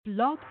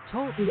Blog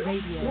Talk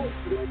Radio.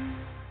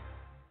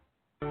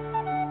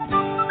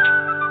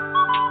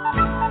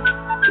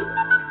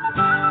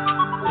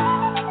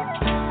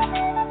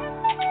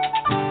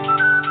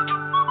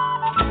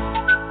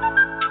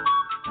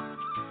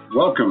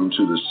 Welcome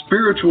to the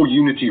Spiritual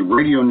Unity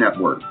Radio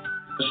Network,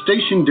 a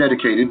station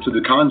dedicated to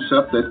the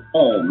concept that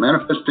all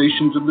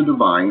manifestations of the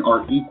divine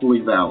are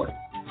equally valid.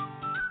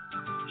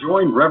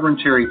 Join Reverend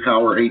Terry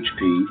Power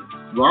HP,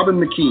 Robin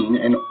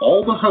McKean, and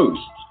all the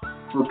hosts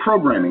for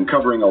programming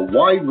covering a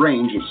wide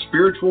range of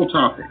spiritual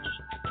topics,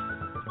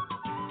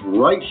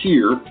 right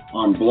here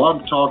on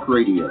Blog Talk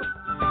Radio.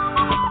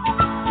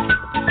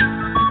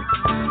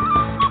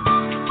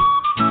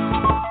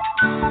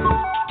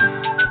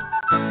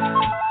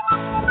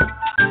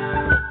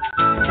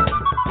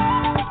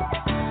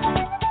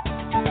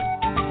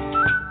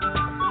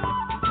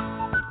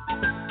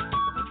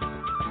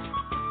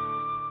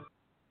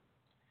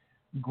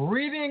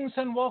 Greetings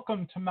and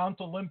welcome to Mount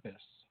Olympus.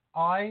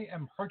 I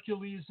am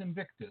Hercules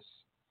Invictus.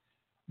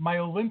 My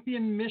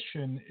Olympian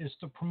mission is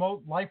to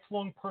promote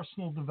lifelong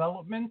personal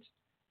development,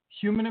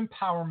 human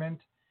empowerment,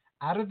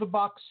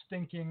 out-of-the-box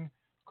thinking,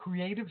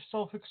 creative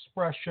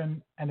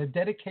self-expression, and a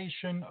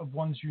dedication of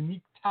one's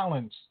unique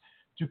talents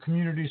to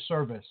community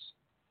service.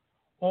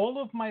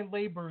 All of my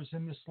labors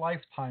in this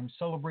lifetime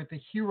celebrate the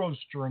hero's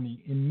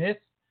journey in myth,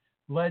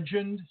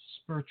 legend,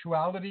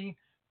 spirituality,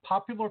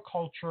 popular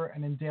culture,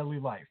 and in daily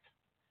life.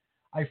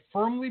 I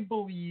firmly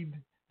believe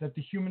that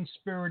the human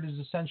spirit is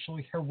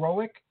essentially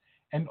heroic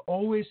and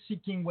always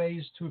seeking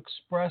ways to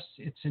express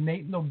its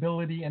innate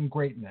nobility and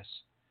greatness,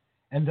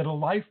 and that a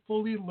life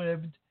fully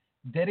lived,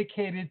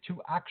 dedicated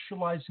to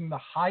actualizing the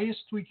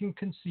highest we can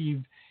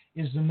conceive,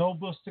 is the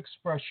noblest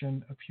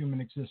expression of human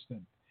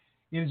existence.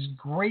 It is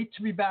great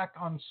to be back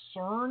on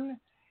CERN,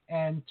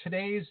 and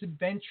today's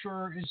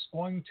adventure is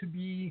going to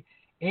be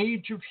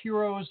Age of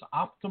Heroes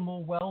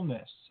Optimal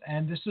Wellness,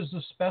 and this is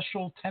a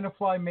special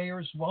Tenafly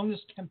Mayor's Wellness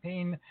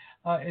Campaign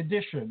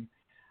edition.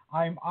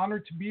 I'm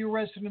honored to be a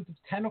resident of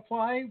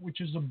Tenafly,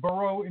 which is a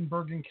borough in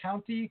Bergen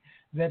County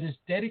that is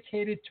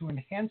dedicated to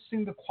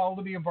enhancing the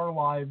quality of our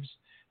lives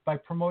by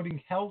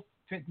promoting health,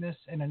 fitness,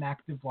 and an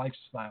active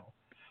lifestyle.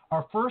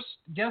 Our first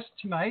guest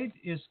tonight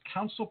is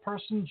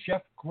Councilperson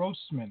Jeff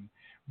Grossman.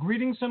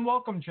 Greetings and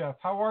welcome, Jeff.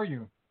 How are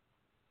you?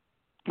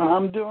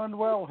 I'm doing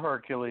well,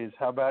 Hercules.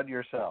 How about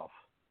yourself?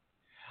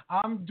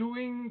 I'm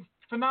doing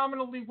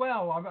phenomenally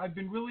well. I've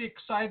been really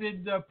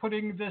excited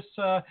putting this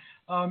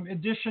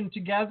edition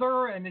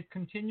together and it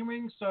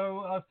continuing.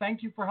 So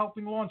thank you for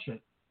helping launch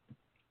it.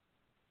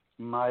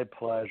 My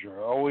pleasure.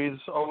 Always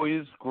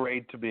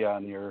great to be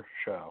on your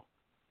show.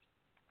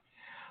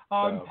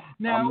 Now,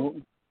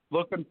 I'm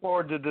looking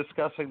forward to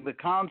discussing the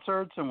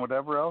concerts and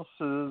whatever else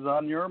is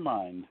on your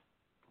mind.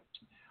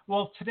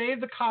 Well, today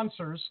the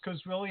concerts,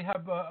 because we only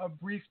have a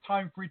brief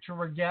time for each of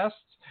our guests,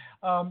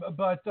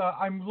 but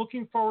I'm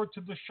looking forward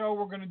to the show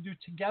we're going to do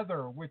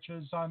together, which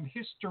is on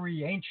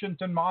history, ancient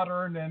and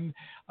modern, and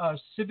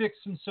civics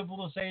and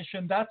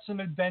civilization. That's an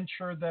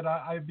adventure that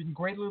I've been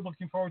greatly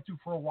looking forward to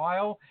for a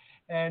while,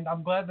 and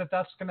I'm glad that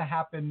that's going to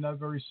happen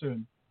very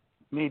soon.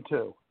 Me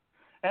too.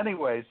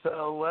 Anyway,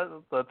 so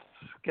let's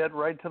get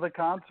right to the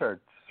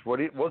concerts. What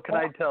can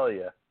I tell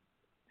you?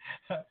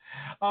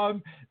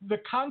 The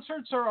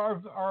concerts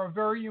are a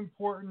very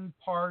important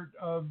part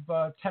of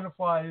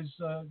Tenafly's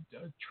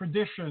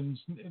traditions.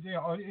 You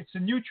know, it's a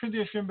new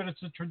tradition, but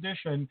it's a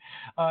tradition.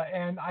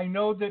 And I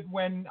know that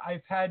when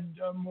I've had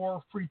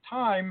more free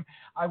time,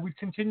 I would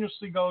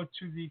continuously go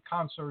to the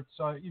concerts,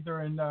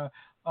 either in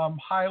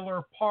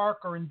Hyler Park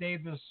or in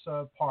Davis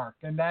Park.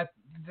 And that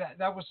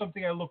was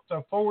something I looked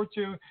forward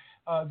to.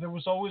 There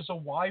was always a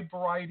wide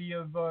variety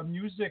of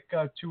music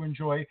to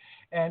enjoy,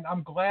 and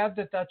I'm glad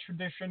that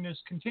tradition is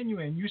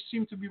continuing. You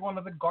seem to be one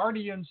of the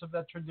guardians of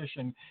that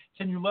tradition.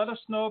 Can you let us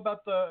know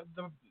about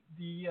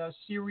the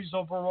series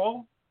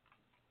overall?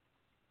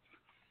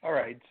 All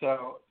right.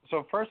 So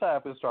first I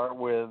have to start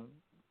with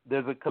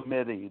there's a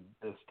committee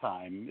this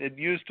time. It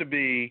used to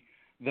be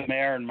the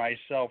mayor and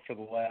myself for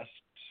the last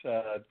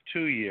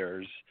 2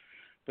 years,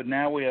 but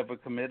now we have a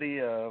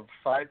committee of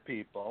 5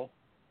 people.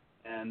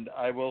 And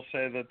I will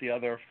say that the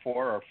other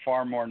 4 are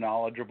far more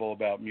knowledgeable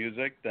about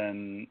music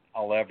than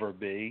I'll ever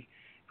be,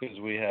 because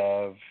we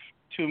have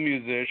 2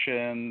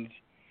 musicians,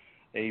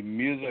 a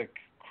music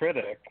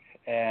critic,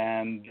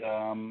 and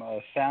a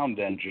sound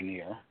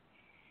engineer.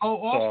 Oh,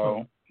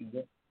 awesome.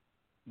 So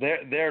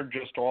they're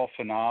just all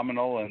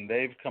phenomenal, and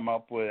they've come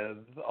up with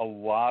a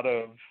lot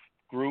of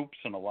groups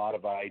and a lot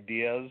of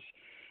ideas.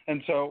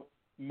 And so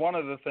one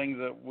of the things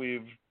that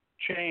we've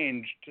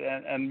changed,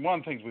 and one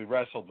of the things we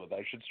wrestled with,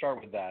 I should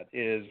start with that,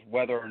 is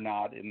whether or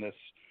not in this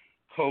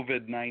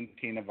COVID-19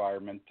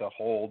 environment to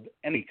hold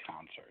any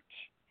concerts.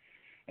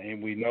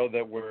 And we know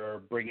that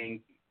we're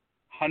bringing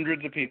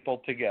hundreds of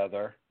people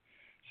together,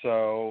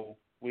 so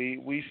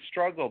we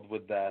struggled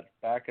with that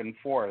back and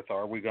forth.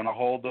 Are we going to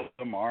hold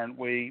them? Aren't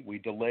we? We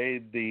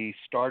delayed the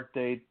start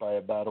date by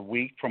about a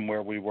week from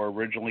where we were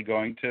originally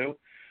going to.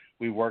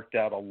 We worked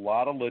out a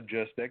lot of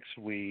logistics.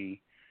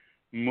 We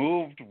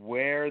moved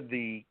where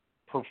the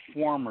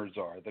performers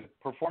are. The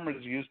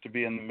performers used to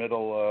be in the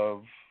middle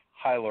of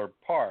Hyler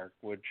Park,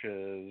 which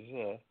is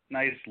a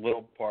nice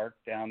little park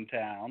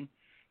downtown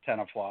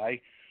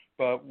Tenafly,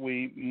 but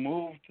we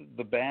moved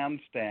the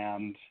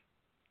bandstand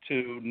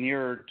to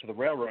nearer to the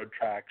railroad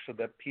track so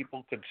that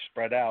people could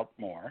spread out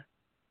more.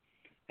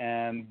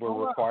 And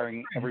we're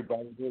requiring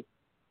everybody to...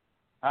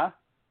 Huh?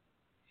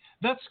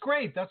 That's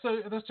great. That's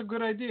a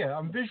good idea.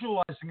 I'm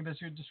visualizing it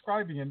as you're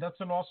describing it. That's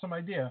an awesome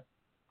idea.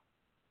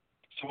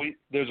 So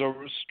there's a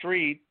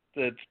street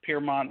that's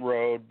Piermont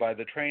Road by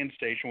the train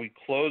station. We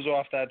close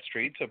off that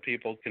street so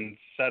people can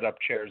set up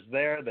chairs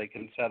there. They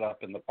can set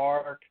up in the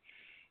park.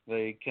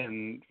 They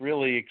can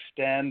really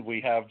extend.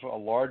 We have a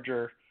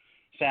larger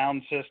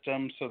sound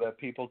system so that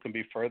people can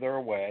be further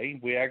away.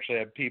 We actually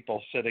have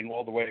people sitting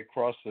all the way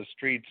across the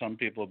street. Some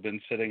people have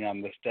been sitting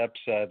on the steps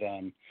at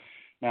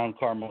Mount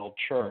Carmel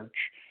Church.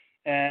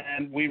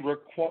 And we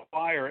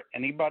require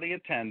anybody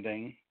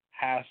attending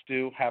has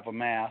to have a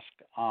mask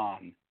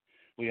on.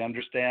 We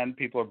understand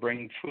people are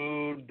bringing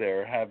food,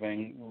 they're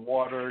having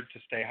water to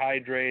stay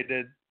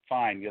hydrated.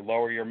 Fine, you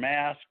lower your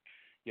mask,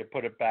 you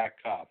put it back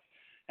up.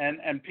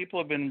 And people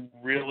have been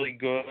really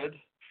good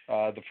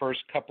the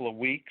first couple of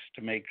weeks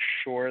to make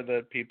sure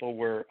that people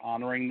were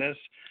honoring this.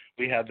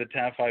 We had the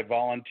Tenafly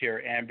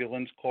Volunteer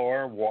Ambulance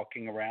Corps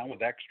walking around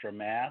with extra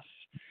masks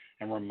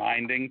and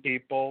reminding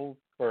people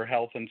for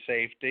health and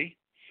safety.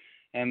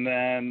 And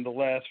then the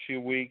last few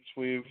weeks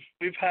we've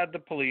had the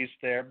police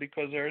there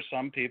because there are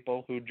some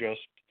people who just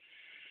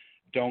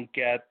don't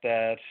get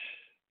that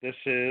this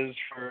is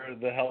for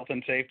the health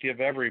and safety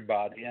of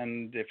everybody.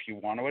 And if you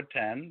want to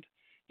attend,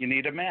 you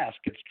need a mask.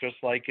 It's just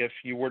like if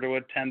you were to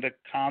attend a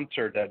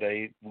concert at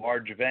a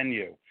large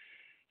venue.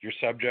 You're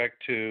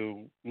subject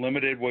to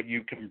limited what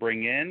you can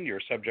bring in.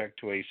 You're subject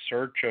to a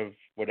search of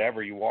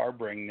whatever you are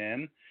bringing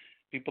in.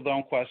 People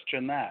don't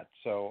question that.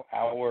 So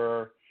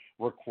our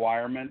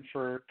requirement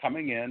for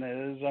coming in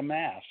is a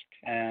mask,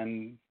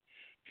 and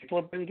people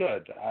have been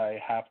good. I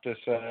have to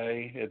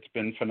say it's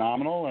been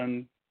phenomenal,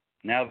 and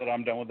now that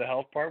I'm done with the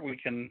health part, we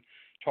can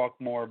talk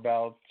more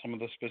about some of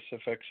the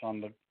specifics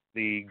on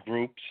the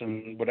groups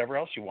and whatever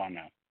else you want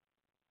to know.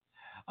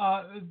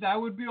 That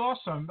would be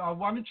awesome.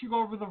 Why don't you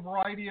go over the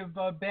variety of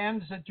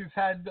bands that you've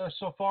had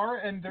so far,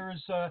 and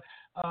there's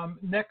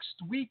next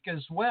week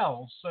as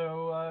well.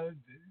 So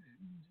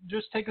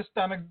just take us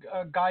down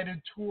a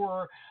guided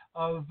tour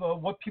of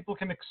what people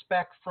can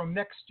expect from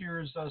next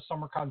year's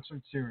summer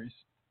concert series.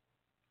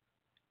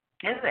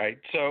 All right.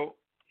 So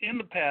in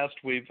the past,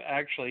 we've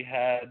actually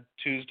had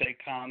Tuesday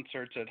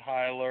concerts at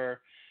Hyler.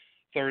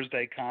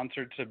 Thursday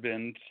concerts have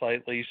been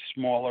slightly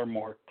smaller,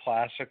 more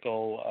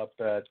classical up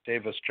at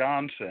Davis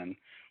Johnson.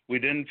 We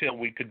didn't feel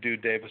we could do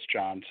Davis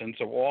Johnson,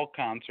 so all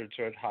concerts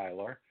are at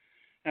Hyler.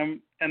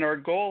 And our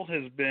goal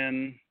has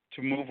been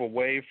to move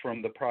away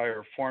from the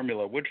prior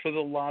formula, which was a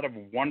lot of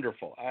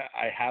wonderful,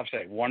 I have to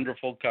say,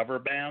 wonderful cover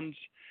bands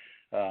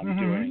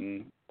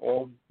doing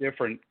all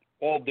different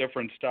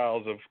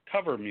styles of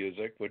cover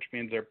music, which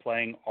means they're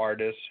playing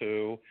artists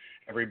who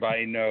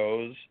everybody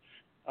knows.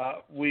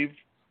 We've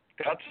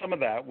got some of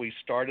that. We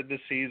started the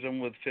season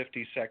with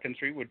 52nd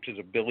Street, which is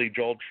a Billy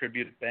Joel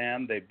tribute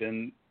band. They've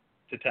been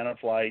to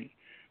Tenafly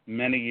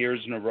many years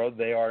in a row.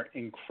 They are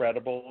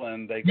incredible,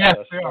 and they got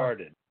us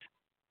started.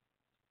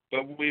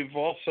 But we've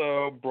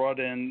also brought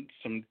in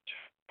some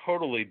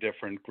totally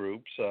different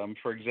groups.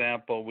 For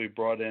example, we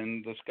brought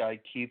in this guy,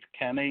 Keith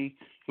Kenny,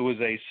 who is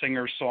a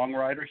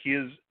singer-songwriter. He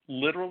is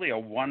literally a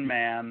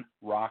one-man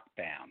rock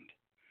band.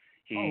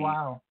 He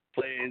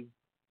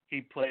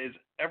plays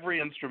every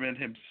instrument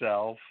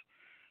himself.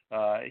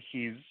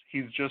 He's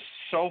just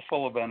so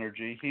full of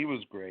energy. He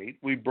was great.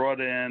 We brought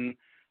in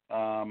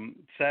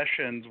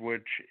Sessions,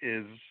 which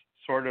is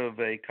sort of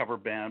a cover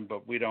band,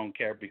 but we don't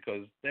care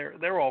because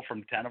they're all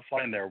from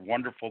Tenafly and they're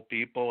wonderful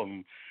people,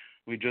 and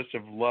we just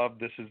have loved.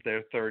 This is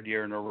their third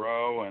year in a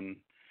row, and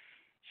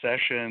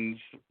Sessions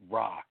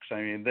rocks.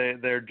 I mean,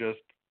 they're just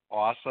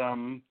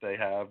awesome. They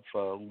have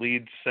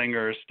lead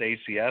singer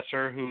Stacy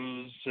Esser,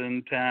 who's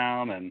in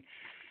town, and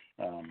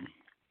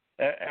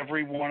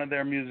every one of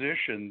their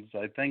musicians,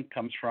 I think,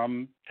 comes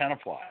from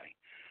Tenafly.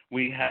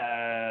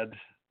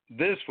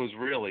 This was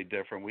really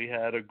different. We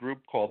had a group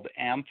called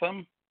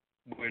Anthem,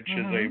 which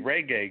is a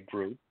reggae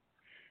group,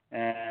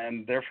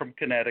 and they're from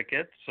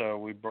Connecticut, so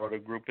we brought a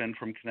group in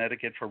from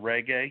Connecticut for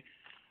reggae.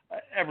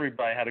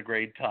 Everybody had a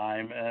great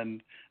time,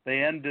 and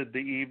they ended the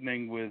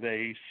evening with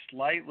a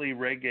slightly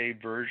reggae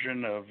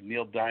version of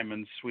Neil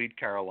Diamond's Sweet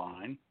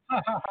Caroline.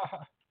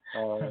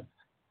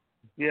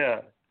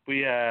 We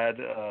had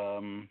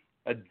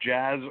a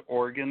jazz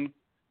organ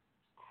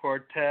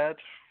quartet.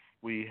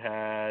 We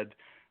had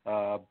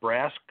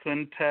brass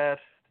quintet.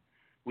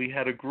 We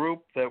had a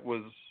group that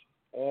was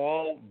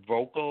all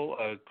vocal,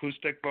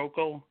 acoustic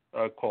vocal,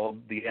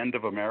 called The End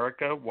of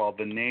America. While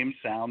the name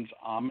sounds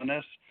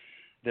ominous,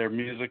 their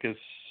music is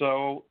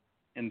so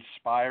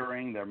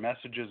inspiring, their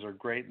messages are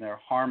great, and their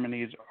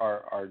harmonies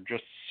are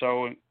just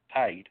so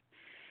tight.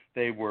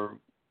 They were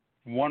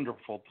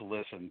wonderful to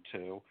listen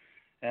to.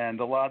 and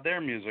a lot of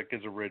their music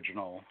is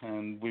original,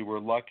 and we were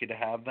lucky to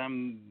have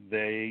them.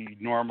 They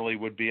normally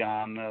would be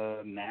on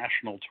a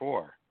national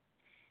tour.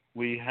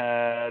 We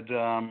had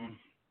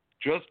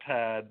just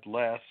had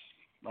last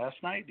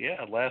night,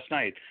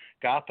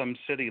 Gotham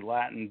City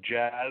Latin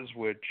Jazz,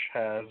 which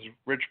has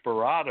Rich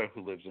Barada,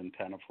 who lives in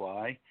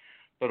Tenafly,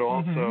 but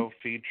also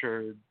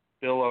featured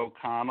Bill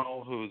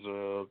O'Connell,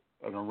 who's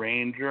an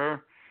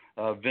arranger,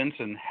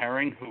 Vincent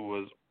Herring, who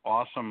was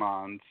awesome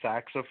on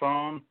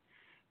saxophone,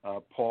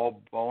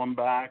 Paul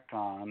Bullenbach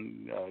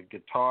on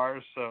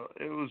guitar. So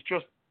it was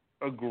just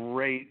a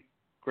great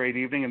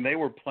evening, and they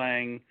were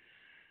playing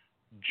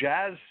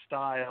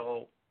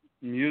jazz-style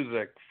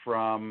music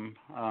from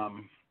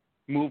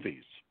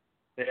movies.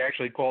 They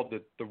actually called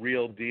it The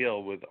Real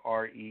Deal with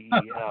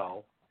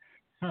REEL.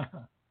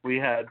 We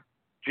had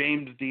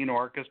James Dean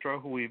Orchestra,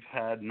 who we've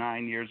had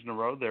 9 years in a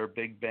row. They're a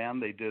big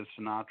band. They did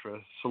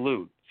Sinatra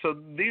Salute. So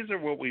these are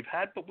what we've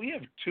had, but we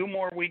have 2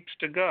 more weeks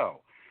to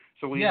go.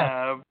 So we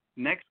have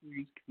next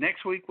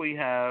week we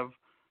have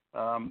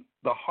the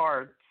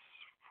Hearts,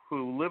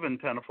 who live in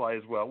Tenafly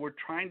as well. We're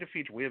trying to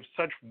feature. We have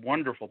such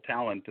wonderful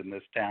talent in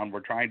this town. We're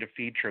trying to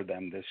feature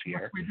them this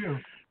year. Yes,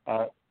 we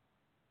do.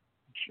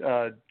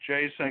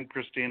 Jason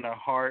Christina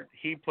Hart,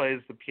 he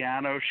plays the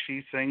piano,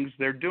 she sings.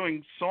 They're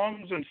doing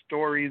songs and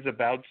stories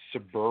about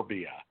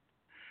suburbia.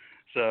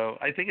 So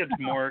I think it's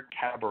more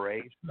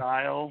cabaret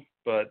style,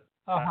 but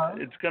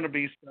it's going to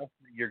be stuff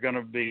that you're going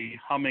to be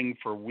humming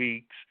for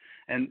weeks.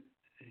 And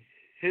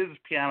his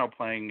piano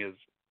playing is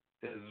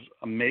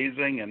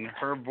amazing, and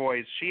her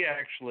voice, she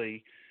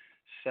actually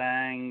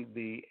sang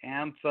the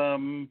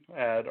anthem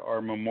at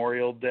our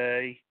Memorial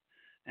Day,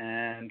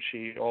 and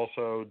she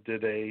also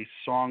did a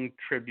song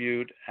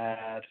tribute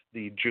at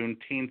the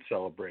Juneteenth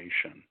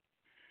celebration.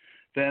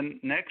 Then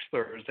next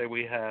Thursday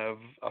we have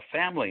a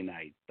family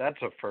night.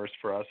 That's a first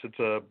for us. It's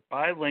a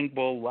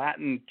bilingual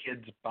Latin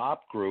kids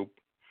bop group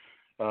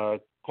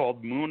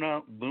called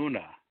Muna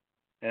Luna,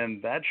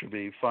 and that should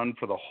be fun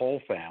for the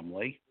whole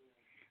family.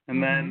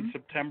 And then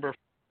September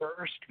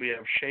 1st, we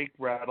have Shake,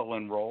 Rattle,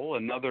 and Roll,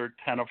 another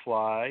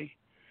Tenafly.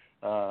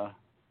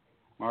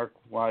 Mark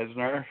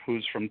Weisner,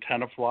 who's from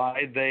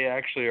Tenafly. They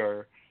actually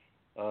are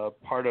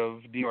part of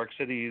New York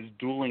City's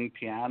Dueling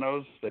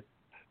Pianos. That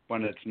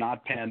when it's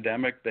not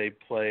pandemic, they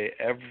play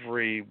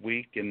every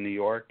week in New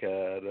York at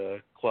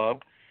a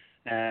club.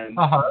 And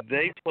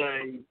they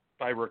play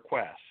by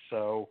request.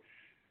 So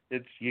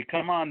it's you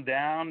come on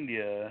down,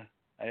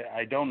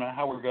 I don't know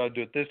how we're going to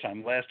do it this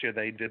time. Last year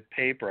they did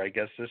paper. I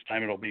guess this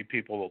time it'll be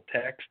people will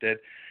text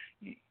it.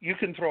 You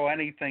can throw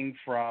anything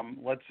from,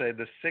 let's say,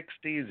 the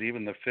 60s,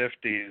 even the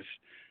 50s,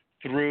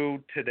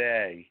 through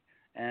today.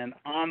 And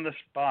on the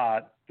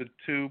spot, the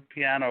 2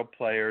 piano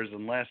players,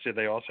 and last year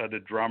they also had a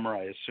drummer,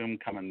 I assume,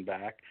 coming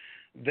back,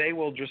 they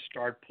will just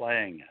start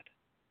playing it,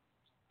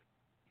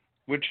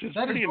 which is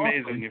pretty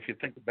amazing if you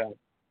think about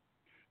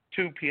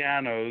 2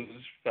 pianos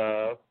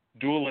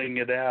dueling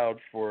it out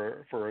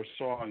for a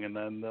song, and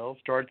then they'll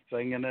start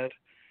singing it.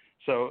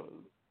 So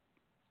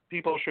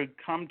people should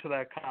come to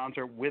that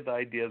concert with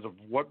ideas of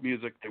what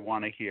music they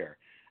want to hear.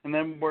 And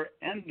then we're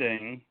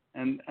ending,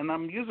 and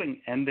I'm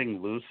using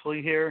ending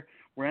loosely here,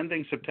 we're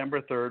ending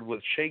September 3rd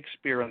with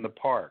Shakespeare in the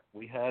Park.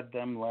 We had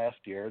them last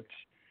year. It's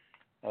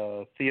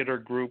a theater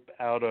group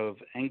out of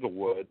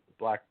Englewood,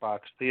 Black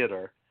Box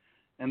Theater,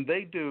 and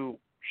they do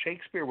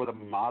Shakespeare with a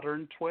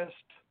modern twist.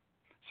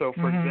 So,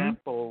 for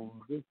example,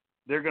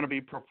 they're going to be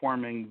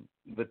performing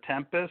The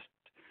Tempest,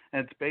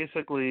 and it's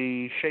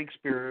basically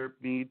Shakespeare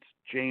meets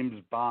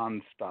James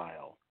Bond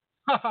style.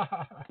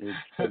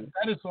 That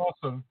is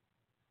awesome.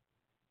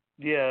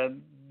 Yeah,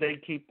 they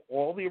keep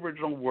all the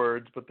original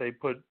words, but they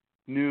put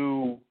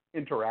new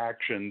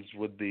interactions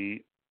with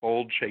the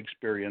old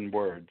Shakespearean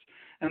words.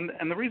 And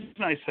the reason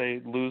I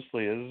say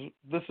loosely is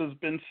this has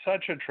been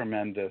such a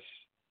tremendous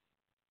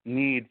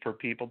need for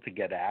people to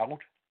get out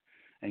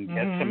and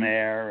get some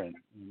air and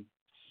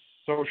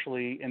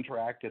socially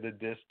interact at a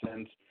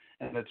distance,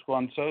 and it's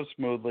gone so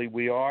smoothly.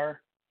 We are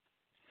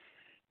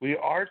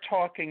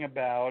talking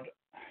about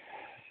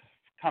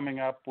coming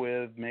up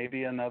with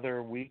maybe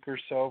another week or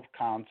so of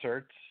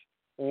concerts,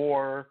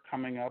 or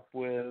coming up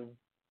with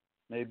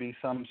maybe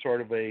some sort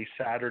of a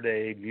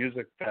Saturday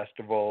music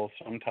festival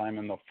sometime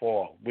in the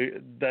fall.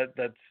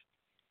 That's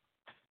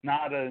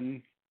not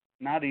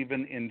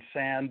even in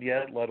sand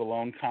yet, let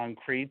alone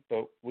concrete,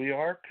 but we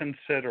are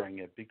considering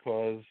it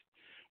because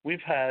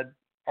we've had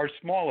our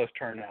smallest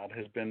turnout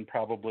has been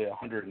probably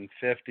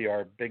 150.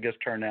 Our biggest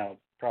turnout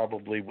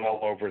probably well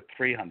over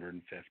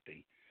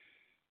 350.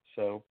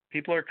 So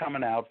people are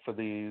coming out for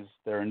these.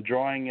 They're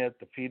enjoying it.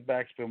 The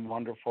feedback's been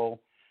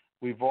wonderful.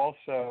 We've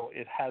also,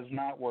 it has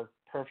not worked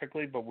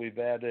perfectly, but we've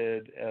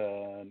added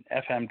an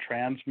FM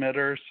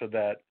transmitter so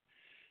that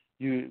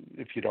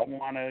if you don't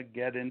want to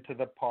get into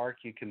the park,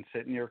 you can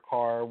sit in your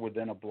car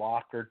within a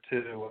block or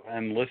two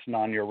and listen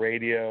on your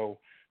radio.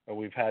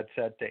 We've had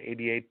set to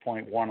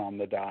 88.1 on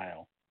the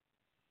dial.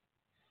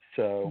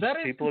 So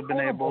people have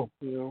been able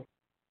to,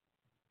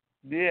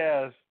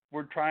 yes,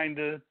 we're trying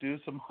to do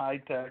some high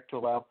tech to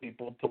allow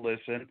people to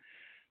listen.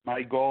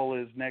 my goal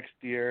is next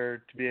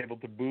year to be able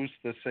to boost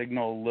the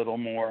signal a little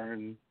more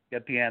and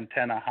get the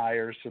antenna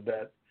higher so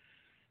that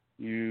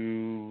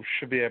you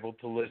should be able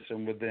to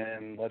listen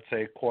within, let's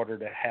say, a quarter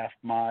to half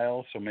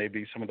mile. So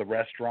maybe some of the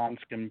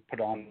restaurants can put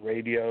on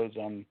radios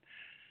on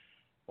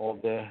all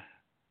the,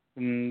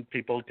 and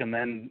people can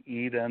then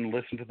eat and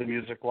listen to the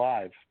music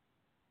live.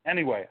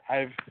 Anyway,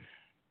 I've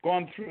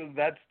gone through,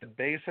 that's the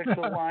basics of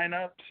the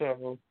lineup.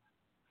 So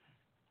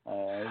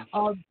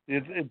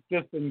it's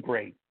just been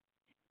great.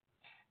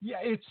 Yeah,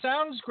 it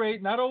sounds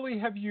great. Not only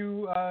have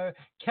you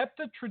kept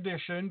the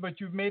tradition, but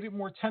you've made it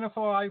more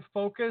Tenafly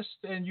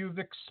focused, and you've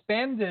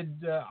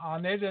expanded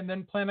on it, and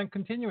then plan on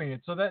continuing it.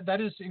 So that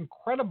is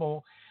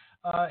incredible,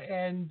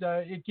 and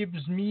it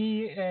gives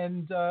me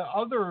and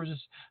others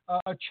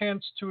a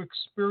chance to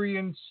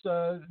experience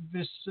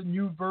this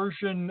new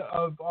version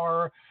of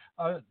our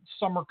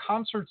summer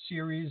concert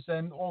series,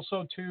 and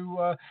also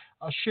to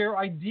share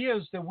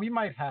ideas that we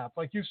might have.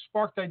 Like, you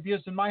sparked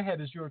ideas in my head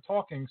as you were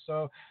talking,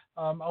 so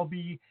I'll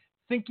be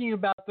thinking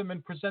about them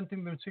and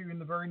presenting them to you in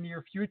the very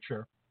near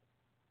future.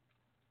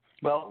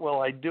 Well,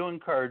 I do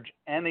encourage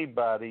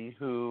anybody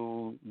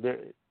who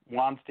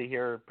wants to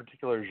hear a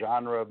particular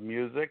genre of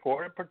music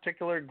or a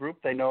particular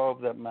group they know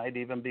of that might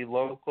even be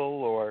local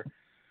or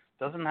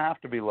doesn't have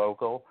to be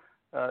local,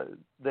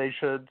 they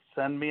should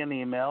send me an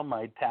email.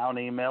 My town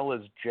email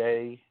is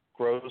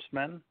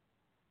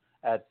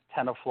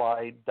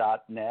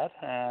jgrossman@tenafly.net,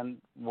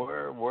 and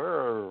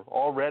we're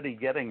already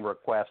getting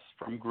requests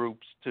from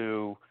groups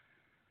to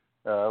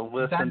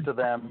listen to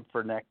them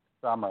for next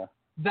summer.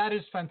 That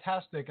is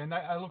fantastic, and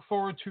I look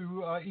forward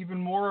to even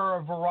more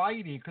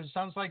variety, because it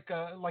sounds like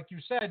you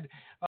said,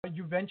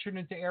 you ventured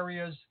into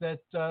areas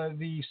that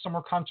the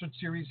summer concert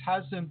series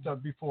hasn't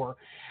before.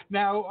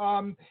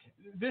 Now,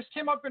 this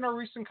came up in our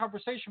recent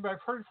conversation, but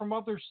I've heard from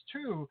others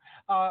too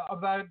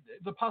about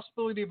the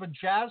possibility of a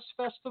jazz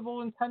festival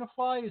in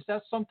Tenafly. Is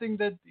that something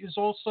that is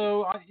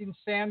also in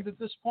sand at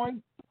this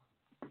point?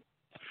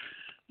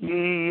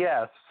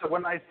 Yes. So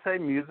when I say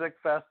music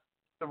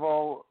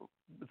festival,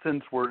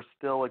 since we're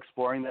still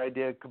exploring the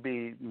idea, it could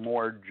be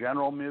more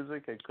general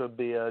music. It could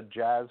be a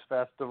jazz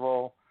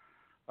festival.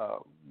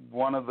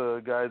 One of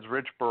the guys,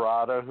 Rich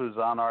Barada, who's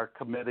on our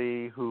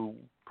committee, who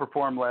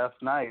performed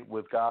last night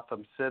with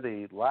Gotham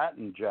City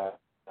Latin Jazz,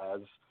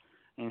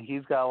 and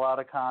he's got a lot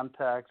of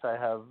contacts. I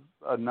have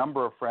a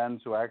number of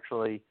friends who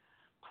actually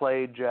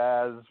play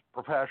jazz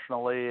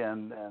professionally,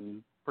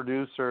 and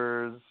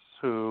producers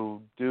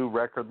who do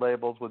record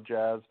labels with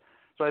jazz.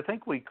 So I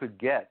think we could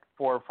get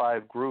 4 or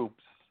 5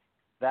 groups.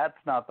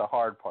 That's not the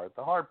hard part.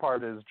 The hard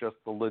part is just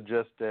the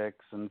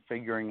logistics and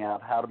figuring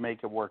out how to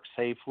make it work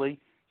safely.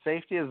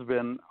 Safety has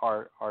been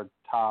our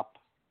top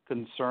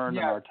concern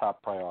and our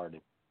top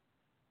priority.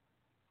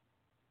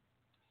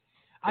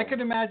 I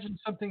could imagine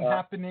something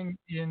happening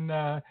in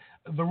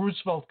the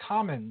Roosevelt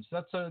Commons.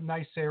 That's a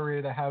nice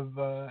area to have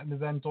an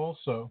event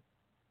also.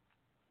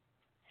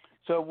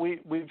 So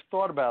we've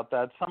thought about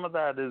that. Some of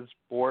that is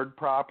board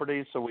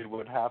property, so we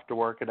would have to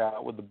work it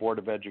out with the Board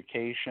of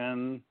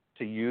Education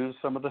to use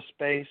some of the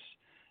space.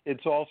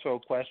 It's also a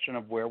question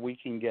of where we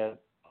can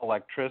get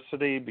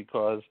electricity,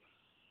 because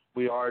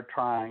we are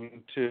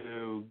trying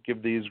to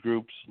give these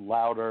groups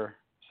louder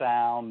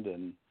sound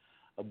and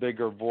a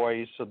bigger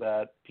voice so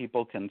that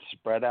people can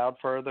spread out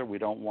further. We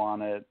don't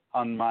want it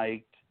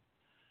unmiked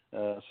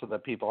so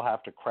that people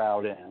have to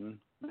crowd in.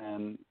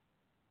 And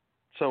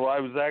so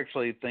I was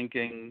actually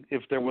thinking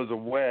if there was a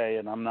way,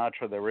 and I'm not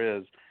sure there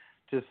is,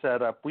 to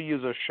set up, we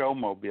use a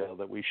showmobile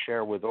that we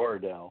share with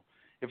Oradell.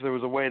 If there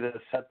was a way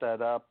to set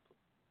that up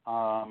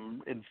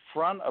in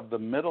front of the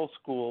middle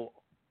school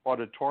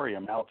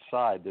auditorium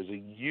outside, there's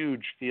a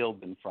huge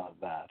field in front of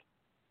that.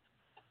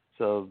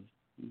 So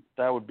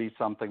that would be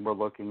something we're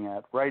looking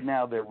at. Right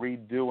now they're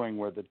redoing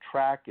where the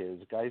track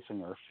is,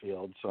 Geisinger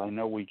Field, so I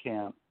know we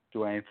can't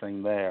do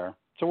anything there.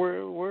 So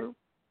we're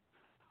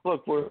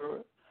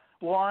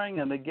exploring,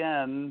 and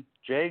again,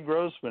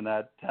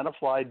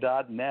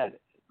 jgrossman@tenafly.net.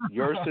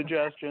 Your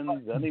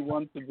suggestions,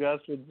 anyone's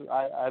suggestions,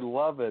 I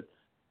love it.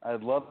 I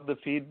love the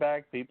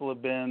feedback. People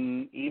have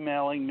been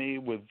emailing me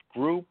with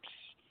groups.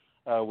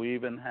 We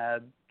even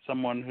had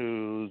someone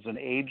who's an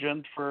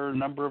agent for a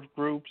number of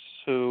groups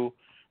who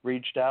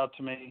reached out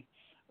to me.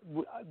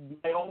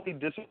 My only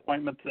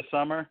disappointment this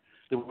summer,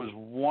 there was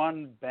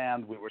one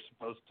band we were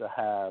supposed to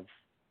have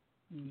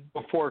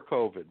before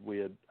COVID. We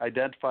had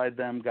identified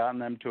them, gotten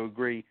them to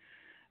agree,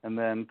 and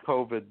then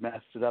COVID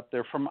messed it up.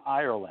 They're from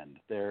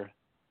Ireland. They're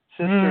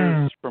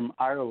sisters from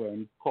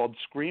Ireland called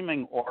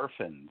Screaming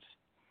Orphans.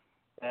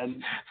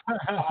 And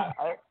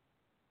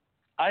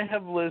I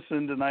have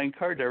listened, and I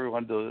encourage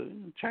everyone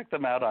to check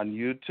them out on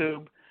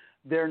YouTube.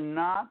 They're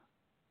not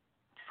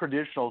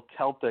traditional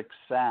Celtic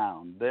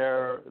sound.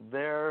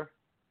 They're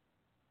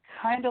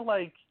kind of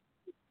like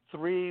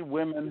 3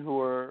 women who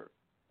are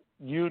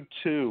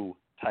U2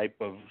 type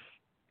of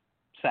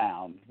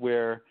sound,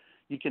 where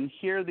you can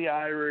hear the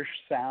Irish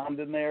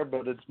sound in there,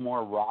 but it's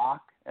more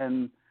rock.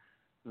 And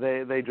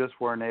they just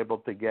weren't able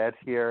to get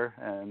here,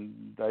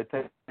 and I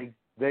think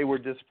they were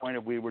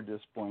disappointed, we were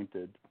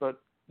disappointed.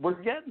 But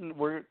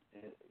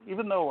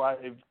even though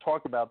I've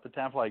talked about the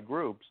Tenafly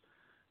groups,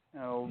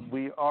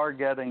 we are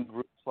getting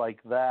groups like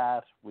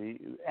that.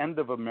 End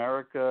of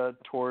America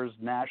tours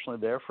nationally.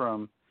 They're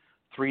from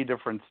 3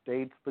 different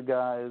states, the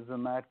guys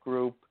in that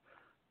group.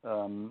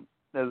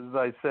 As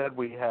I said,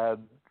 we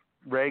had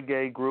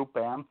reggae group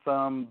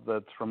Anthem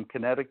that's from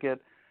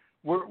Connecticut.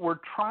 We're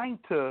trying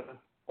to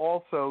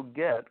also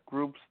get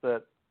groups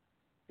that,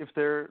 if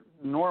they're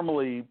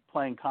normally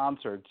playing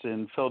concerts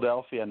in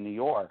Philadelphia and New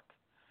York,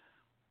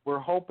 we're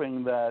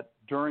hoping that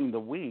during the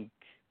week,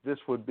 this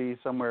would be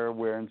somewhere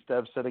where instead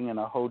of sitting in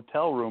a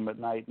hotel room at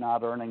night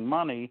not earning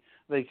money,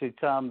 they could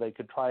come, they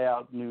could try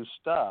out new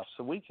stuff.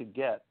 So we could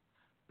get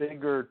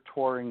bigger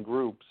touring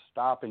groups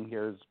stopping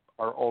here is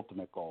our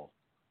ultimate goal.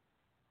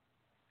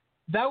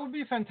 That would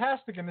be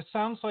fantastic, and it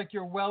sounds like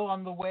you're well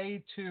on the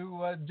way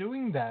to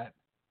doing that.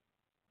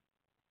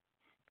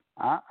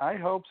 I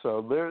hope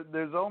so.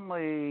 There's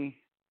only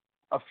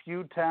a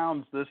few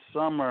towns this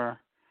summer.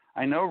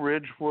 I know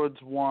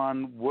Ridgewood's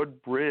one,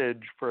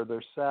 Woodbridge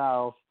further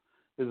south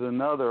is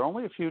another.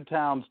 Only a few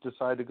towns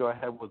decide to go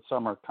ahead with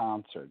summer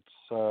concerts.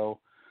 So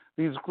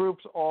these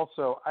groups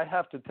also, I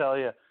have to tell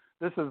you,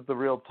 this is the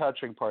real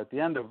touching part. At the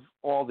end of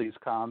all these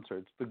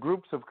concerts, the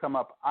groups have come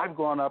up. I've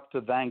gone up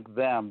to thank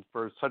them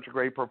for such a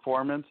great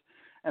performance,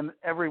 and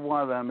every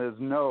one of them is,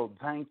 no,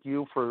 thank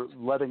you for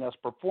letting us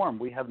perform.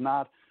 We have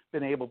not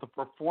been able to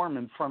perform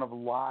in front of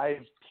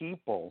live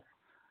people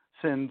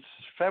since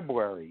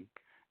February.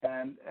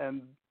 And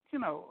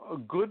a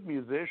good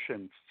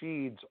musician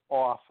feeds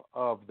off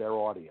of their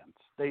audience.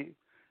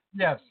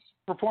 Yes.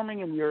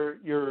 Performing in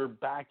your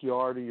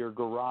backyard or your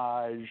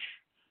garage,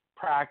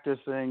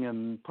 practicing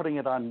and putting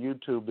it on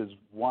YouTube is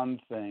one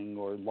thing,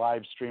 or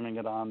live streaming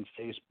it on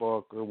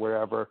Facebook or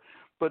wherever.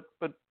 But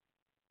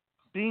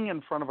being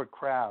in front of a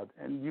crowd,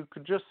 and you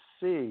could just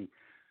see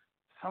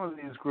some of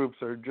these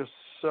groups are just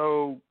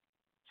so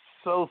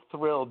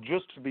thrilled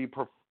just to be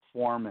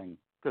performing.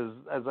 Because,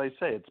 as I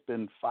say, it's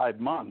been 5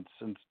 months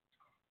since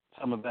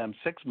some of them,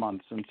 6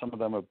 months since some of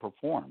them have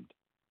performed.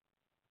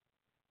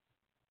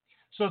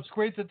 So it's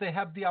great that they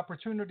have the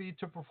opportunity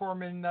to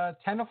perform in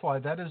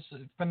Tenafly. That is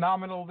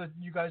phenomenal that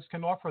you guys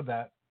can offer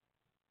that.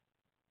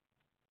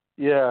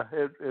 Yeah,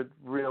 it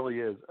really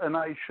is. And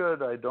I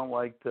don't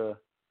like to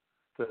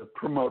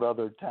promote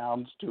other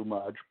towns too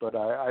much, but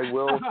I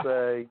will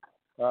say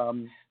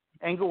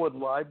Englewood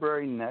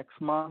Library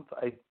next month,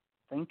 I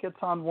think it's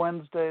on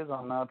Wednesdays.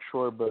 I'm not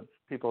sure, but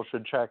people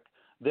should check.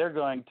 They're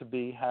going to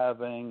be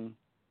having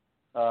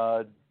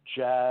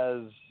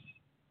jazz,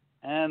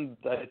 and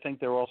I think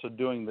they're also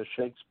doing the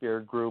Shakespeare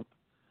group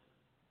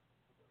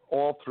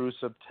all through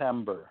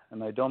September,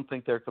 and I don't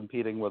think they're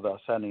competing with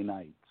us any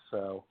night.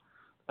 So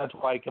that's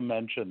why I can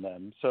mention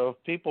them. So if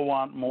people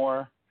want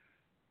more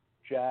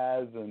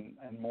jazz and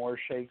more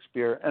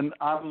Shakespeare, and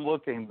I'm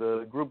looking,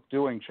 the group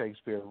doing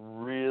Shakespeare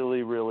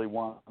really, really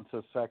wants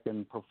a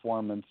second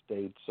performance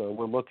date, so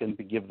we're looking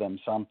to give them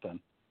something.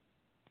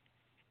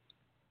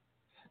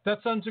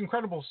 That sounds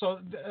incredible. So,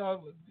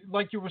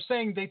 like you were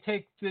saying, they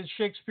take the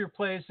Shakespeare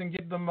plays and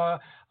give them a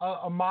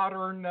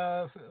modern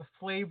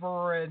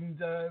flavor and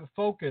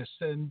focus,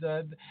 and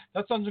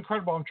that sounds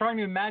incredible. I'm trying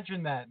to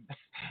imagine that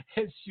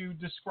as you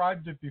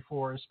described it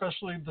before,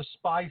 especially the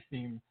spy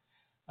theme.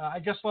 I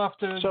guess we'll have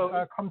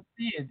to come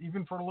see it,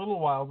 even for a little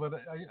while,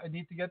 but I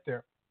need to get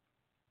there.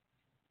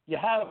 You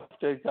have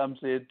to come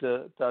see it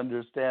to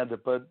understand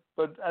it. But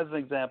as an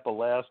example,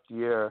 last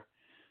year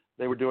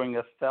they were doing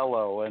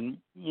Othello, and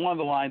one of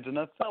the lines in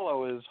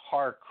Othello is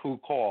 "Hark, who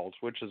calls,"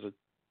 which is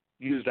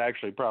used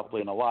actually probably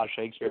in a lot of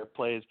Shakespeare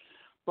plays.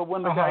 But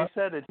when the guy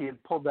said it, he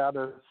had pulled out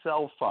a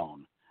cell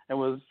phone and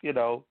was,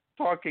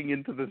 talking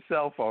into the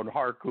cell phone,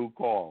 "Hark, who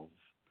calls."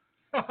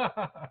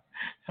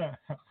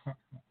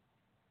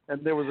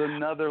 And there was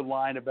another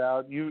line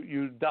about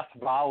you doth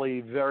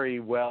volley very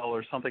well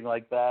or something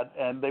like that,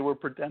 and they were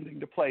pretending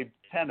to play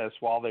tennis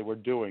while they were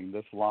doing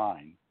this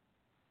line.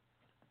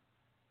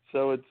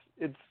 So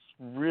it's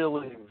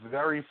really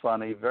very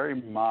funny, very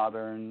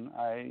modern.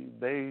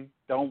 They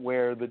don't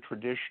wear the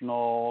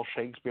traditional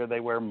Shakespeare; they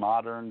wear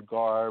modern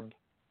garb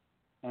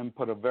and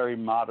put a very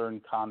modern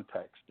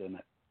context in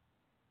it.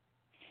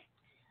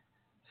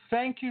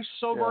 Thank you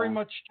so very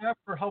much, Jeff,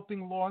 for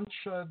helping launch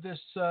this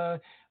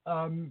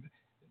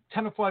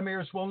Tenafly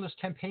Mayor's Wellness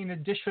Campaign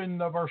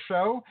edition of our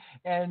show.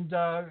 And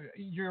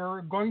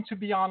you're going to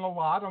be on a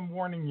lot, I'm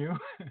warning you.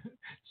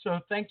 So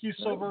thank you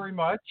so very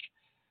much.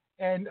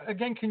 And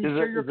again, can you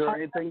share your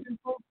contact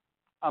info?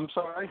 I'm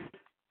sorry?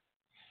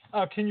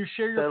 Can you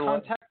share your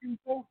contact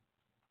info?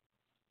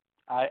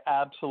 I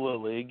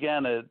absolutely.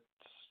 Again, it's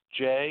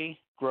J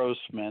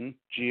Grossman,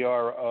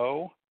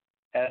 GROSSMAN,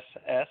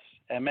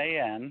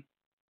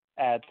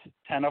 at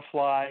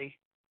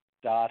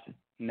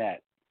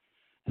tenafly.net.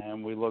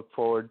 And we look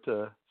forward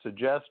to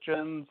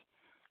suggestions.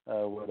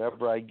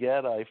 Whatever I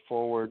get, I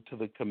forward to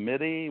the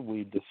committee.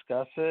 We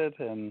discuss it,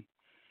 and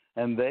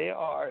they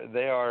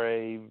are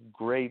a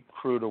great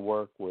crew to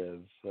work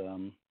with.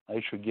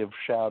 I should give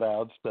shout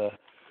outs to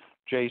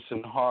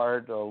Jason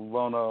Hart,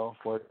 Lona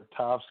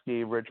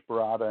Fortovsky, Rich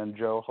Barata, and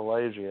Joe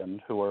Halazian,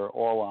 who are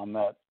all on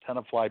that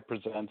Tenafly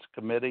Presents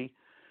committee.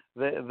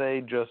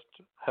 They just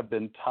have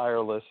been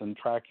tireless in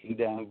tracking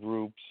down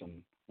groups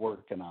and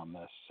working on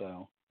this.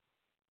 So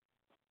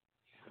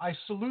I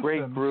salute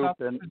great them. Group,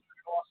 They're and doing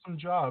an awesome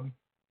job.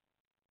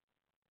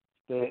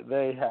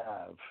 They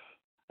have.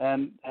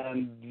 And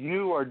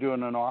you are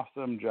doing an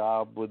awesome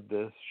job with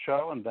this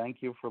show, and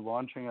thank you for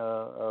launching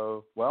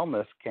a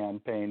wellness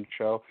campaign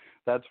show.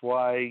 That's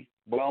why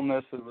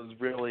wellness was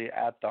really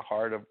at the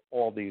heart of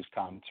all these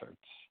concerts.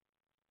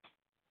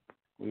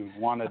 We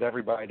wanted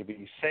everybody to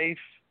be safe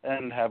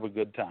and have a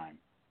good time.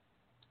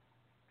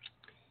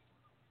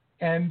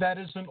 And that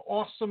is an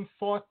awesome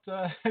thought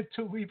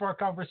to leave our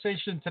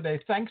conversation today.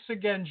 Thanks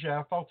again,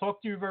 Jeff. I'll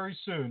talk to you very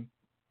soon.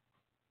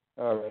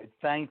 All right.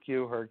 Thank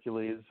you,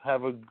 Hercules.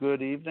 Have a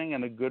good evening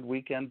and a good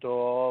weekend to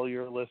all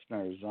your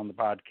listeners on the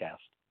podcast.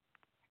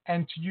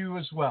 And to you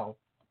as well.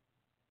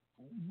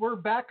 We're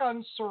back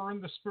on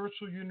CERN, the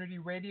Spiritual Unity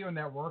Radio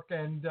Network,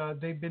 and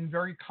they've been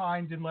very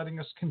kind in letting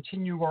us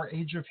continue our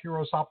Age of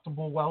Heroes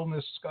Optimal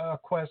Wellness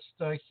quest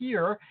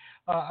here.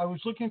 I was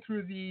looking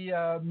through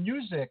the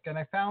music, and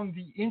I found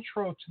the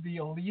intro to the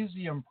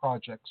Elysium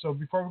Project. So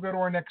before we go to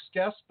our next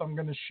guest, I'm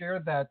going to share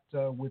that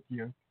with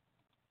you.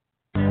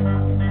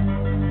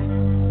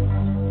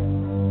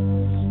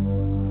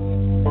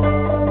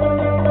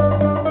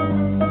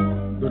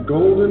 The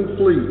Golden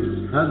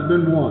Fleece has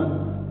been won.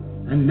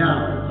 And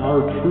now our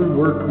true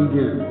work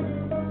begins.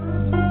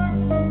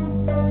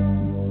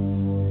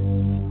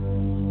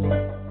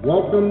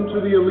 Welcome to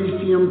the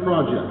Elysium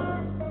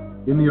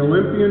Project. In the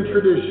Olympian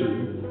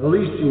tradition,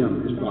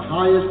 Elysium is the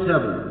highest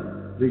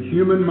heaven the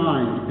human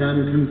mind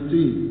can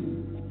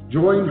conceive.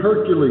 Join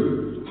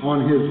Hercules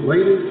on his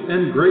latest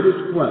and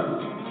greatest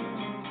quest,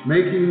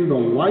 making the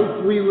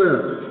life we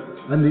live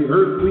and the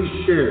earth we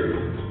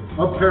share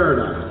a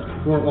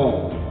paradise for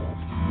all.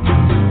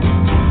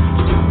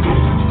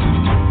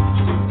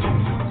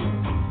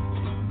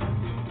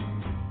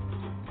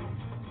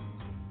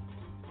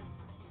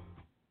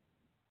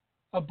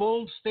 A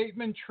bold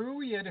statement,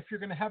 true, yet if you're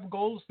going to have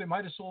goals, they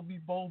might as well be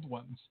bold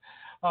ones.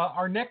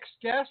 Our next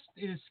guest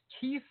is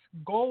Keith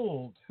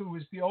Gold, who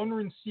is the owner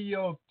and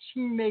CEO of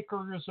Team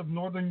Makers of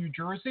Northern New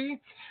Jersey.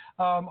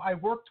 I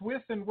worked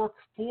with and worked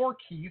for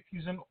Keith.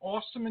 He's an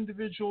awesome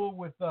individual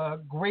with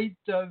great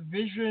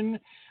vision,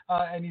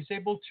 and he's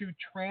able to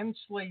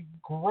translate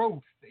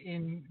growth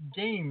in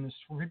games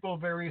for people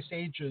of various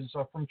ages,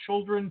 from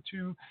children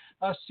to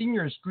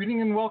seniors.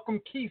 Greeting and welcome,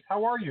 Keith.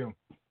 How are you?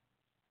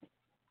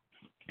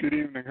 Good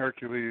evening,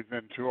 Hercules,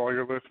 and to all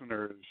your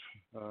listeners.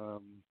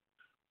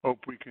 Hope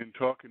we can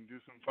talk and do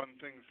some fun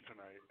things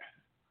tonight.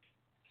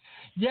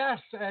 Yes,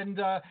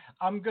 and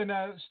I'm going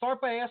to start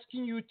by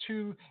asking you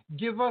to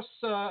give us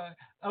a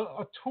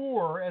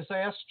tour, as I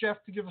asked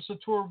Jeff to give us a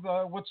tour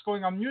of what's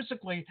going on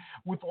musically,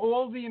 with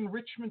all the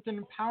enrichment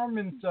and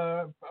empowerment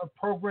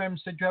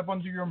programs that you have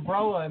under your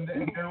umbrella, and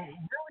they're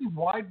really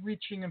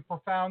wide-reaching and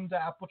profound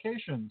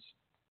applications.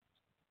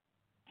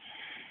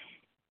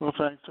 Well,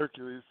 thanks,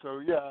 Hercules. So,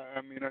 yeah, I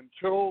mean,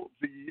 until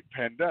the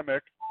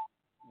pandemic,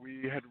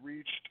 we had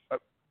reached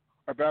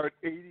about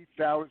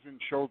 80,000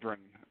 children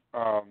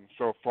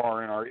so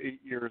far in our 8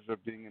 years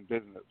of being in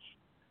business.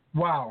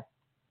 Wow.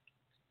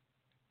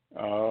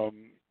 So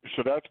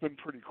that's been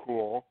pretty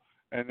cool.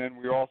 And then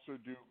we also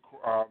do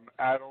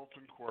adult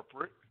and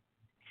corporate.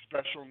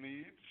 Special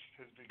needs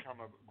has become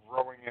a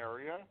growing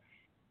area.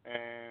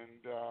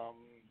 And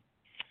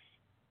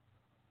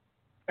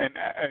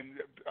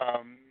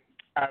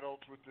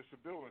adults with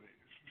disabilities.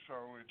 So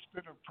it's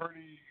been a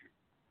pretty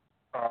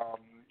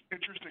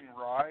interesting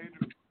ride,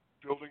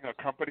 building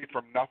a company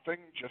from nothing,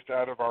 just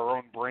out of our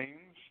own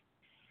brains.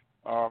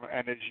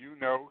 And as you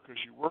know, because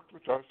you worked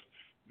with us,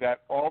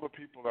 that all the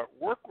people that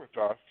work with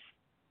us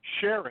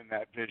share in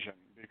that vision.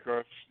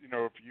 Because, you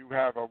know, if you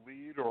have a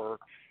lead or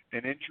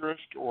an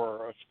interest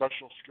or a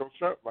special skill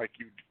set, like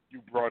you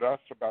brought us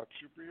about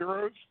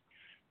superheroes,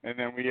 and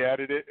then we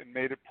added it and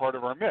made it part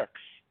of our mix.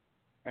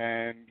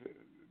 And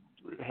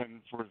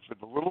for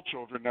the little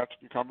children, that's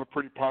become a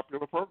pretty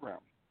popular program.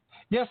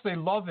 Yes, they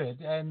love it.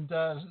 And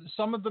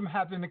some of them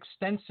have an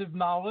extensive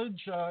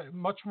knowledge,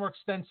 much more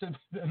extensive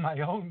than my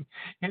own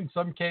in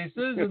some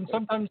cases. And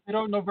sometimes they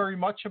don't know very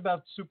much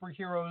about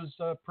superheroes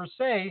per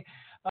se,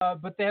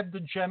 but they have the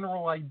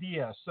general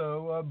idea.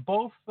 So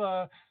both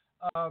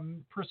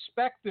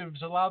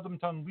perspectives allow them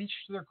to unleash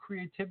their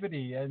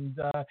creativity. And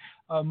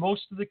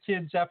most of the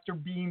kids, after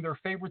being their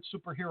favorite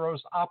superheroes,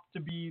 opt to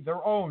be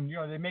their own. You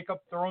know, they make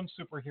up their own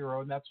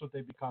superhero, and that's what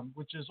they become,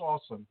 which is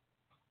awesome.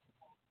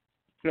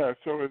 Yeah,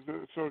 so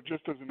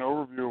just as an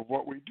overview of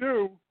what we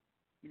do,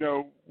 you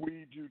know,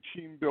 we do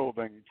team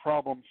building,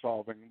 problem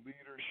solving,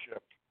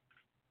 leadership,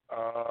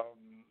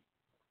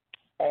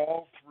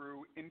 all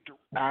through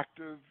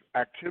interactive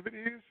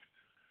activities.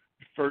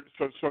 So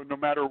no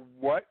matter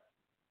what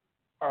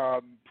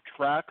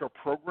track or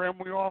program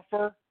we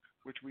offer,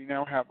 which we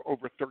now have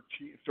over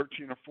 13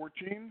 or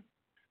 14,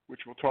 which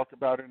we'll talk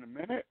about in a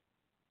minute,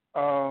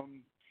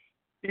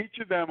 each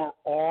of them are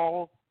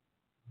all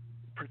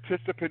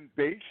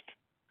participant-based,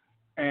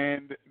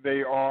 and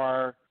they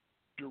are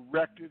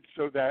directed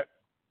so that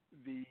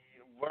the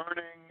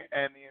learning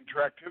and the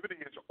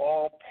interactivity is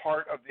all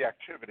part of the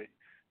activity,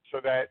 so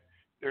that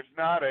there's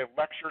not a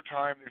lecture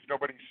time, there's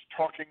nobody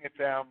talking at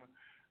them,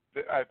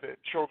 the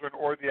children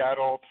or the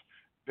adults.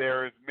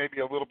 There's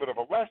maybe a little bit of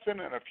a lesson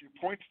and a few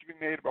points to be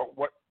made about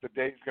what the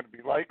day is going to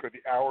be like, or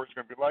the hour is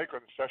going to be like, or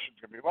the session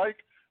is going to be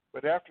like.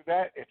 But after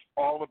that, it's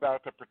all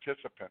about the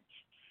participants.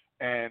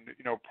 And,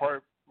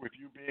 part with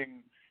you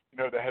being,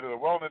 the head of the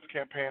wellness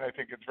campaign, I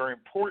think it's very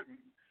important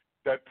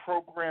that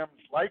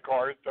programs like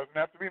ours, doesn't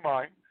have to be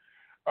mine,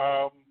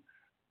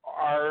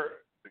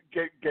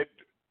 get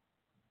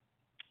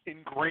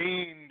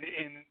ingrained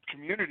in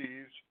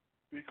communities,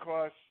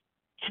 because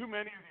too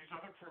many of these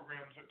other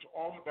programs, it's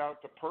all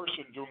about the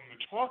person doing the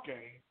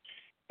talking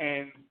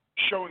and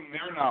showing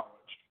their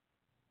knowledge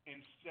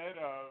instead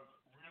of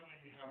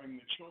really having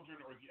the children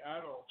or the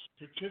adults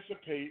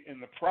participate in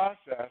the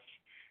process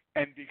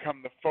and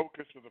become the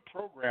focus of the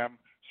program,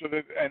 so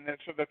that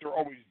they're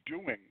always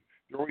doing,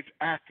 they're always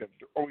active,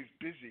 they're always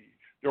busy,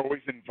 they're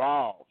always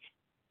involved.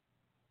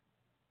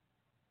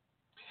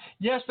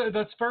 Yes,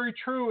 that's very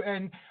true.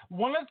 And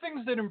one of the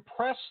things that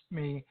impressed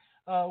me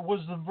was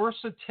the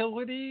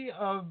versatility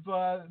of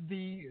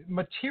the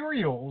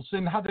materials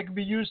and how they can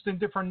be used in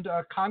different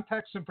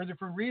contexts and for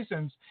different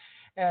reasons.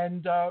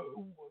 And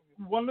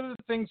one of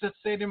the things that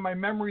stayed in my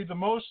memory the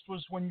most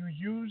was when you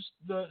used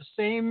the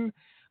same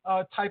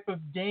type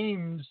of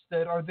games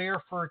that are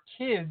there for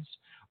kids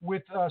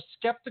with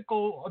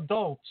skeptical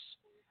adults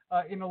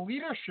in a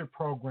leadership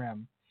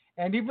program.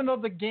 And even though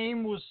the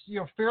game was,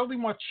 fairly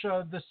much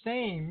the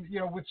same,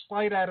 with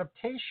slight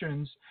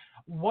adaptations,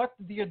 what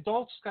the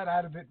adults got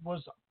out of it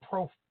was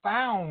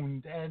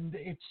profound, and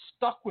it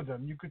stuck with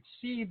them. You could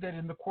see that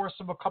in the course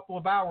of a couple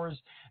of hours,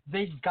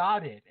 they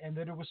got it, and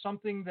that it was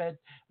something that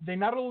they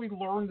not only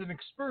learned and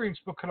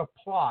experienced, but could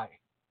apply.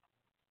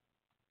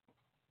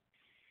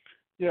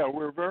 Yeah,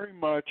 we're very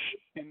much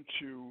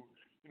into,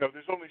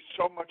 there's only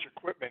so much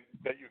equipment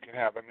that you can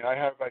have. I mean,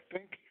 I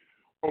think,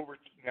 over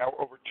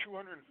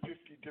 250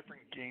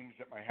 different games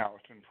at my house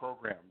and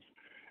programs.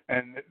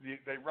 And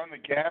they run the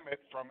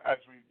gamut from,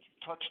 as we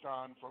touched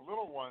on for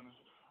little ones,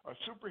 a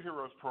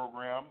superheroes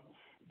program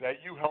that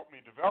you helped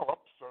me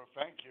develop. So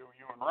thank you,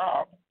 you and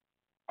Rob.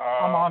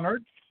 I'm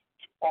honored.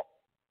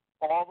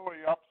 All the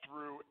way up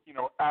through,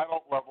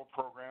 adult level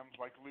programs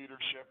like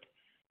leadership.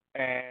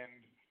 And,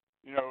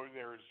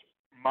 there's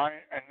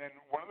and then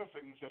one of the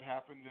things that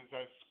happens is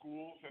as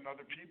schools and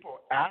other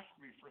people ask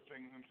me for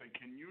things and say,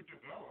 can you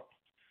develop?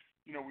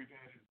 We've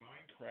added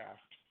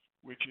Minecraft,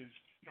 which is,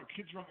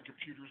 kids run the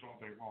computers all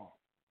day long.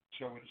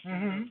 So instead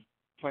of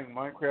playing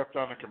Minecraft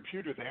on a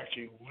computer, they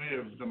actually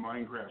live the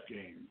Minecraft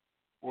game.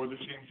 Or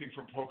the same thing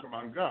for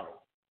Pokemon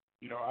Go.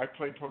 I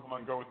played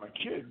Pokemon Go with my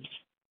kids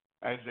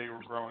as they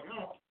were growing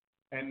up,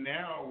 and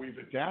now we've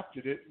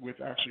adapted it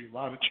with actually a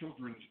lot of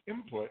children's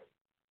input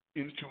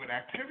into an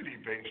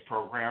activity-based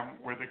program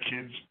where the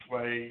kids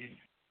play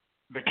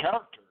the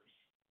characters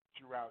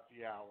throughout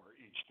the hour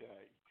each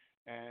day.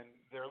 And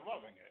they're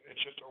loving it.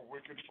 It's just a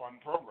wicked fun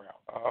program.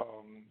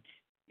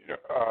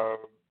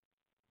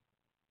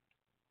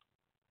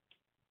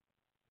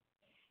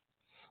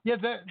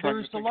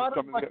 There's a lot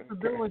of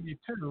flexibility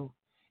too,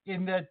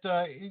 in that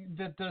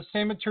that the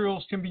same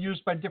materials can be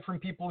used by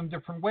different people in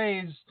different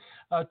ways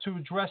to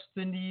address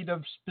the need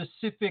of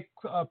specific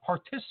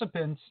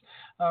participants,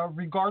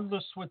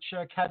 regardless which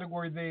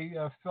category they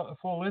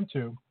fall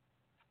into.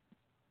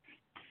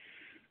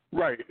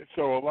 Right.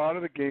 So a lot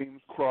of the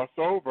games cross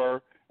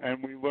over,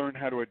 and we learn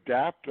how to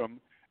adapt them.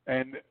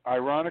 And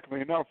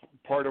ironically enough,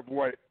 part of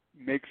what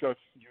makes us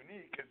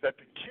unique is that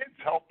the kids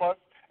help us,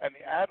 and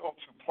the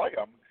adults who play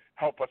them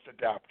help us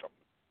adapt them.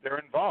 They're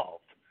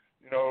involved,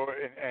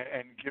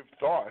 and give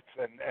thoughts,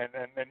 and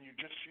then you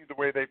just see the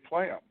way they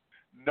play them.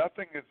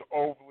 Nothing is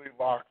overly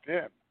locked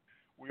in.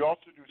 We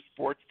also do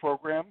sports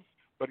programs,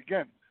 but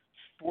again,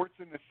 sports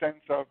in the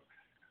sense of,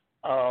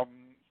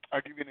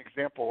 I'll give you an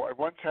example. I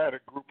once had a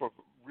group of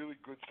really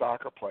good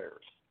soccer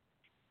players,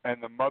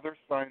 and the mother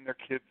signed their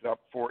kids up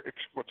for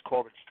what's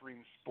called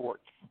extreme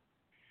sports.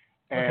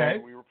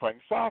 And we were playing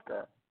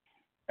soccer.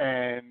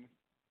 And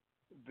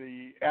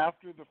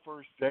after the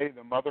first day,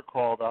 the mother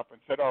called up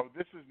and said,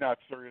 this is not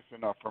serious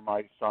enough for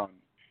my son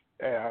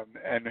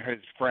and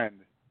his friend.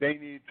 They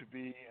need to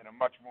be in a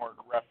much more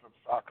aggressive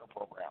soccer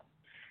program.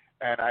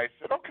 And I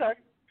said, okay,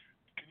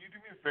 can you do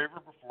me a favor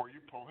before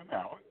you pull him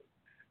out?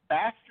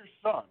 Ask your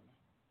son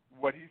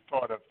what he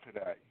thought of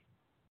today.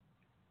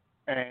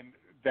 And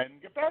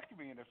then get back to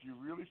me. And if you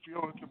really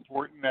feel it's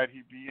important that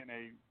he be in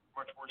a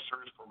much more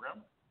serious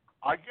program,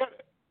 I get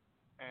it.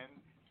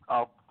 And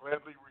I'll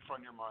gladly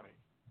refund your money.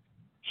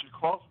 She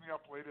calls me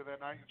up later that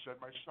night and said,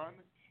 my son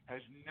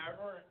has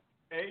never,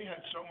 A,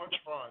 had so much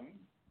fun,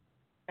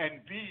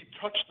 and B,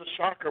 touched the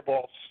soccer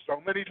ball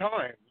so many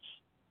times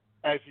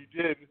as he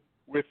did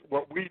with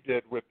what we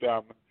did with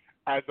them,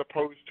 as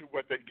opposed to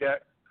what they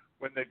get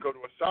when they go to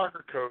a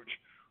soccer coach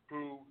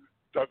who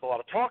does a lot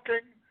of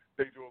talking,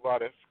 they do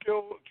lot of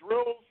skill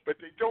drills, but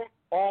they don't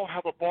all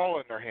have a ball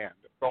in their hand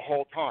the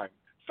whole time.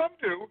 Some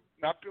do,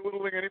 not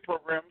belittling any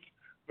programs,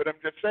 but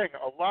I'm just saying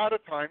a lot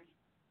of times,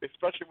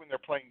 especially when they're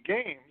playing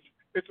games,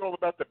 it's all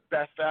about the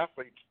best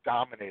athletes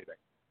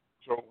dominating.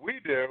 So what we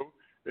do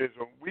is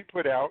when we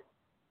put out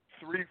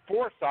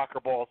 3-4 soccer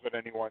balls at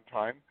any one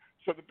time,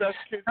 so the best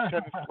kids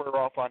tend to square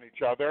off on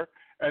each other,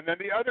 and then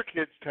the other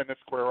kids tend to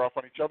square off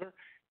on each other,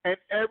 and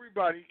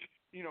everybody,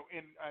 in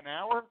an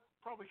hour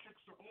probably kicks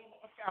the ball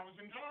 1,000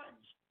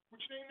 times,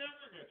 which they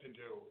never get to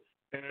do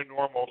in a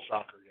normal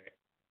soccer game.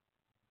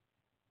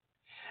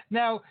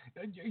 Now,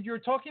 you're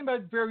talking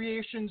about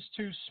variations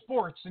to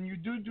sports, and you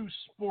do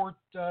sport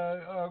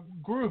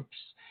groups,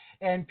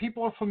 and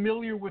people are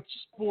familiar with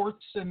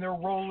sports and their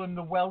role in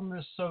the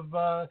wellness of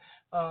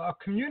a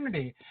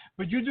community.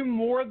 But you do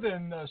more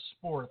than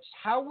sports.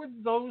 How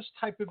would those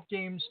type of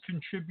games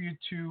contribute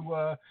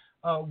to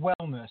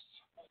wellness?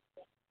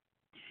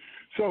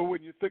 So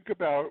when you think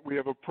about, we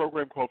have a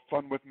program called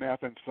Fun with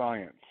Math and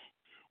Science.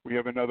 We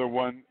have another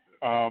one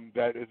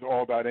that is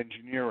all about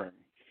engineering.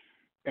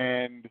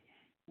 And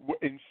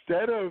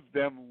instead of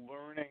them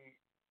learning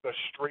the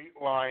straight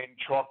line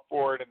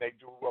chalkboard, and they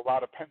do a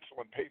lot of pencil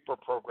and paper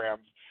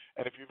programs,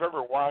 and if you've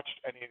ever watched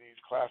any of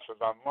these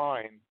classes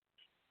online,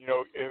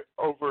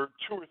 over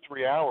 2 or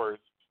 3 hours,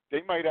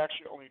 they might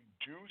actually only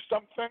do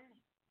something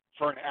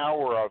for an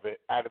hour of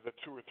it out of the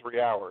 2 or 3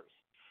 hours.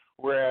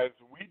 Whereas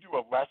we do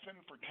a lesson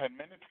for 10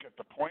 minutes, get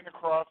the point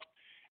across,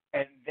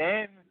 and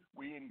then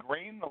we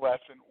ingrain the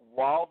lesson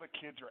while the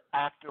kids are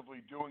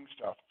actively doing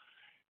stuff.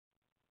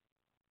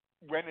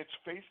 When it's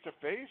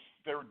face-to-face,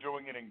 they're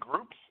doing it in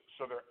groups,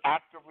 so they're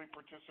actively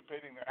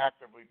participating, they're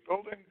actively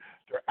building,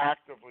 they're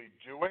actively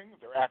doing,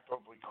 they're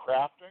actively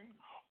crafting,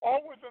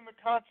 all within the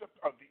concept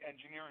of the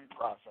engineering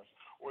process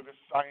or the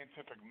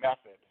scientific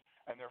method,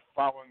 and they're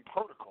following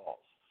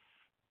protocols.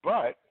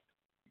 But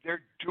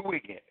they're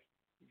doing it.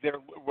 They're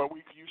what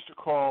we used to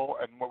call,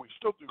 and what we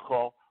still do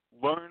call,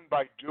 learn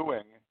by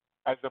doing,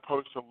 as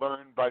opposed to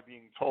learn by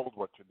being told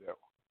what to do.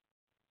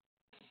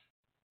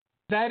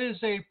 That is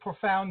a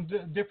profound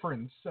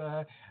difference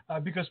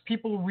because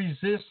people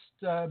resist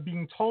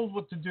being told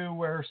what to do,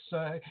 whereas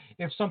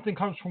if something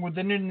comes from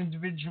within an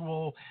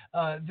individual,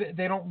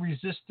 they don't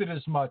resist it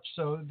as much,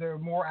 so they're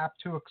more apt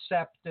to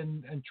accept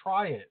and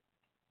try it.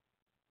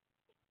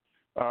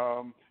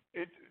 So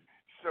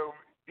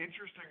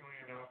interestingly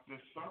enough,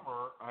 this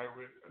summer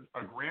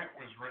a grant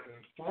was written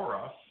for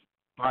us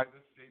by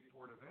the State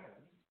Board of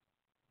Ed,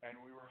 and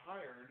we were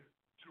hired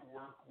to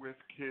work with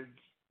kids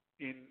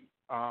in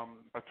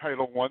a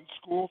Title I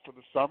school for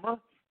the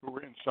summer who were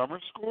in summer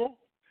school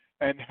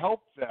and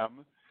help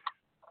them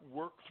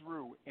work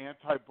through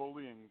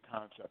anti-bullying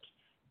concepts,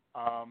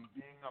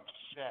 being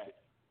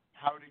upset,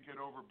 how to get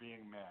over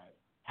being mad,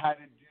 how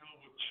to deal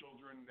with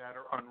children that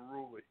are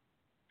unruly,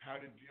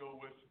 how to deal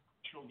with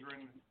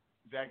children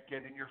that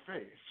get in your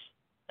face.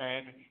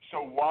 And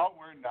so while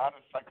we're not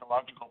a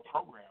psychological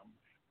program,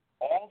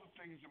 all the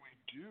things that we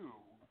do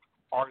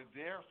are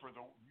there for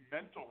the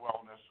mental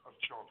wellness of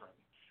children.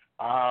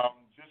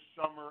 This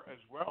summer as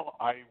well,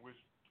 I was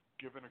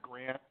given a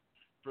grant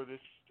for the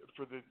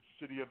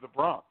city of the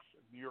Bronx,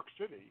 New York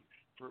City,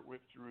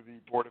 through the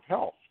Board of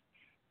Health,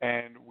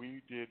 and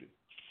we did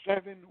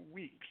 7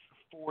 weeks,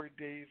 4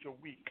 days a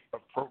week of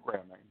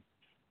programming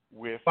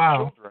with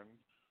children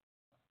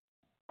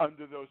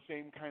under those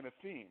same kind of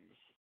themes,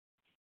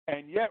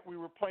 and yet we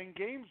were playing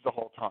games the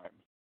whole time.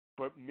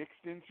 But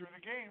mixed in through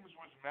the games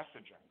was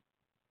messaging.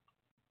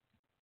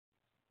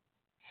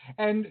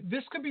 And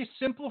this could be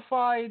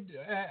simplified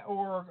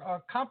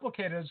or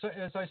complicated.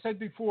 As I said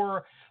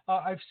before,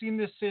 I've seen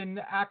this in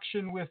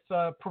action with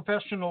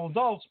professional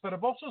adults, but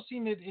I've also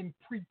seen it in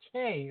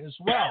pre-K as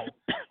well.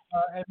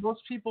 And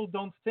most people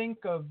don't think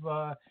of,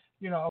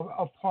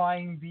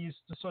 applying these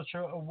to such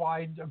a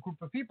wide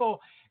group of people.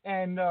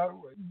 And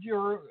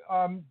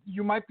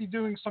you might be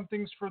doing some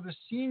things for the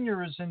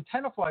seniors in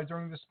Tenafly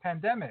during this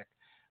pandemic.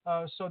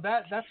 So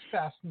that's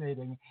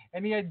fascinating.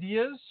 Any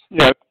ideas?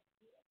 Yeah.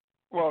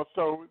 Well,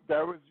 so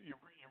that was you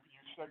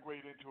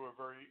segued into a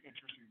very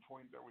interesting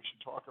point that we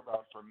should talk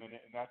about for a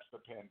minute, and that's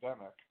the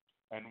pandemic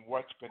and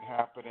what's been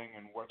happening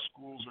and what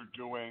schools are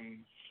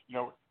doing.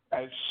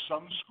 As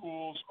some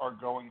schools are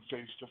going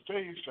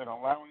face-to-face and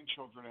allowing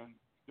children in,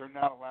 they're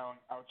not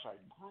allowing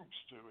outside groups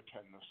to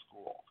attend the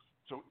school.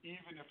 So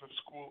even if a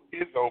school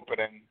is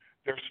opening,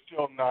 they're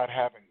still not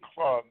having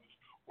clubs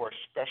or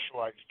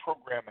specialized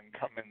programming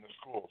come in the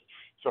schools.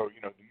 So,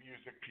 the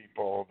music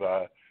people,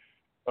 the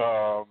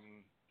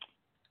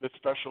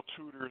special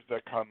tutors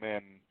that come in.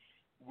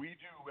 We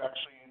do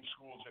actually in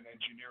schools an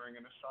engineering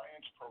and a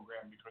science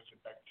program because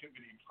it's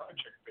activity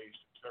project-based.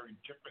 It's very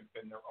different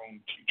than their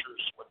own teachers,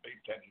 what they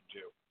tend to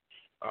do.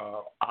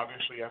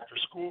 Obviously after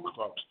school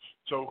clubs.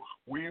 So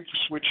we've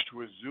switched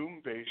to a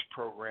Zoom-based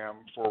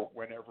program for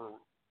whenever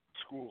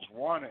schools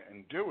want it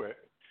and do it.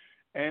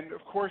 And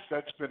of course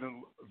that's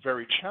been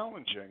very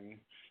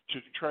challenging to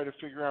try to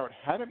figure out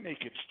how to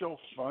make it still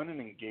fun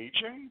and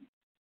engaging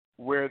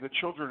where the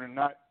children are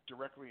not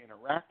directly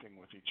interacting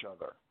with each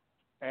other.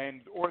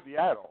 or the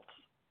adults.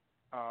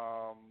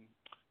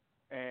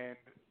 And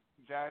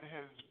that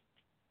has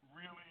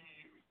really,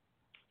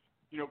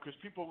 because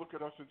people look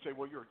at us and say,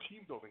 well, you're a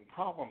team-building,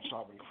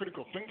 problem-solving,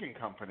 critical thinking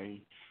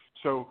company,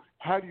 so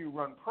how do you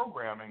run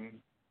programming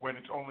when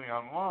it's only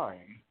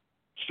online?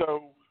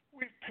 So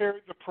we've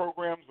paired the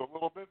programs a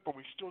little bit, but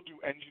we still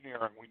do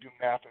engineering. We do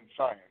math and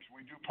science.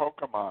 We do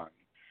Pokemon.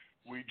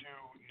 We do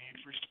Need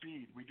for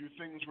Speed. We do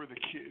things where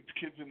the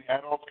kids and the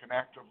adults can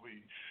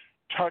actively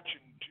touch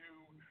and do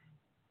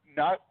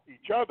not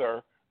each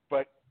other,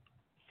 but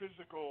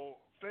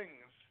physical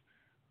things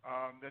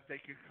that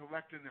they can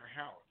collect in their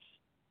house.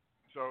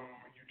 So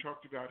you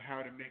talked about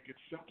how to make it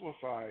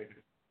simplified.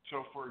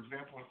 So, for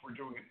example, if we're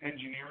doing an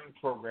engineering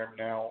program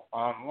now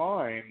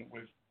online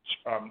with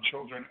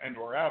children and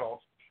or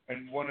adults,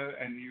 and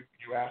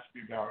you asked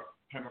me about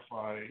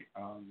Tenify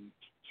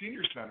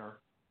Senior Center,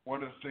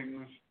 one of the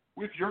things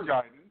with your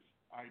guidance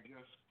I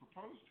just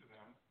proposed to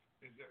them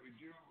is that we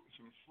do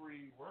some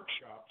free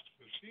workshops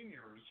for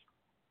seniors,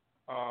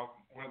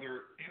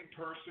 whether in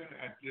person,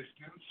 at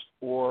distance,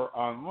 or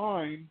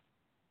online,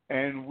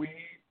 and we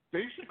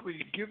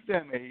basically give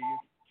them a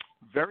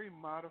very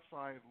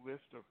modified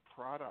list of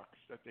products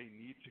that they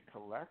need to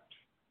collect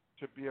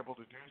to be able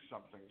to do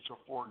something. So,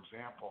 for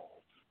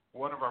example,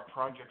 one of our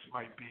projects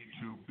might be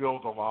to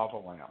build a lava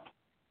lamp.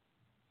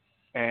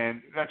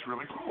 And that's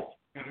really cool,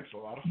 and it's a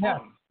lot of fun. Yeah.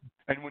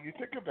 And when you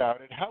think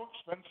about it, how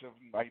expensive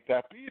might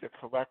that be to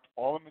collect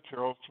all the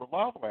materials for a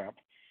lava lamp?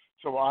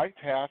 So I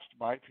tasked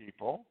my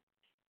people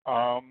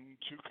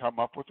to come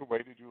up with a way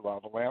to do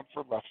lava lamp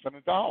for less than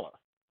 $1.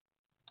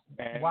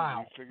 And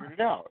wow. we figured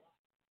it out.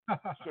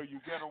 So you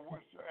get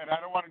and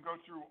I don't want to go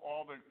through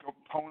all the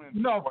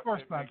components of what course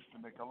it not. makes to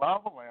make a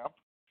lava lamp,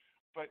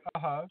 but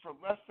for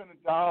less than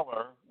 $1,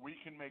 we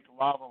can make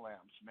lava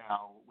lamps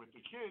now with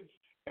the kids.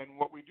 And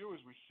what we do is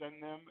we send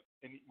them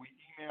and we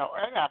email.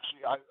 And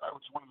actually, I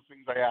was one of the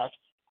things I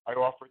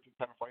offer it to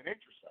Tenify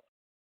Nature Center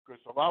because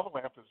the lava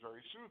lamp is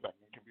very soothing.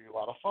 It can be a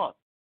lot of fun,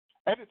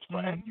 and it's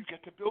fun. And you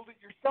get to build it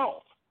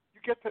yourself. They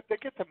get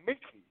to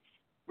make these,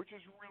 which is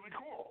really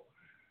cool.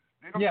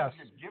 They don't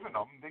just get given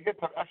them. They get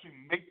to actually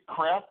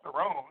craft their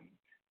own,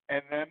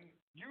 and then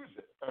use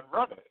it and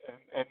run it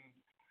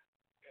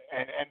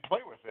and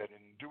play with it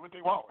and do what they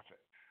want with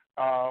it.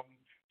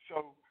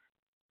 So,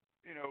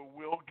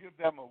 we'll give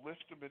them a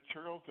list of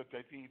materials that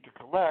they need to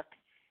collect,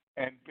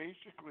 and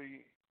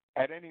basically,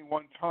 at any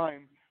one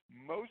time,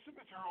 most of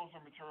the materials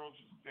are materials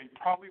they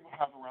probably will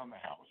have around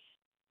the house,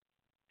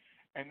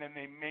 and then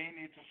they may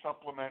need to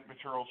supplement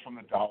materials from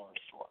the dollar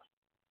store.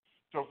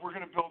 So if we're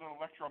going to build an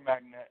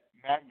electromagnet,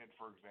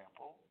 for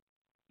example,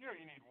 you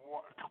need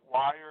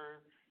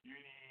wire, you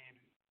need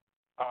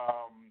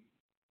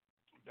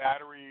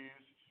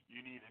batteries,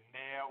 you need a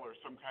nail or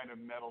some kind of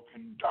metal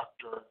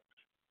conductor,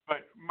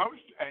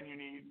 and you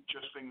need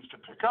just things to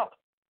pick up.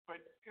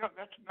 But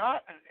that's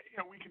not.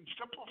 We can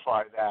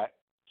simplify that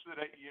so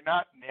that you're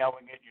not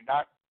nailing it, you're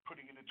not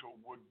putting it into a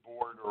wood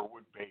board or a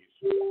wood base.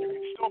 You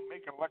can still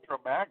make an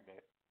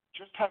electromagnet,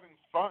 just having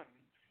fun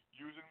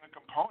using the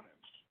components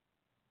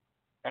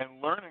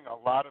and learning a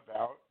lot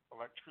about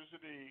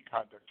electricity,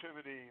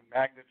 conductivity,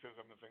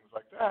 magnetism, and things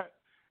like that,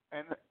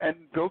 and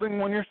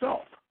building one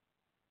yourself.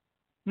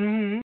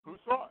 Mm-hmm. Who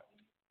thought?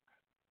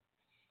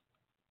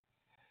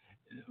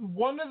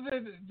 One of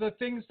the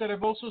things that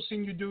I've also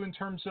seen you do in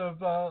terms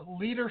of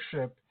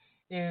leadership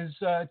is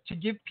to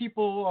give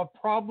people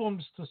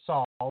problems to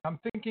solve. I'm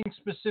thinking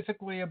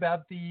specifically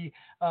about the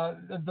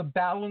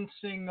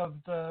balancing of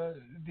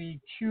the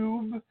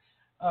cube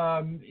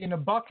in a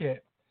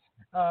bucket.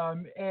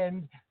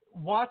 And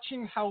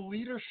watching how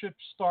leadership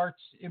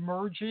starts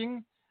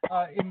emerging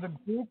in the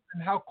group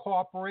and how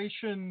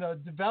cooperation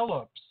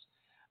develops,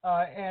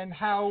 and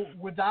how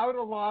without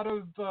a lot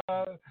of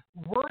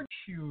word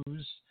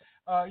cues,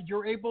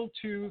 you're able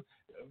to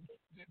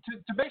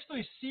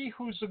basically see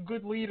who's a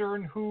good leader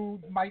and who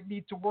might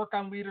need to work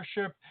on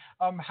leadership,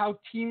 how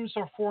teams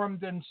are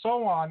formed and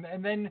so on.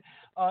 And then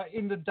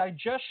in the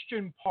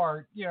digestion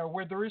part,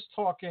 where there is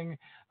talking,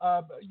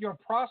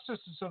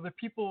 processes so that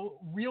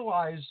people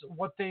realize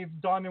what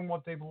they've done and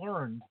what they've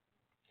learned.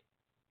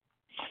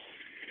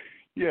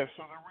 Yeah,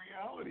 so the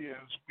reality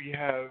is we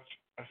have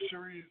a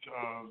series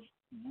of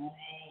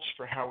rules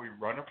for how we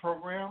run a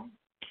program,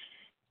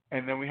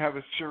 and then we have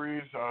a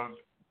series of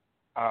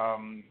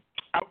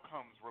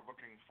outcomes we're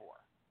looking for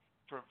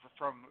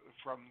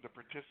from the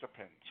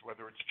participants,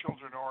 whether it's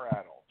children or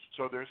adults.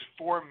 So there's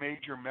 4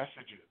 major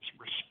messages: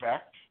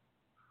 respect,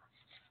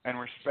 and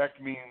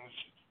respect means,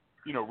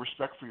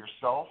 respect for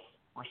yourself,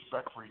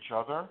 respect for each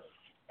other,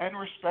 and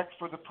respect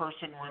for the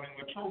person running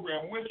the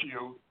program with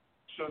you,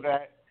 so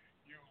that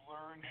you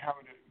learn how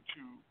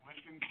to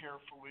listen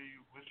carefully,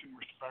 listen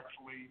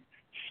respectfully,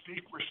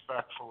 speak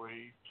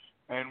respectfully,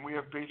 and we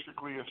have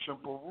basically a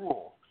simple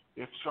rule.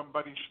 If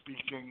somebody's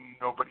speaking,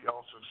 nobody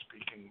else is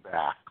speaking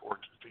back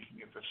or speaking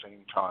at the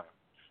same time.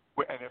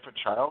 And if a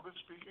child is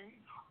speaking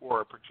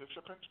or a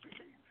participant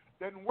speaking,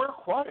 then we're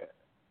quiet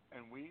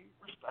and we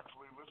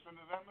respectfully listen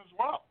to them as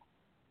well.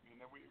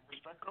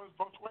 Respect goes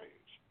both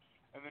ways.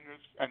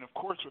 And of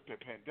course, with the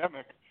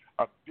pandemic,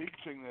 a big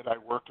thing that I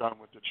worked on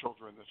with the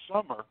children this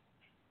summer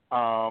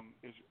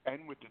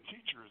and with the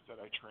teachers that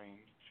I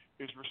trained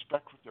is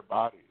respect with their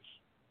bodies,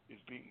 is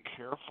being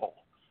careful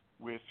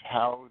with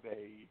how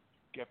they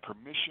get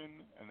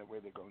permission and the way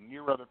they go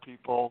near other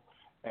people,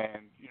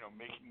 and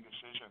making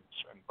decisions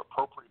and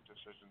appropriate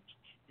decisions.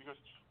 Because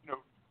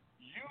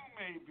you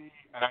may be,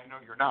 and I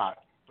know you're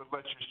not, but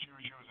let's just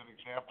use you as an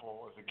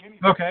example, as a guinea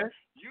pig. Okay.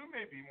 You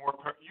may be more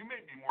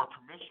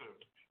permissive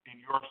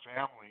in your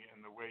family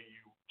and the way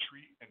you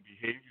treat and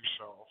behave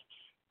yourself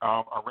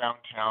around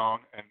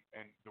town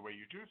and the way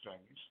you do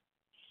things.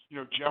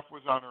 Jeff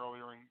was on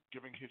earlier and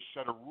giving his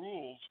set of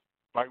rules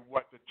by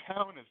what the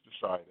town has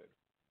decided.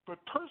 But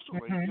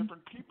personally,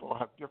 different people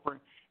have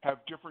different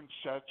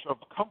sets of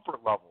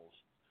comfort levels.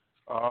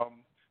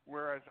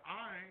 Whereas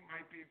I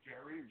might be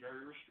very,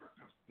 very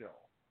restrictive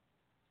still.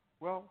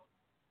 Well,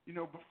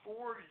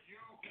 before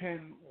you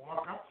can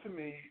walk up to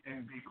me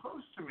and be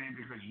close to me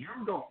because you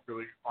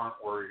aren't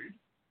worried,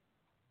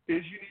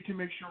 is you need to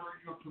make sure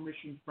you have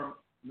permission from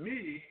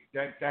me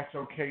that that's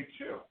okay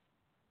too.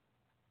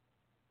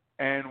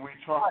 And we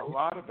talk a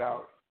lot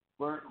about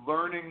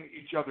learning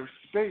each other's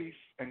space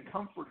and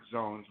comfort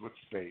zones with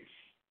space.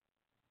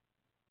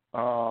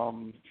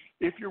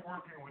 If you're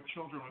working with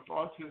children with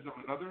autism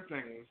and other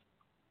things,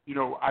 we've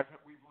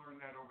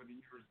learned that over the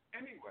years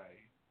anyway.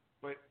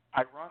 But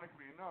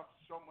ironically enough,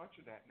 so much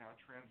of that now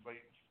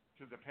translates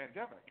to the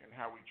pandemic and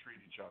how we treat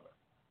each other.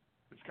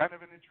 It's kind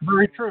of an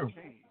interesting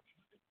change.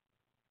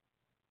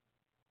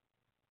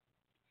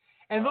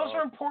 And those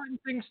are important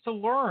things to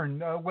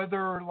learn,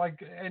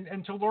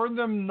 and to learn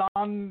them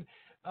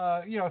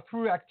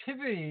through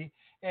activity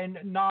and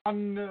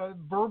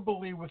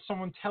non-verbally with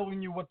someone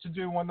telling you what to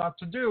do, what not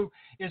to do,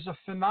 is a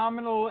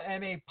phenomenal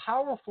and a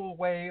powerful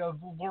way of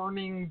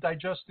learning,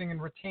 digesting,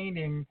 and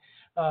retaining,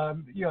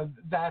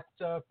 that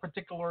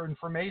particular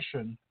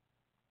information.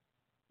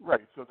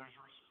 Right. So there's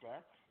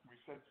respect. We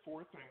said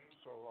 4 things,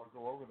 so I'll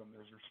go over them.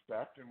 There's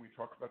respect, and we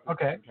talked about the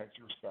different types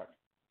of respect.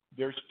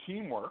 There's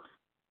teamwork,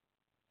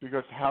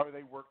 because how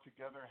they work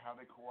together, how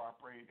they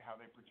cooperate, how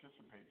they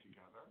participate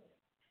together.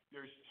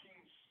 There's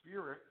team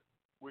spirit,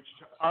 which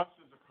to us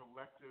is a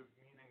collective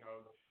meaning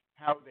of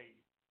how they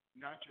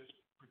not just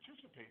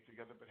participate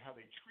together, but how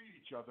they treat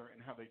each other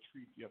and how they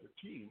treat the other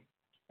team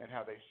and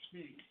how they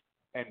speak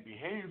and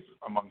behave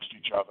amongst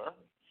each other.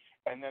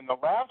 And then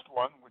the last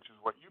one, which is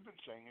what you've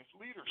been saying, is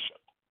leadership.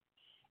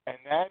 And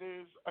that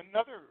is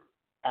another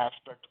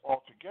aspect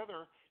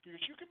altogether,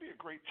 because you can be a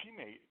great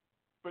teammate,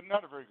 but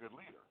not a very good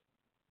leader.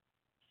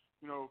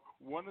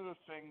 One of the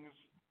things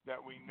that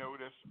we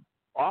notice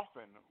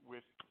often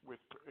with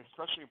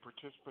especially in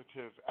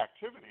participative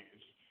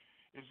activities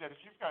is that if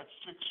you've got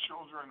 6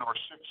 children or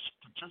 6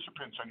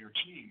 participants on your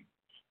team,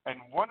 and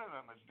one of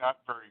them is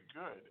not very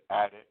good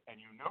at it, and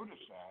you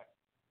notice that,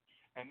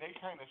 and they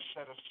kind of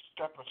set a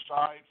step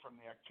aside from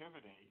the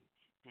activity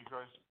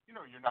because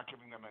you're not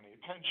giving them any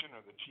attention,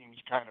 or the team's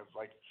kind of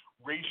like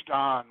raced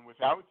on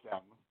without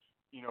them,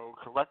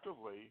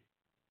 collectively.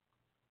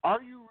 Are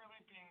you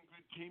really being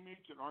good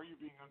teammates, and are you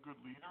being a good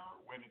leader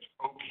when it's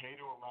okay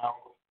to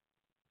allow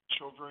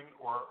children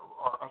or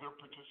other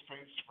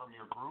participants from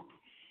your group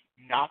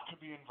not to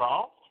be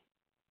involved?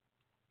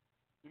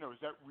 Is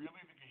that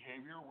really the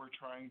behavior we're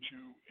trying to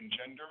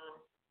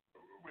engender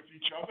with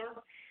each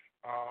other?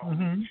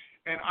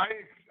 And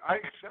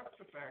I accept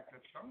the fact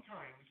that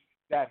sometimes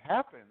that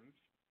happens,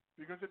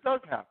 because it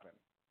does happen,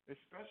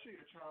 especially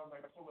a child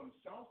might pull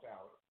themselves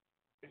out,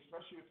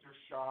 especially if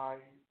they're shy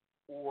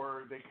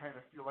or they kind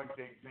of feel like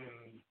they've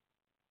been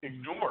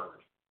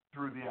ignored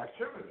through the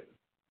activity.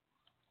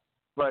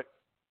 But,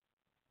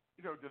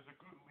 does a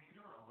good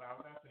leader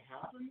allow that to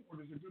happen, or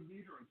does a good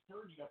leader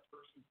encourage that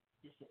person to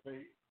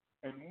participate?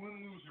 And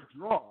win, lose, or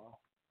draw,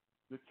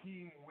 the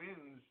team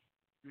wins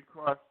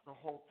because the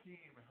whole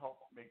team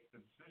helped make the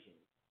decision,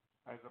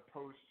 as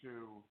opposed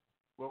to,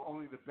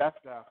 only the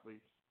best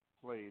athletes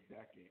played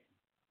that game.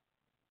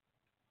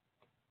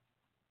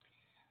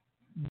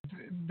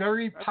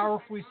 Very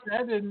powerfully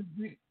said, and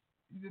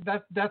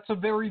that's a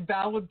very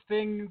valid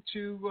thing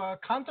to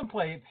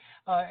contemplate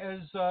as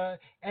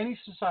any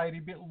society,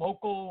 be it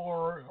local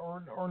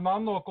or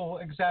non-local,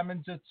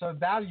 examines its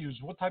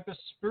values. What type of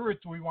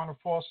spirit do we want to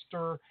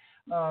foster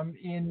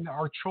in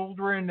our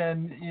children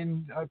and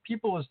in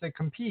people as they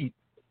compete?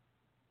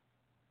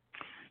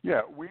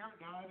 Yeah, we are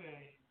not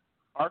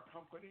our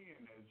company,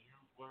 and as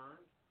you've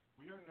learned,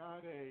 we are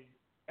not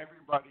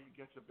everybody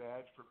gets a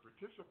badge for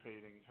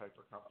participating type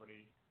of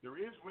company. There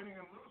is winning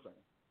and losing,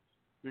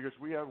 because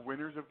we have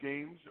winners of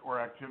games or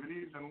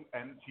activities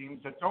and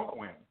teams that don't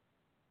win.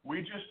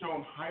 We just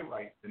don't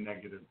highlight the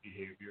negative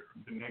behavior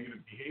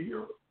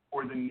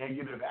or the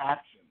negative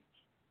actions.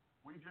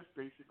 We just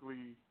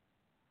basically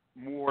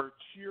more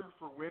cheer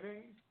for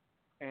winning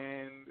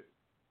and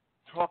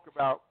talk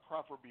about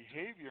proper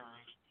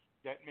behaviors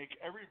that make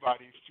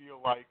everybody feel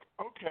like,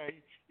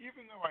 okay,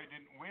 even though I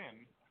didn't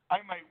win, I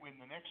might win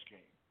the next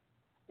game.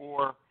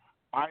 Or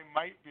I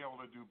might be able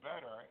to do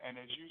better. And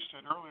as you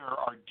said earlier,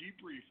 our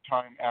debrief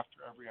time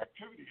after every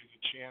activity is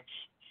a chance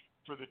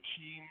for the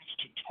teams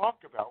to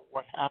talk about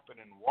what happened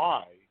and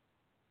why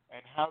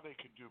and how they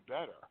could do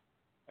better.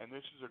 And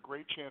this is a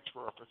great chance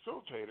for our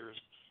facilitators,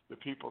 the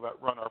people that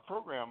run our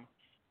program,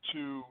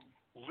 to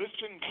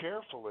listen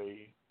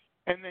carefully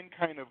and then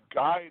kind of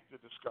guide the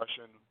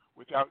discussion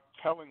without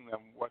telling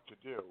them what to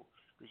do.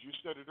 Because you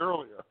said it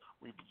earlier,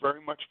 we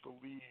very much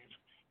believe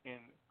in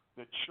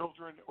the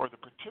children or the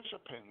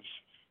participants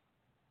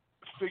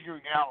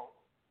figuring out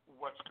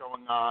what's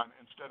going on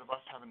instead of us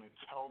having to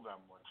tell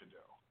them what to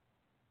do.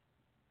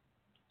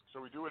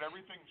 So we do it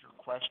everything through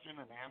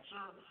question and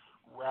answer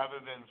rather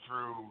than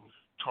through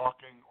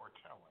talking or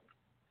telling.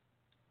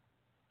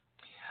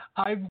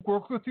 I've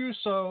worked with you,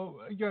 so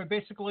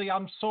basically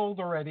I'm sold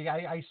already.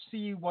 I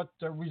see what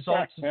the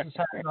results this is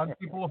having on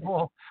people of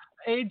all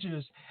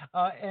ages,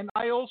 and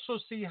I also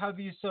see how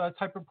these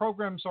type of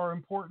programs are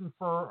important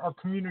for our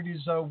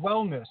community's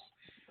wellness.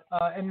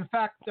 And in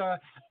fact,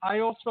 I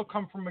also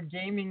come from a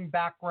gaming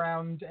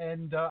background,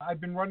 and I've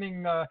been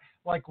running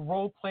like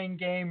role-playing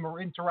game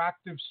or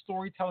interactive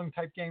storytelling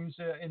type games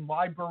in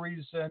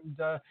libraries and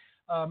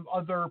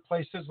other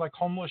places like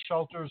homeless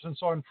shelters and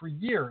so on for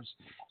years.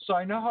 So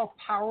I know how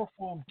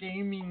powerful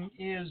gaming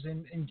is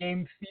in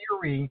game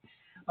theory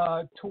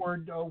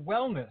toward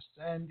wellness,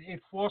 and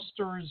it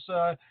fosters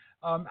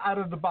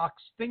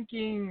out-of-the-box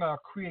thinking,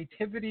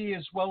 creativity,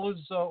 as well as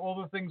all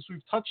the things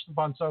we've touched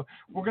upon. So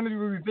we're going to be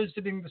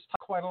revisiting this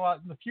quite a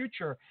lot in the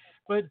future.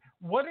 But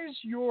what is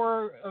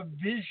your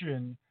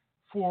vision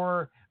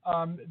for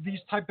these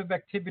type of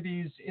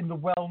activities in the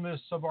wellness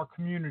of our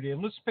community?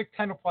 And let's pick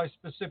Tenafly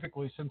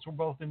specifically, since we're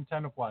both in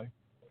Tenafly.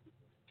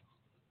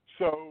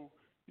 So,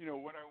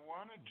 what I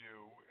want to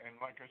do, and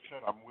like I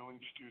said, I'm willing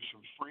to do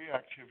some free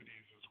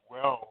activities as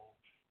well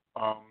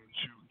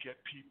to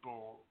get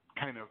people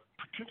kind of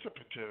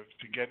participative,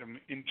 to get them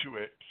into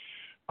it.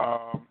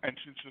 And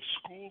since the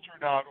schools are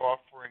not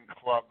offering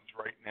clubs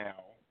right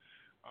now,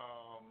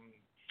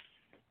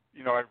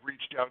 I've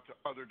reached out to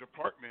other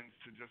departments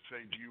to just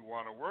say, do you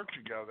want to work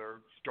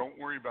together? Don't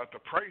worry about the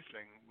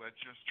pricing. Let's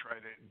just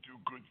try to do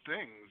good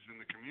things in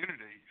the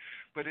community.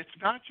 But it's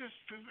not just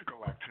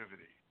physical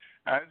activity.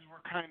 As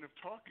we're kind of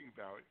talking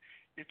about,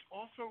 it's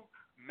also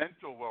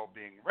mental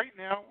well-being. Right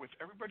now, with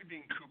everybody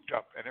being cooped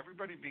up and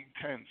everybody being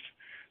tense,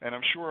 and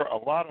I'm sure a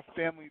lot of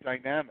family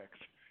dynamics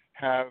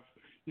have,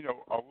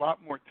 a lot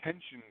more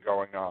tension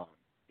going on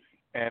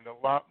and a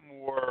lot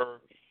more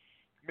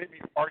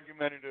maybe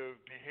argumentative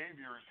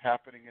behaviors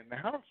happening in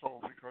the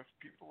household because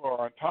people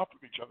are on top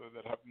of each other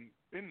that haven't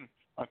been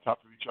on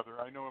top of each other.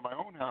 I know in my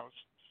own house,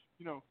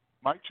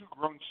 my two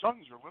grown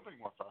sons are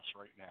living with us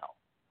right now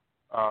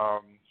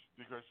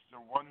because the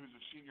one who's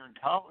a senior in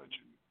college,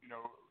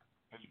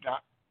 is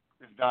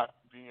not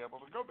being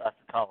able to go back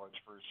to college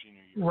for his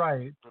senior year,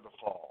 right, for the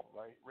fall,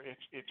 right?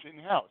 It's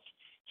in-house.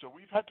 So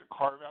we've had to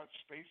carve out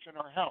space in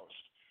our house.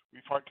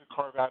 We've had to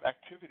carve out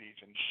activities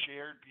and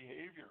shared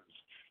behaviors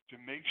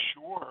to make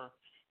sure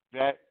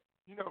that,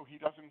 he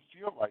doesn't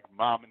feel like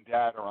mom and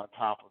dad are on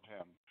top of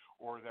him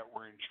or that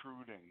we're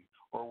intruding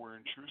or we're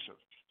intrusive.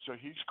 So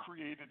he's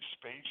created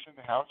space in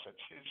the house that's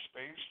his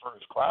space for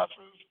his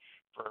classes,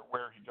 for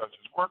where he does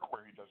his work,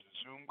 where he does his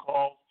Zoom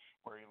calls,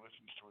 where he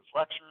listens to his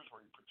lectures,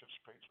 where he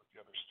participates with the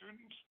other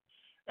students,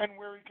 and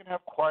where he can have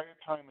quiet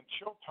time and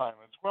chill time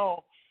as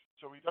well,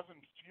 so he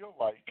doesn't feel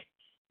like,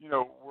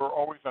 we're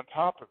always on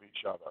top of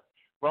each other.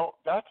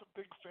 Well, that's a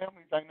big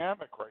family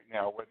dynamic right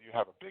now. Whether you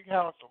have a big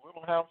house, a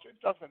little house, it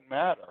doesn't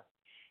matter,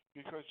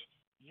 because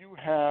you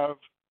have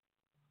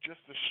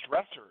just the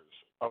stressors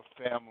of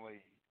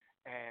family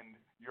and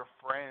your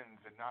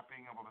friends and not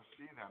being able to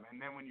see them. And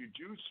then when you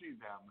do see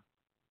them,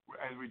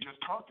 as we just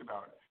talked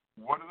about,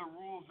 what are the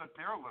rules that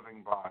they're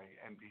living by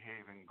and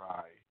behaving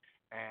by?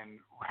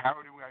 And how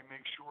do I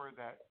make sure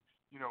that,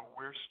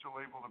 we're still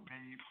able to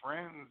be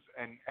friends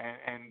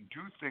and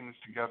do things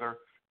together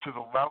to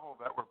the level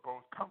that we're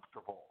both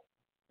comfortable?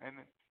 And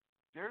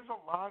there's a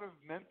lot of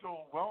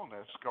mental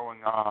wellness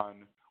going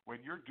on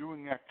when you're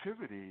doing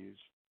activities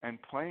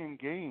and playing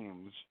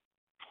games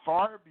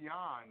far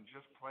beyond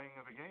just playing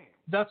of the game.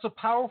 That's a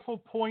powerful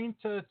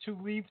point to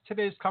leave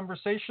today's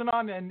conversation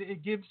on, and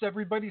it gives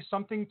everybody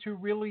something to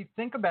really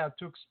think about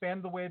to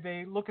expand the way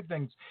they look at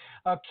things.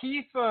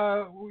 Keith,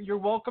 you're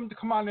welcome to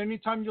come on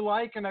anytime you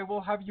like, and I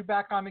will have you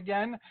back on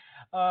again.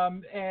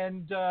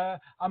 And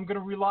I'm going to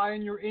rely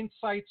on your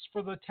insights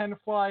for the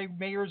Tenafly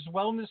Mayor's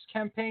Wellness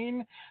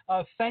Campaign.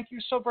 Thank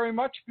you so very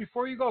much.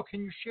 Before you go,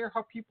 can you share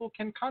how people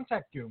can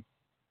contact you?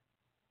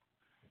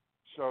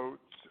 So,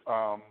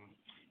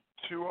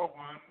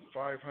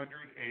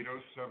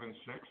 201-500-8076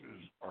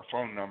 is our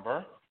phone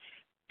number.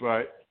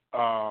 But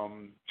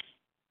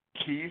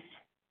Keith,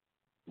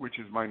 which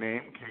is my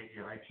name,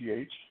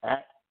 Keith,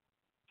 at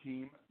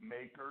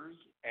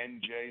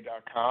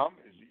teammakersnj.com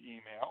is the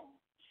email.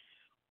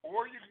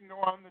 Or you can go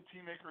on the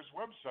Teammakers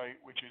website,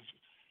 which is,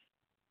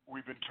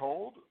 we've been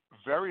told,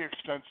 very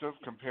extensive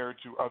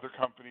compared to other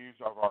companies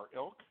of our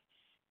ilk.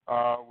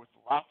 with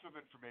lots of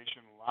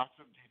information, lots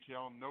of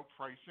detail, no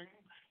pricing,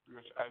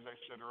 because as I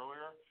said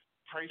earlier,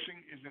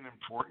 pricing isn't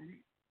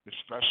important,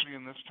 especially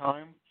in this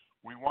time.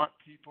 We want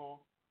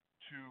people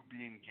to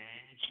be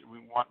engaged. We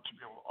want to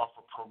be able to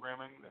offer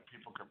programming that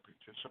people can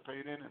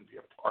participate in and be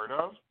a part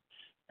of,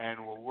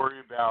 and we'll worry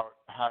about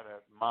how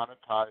to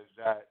monetize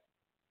that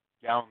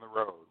down the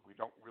road. We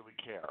don't really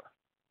care.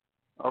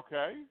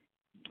 Okay?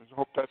 I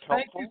hope that's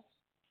helpful. Thank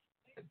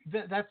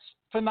you. That's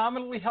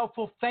phenomenally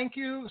helpful. Thank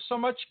you so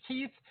much,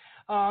 Keith.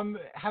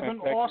 Have an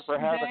awesome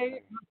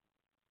day,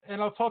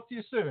 and I'll talk to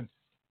you soon.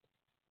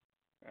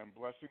 And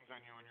blessings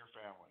on you and your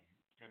family.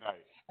 Good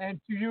night.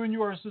 And to you and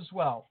yours as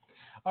well.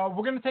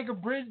 We're going to take a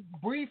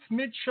brief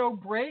mid-show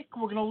break.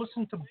 We're going to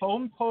listen to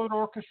Bone Poet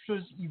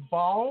Orchestra's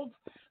Evolve,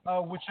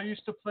 which I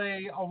used to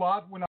play a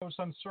lot when I was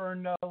on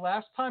CERN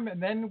last time,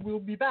 and then we'll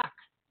be back.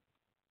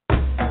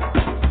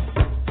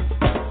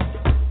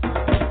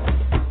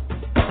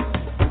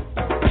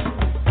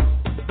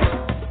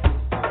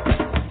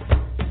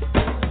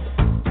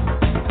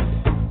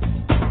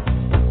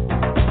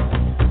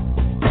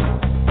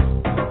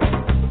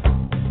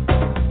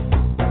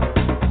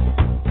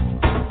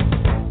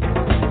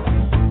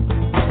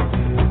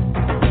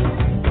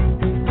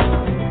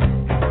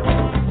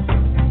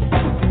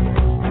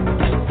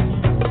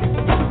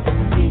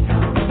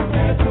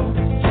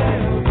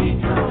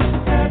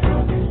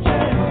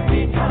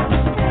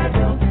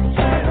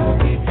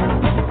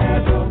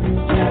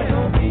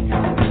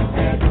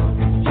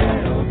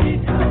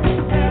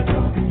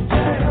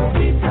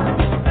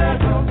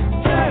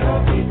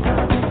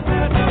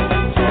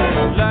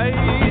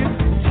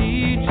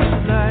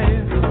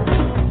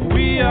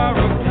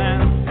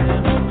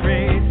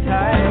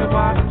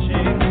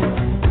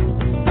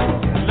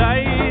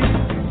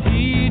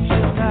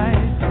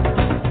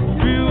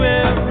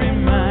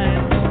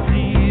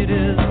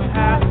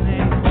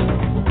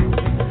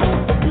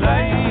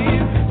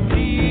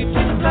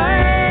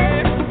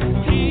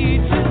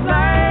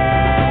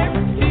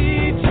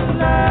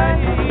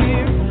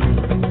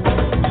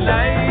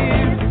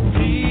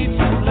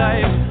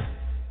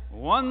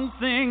 One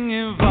thing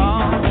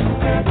evolved.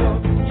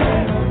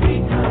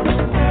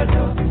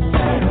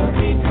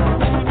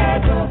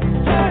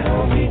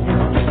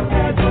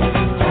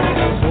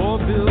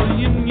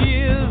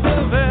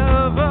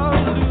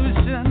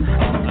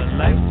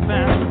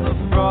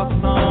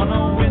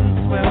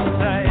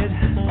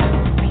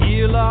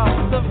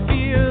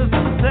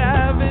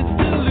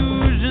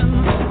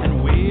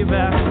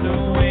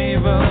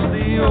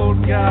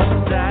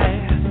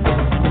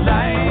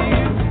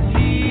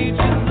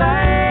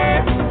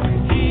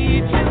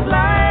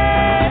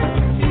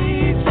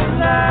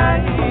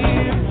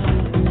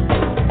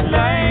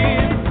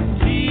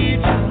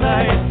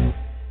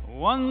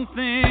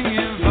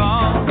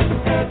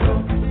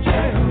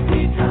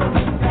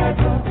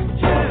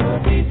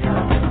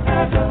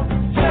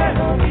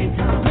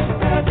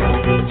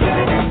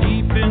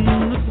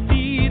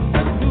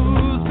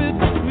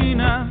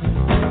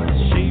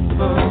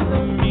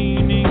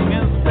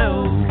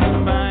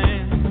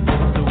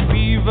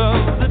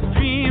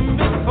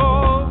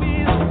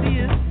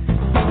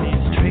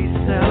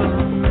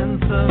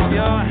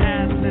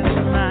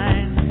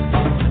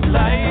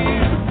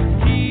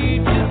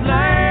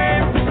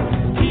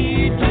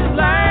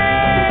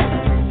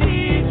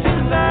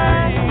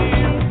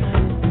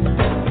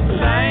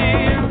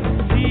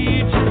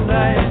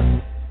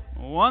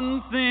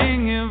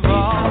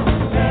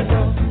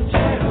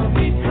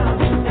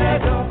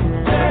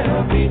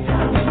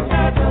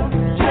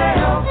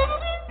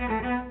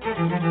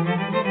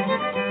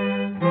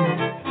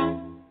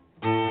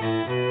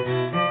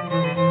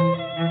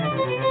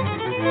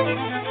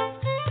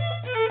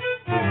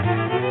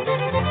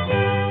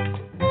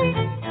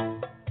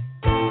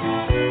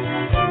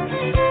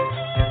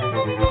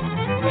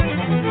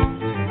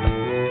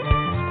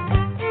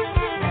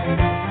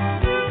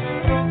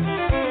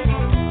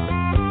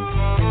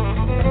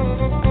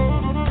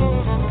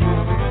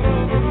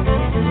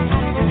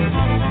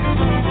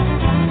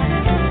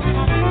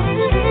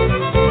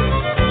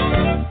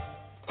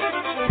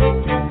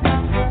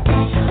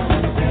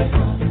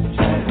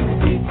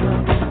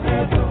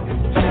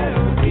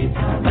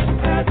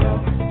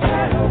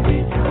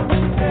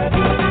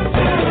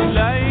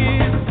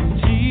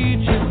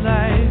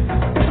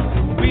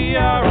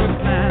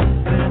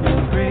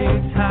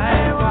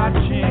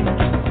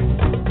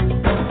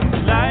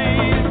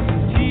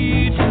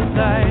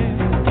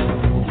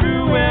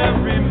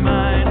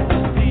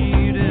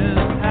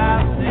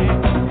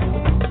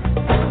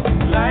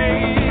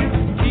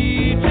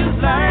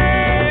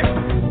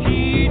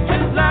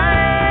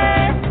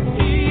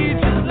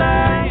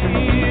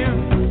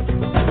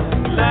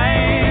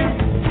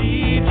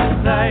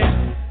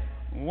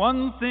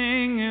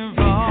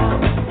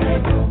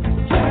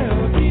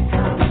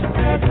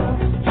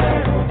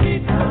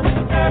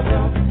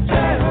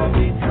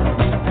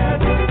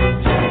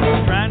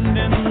 Strand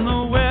in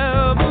the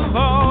web of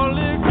all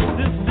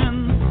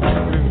existence,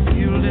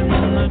 revealed in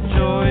the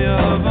joy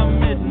of a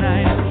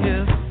midnight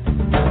kiss,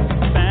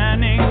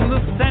 spanning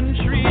the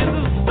centuries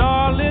of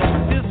starlit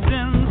distance.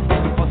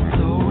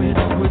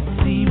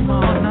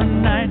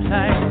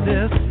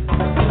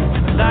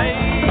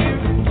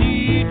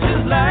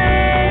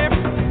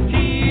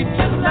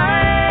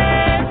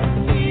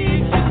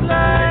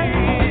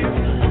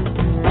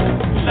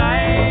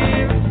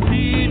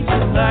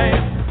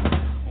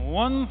 life.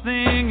 One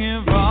thing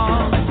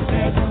evolves.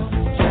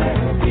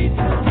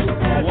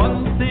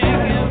 One thing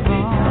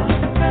evolves.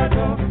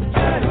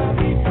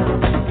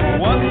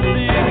 One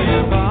thing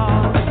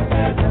evolves.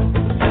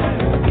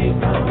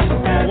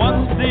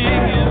 One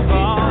thing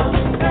evolves.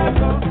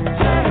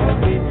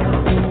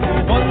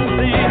 One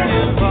thing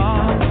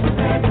evolves.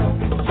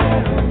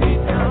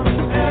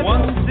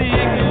 One thing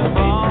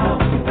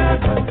evolves.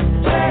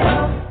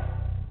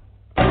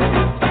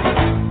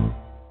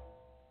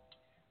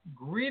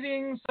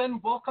 Greetings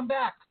and welcome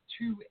back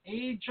to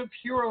Age of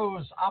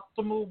Heroes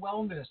Optimal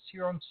Wellness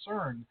here on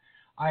CERN.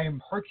 I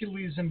am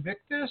Hercules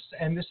Invictus,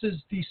 and this is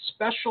the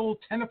special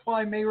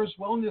Tenafly Mayor's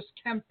Wellness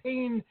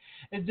Campaign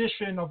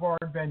edition of our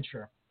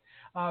adventure.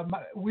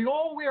 We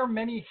all wear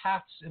many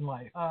hats in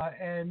life,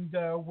 and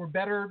we're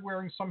better at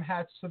wearing some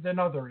hats than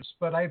others,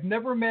 but I've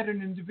never met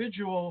an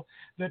individual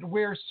that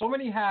wears so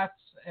many hats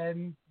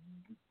and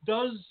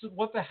does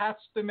what the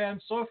hats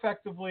demand so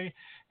effectively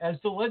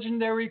as the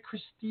legendary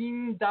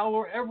Christine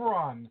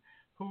Dowler-Everon,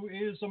 who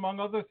is, among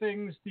other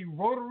things, the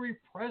Rotary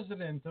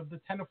President of the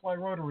Tenafly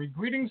Rotary.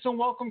 Greetings and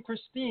welcome,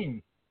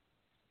 Christine.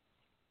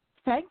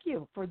 Thank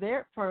you. For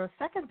a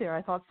second there,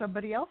 I thought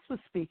somebody else was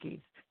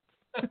speaking.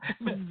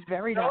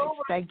 Very nice.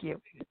 Thank you.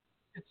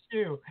 It's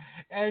you.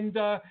 And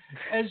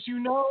as you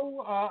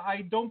know,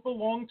 I don't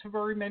belong to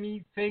very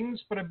many things,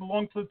 but I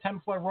belong to the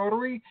Tenafly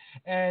Rotary,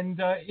 and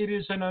it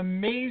is an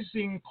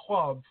amazing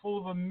club full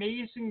of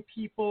amazing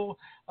people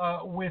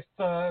with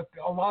a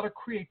lot of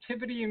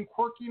creativity and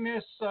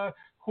quirkiness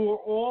who are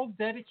all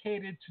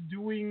dedicated to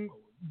doing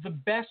the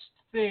best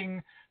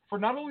thing for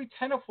not only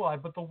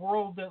Tenafly, but the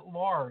world at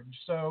large.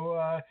 So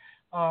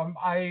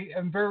I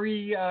am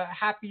very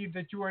happy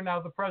that you are now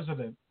the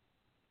president.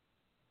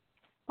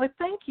 Well,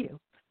 thank you.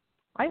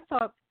 I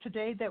thought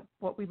today that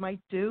what we might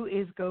do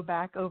is go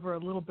back over a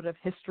little bit of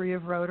history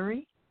of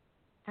Rotary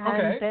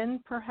and then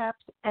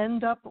perhaps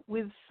end up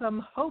with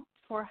some hope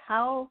for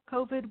how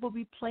COVID will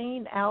be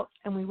playing out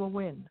and we will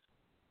win.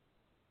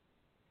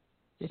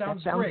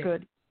 Sounds great.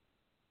 Good.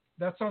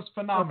 That sounds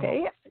phenomenal.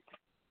 Okay.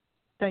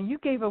 Now, you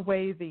gave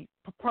away the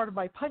part of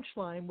my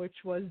punchline, which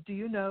was, do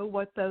you know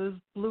what those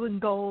blue and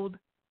gold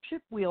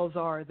ship wheels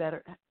are that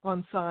are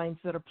on signs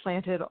that are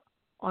planted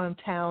on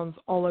towns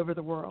all over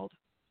the world?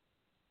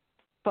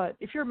 But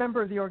if you're a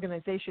member of the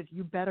organization,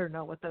 you better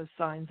know what those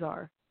signs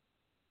are.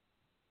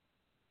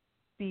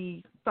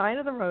 The sign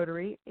of the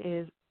Rotary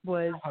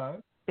was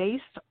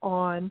based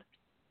on,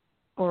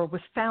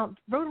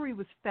 Rotary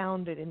was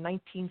founded in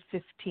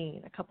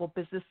 1915. A couple of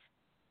business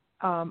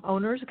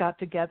owners got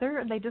together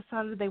and they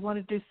decided they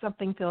wanted to do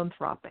something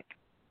philanthropic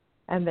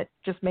and that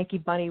just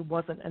making money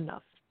wasn't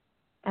enough.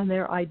 And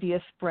their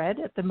idea spread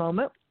at the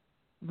moment.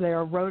 There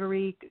are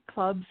Rotary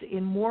clubs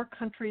in more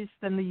countries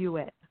than the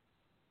UN.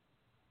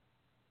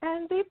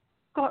 And they've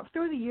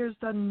through the years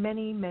done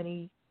many,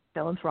 many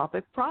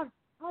philanthropic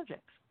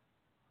projects.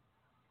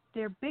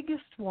 Their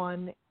biggest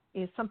one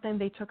is something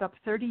they took up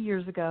 30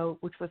 years ago,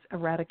 which was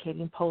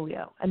eradicating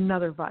polio,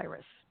 another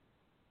virus.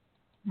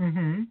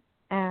 Mm-hmm.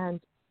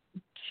 And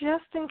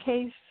just in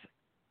case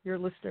your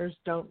listeners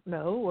don't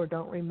know or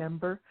don't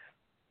remember,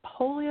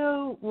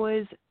 polio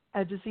was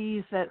a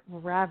disease that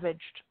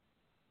ravaged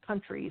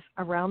countries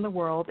around the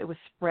world. It was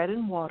spread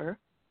in water,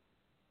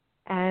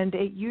 and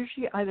it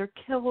usually either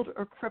killed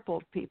or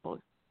crippled people,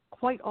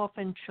 quite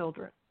often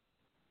children.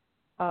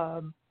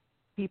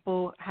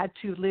 People had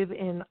to live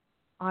in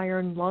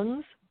iron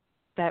lungs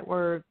that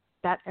were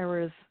that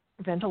era's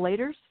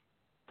ventilators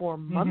for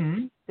months.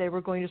 Mm-hmm. They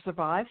were going to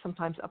survive,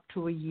 sometimes up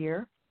to a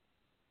year.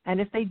 And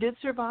if they did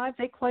survive,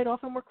 they quite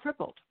often were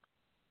crippled.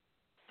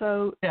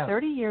 So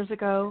 30 years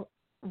ago,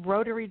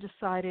 Rotary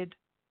decided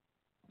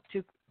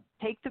to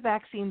take the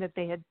vaccine that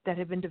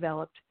had been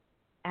developed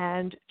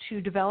and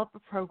to develop a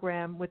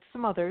program with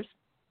some others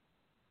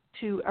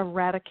to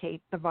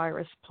eradicate the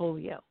virus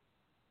polio.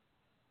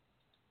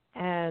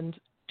 And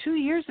 2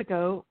 years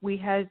ago, we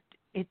had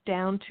it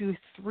down to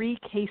 3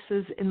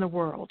 cases in the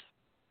world.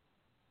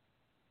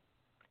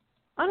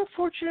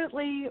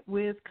 Unfortunately,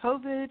 with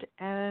COVID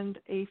and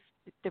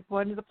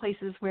one of the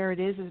places where it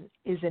is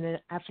in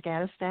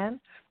Afghanistan,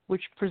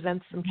 which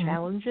presents some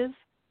challenges,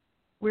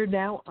 we're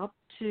now up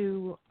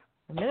to,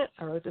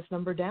 I wrote this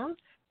number down,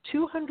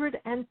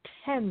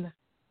 210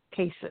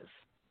 cases.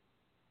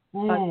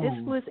 Ooh. But this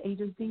was a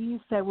disease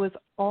that was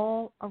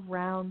all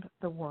around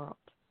the world.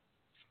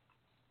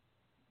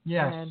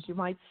 Yes. And you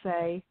might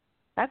say,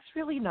 that's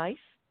really nice,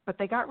 but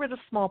they got rid of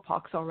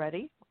smallpox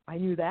already. I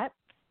knew that.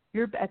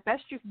 At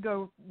best, you can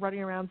go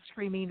running around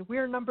screaming,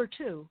 we're number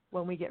 2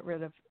 when we get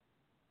rid of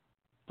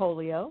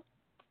polio.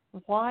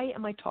 Why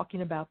am I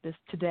talking about this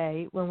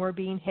today when we're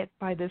being hit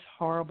by this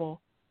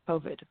horrible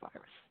COVID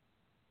virus?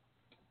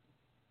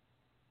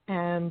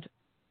 And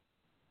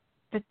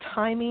the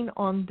timing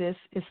on this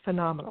is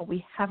phenomenal.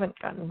 We haven't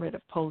gotten rid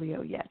of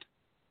polio yet.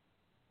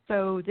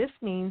 So this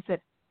means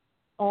that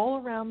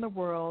all around the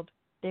world,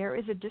 there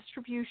is a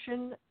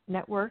distribution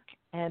network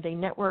and a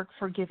network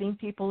for giving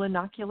people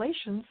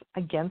inoculations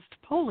against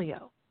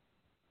polio.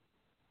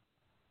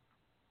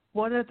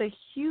 One of the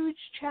huge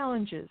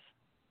challenges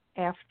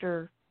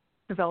after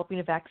developing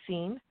a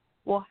vaccine,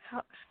 well,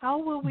 how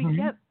will we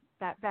get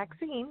that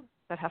vaccine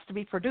that has to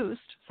be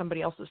produced?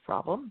 Somebody else's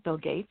problem, Bill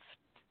Gates,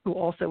 who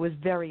also was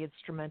very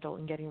instrumental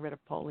in getting rid of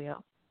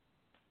polio.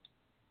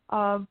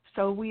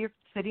 So we are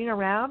sitting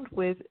around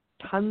with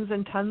tons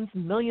and tons,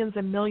 millions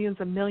and millions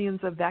and millions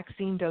of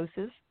vaccine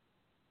doses.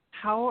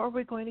 How are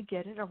we going to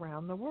get it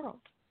around the world?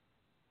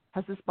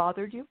 Has this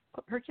bothered you,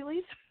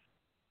 Hercules?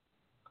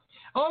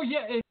 Oh,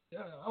 yeah.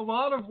 A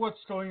lot of what's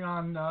going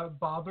on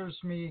bothers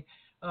me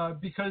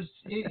because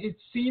it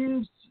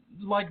seems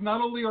like not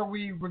only are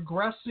we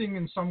regressing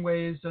in some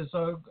ways as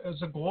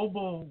a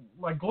global,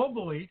 like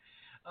globally,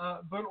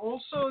 but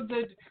also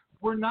that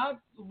we're not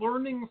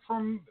learning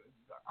from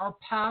our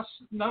past,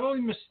 not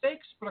only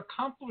mistakes, but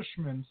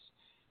accomplishments.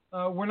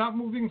 We're not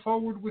moving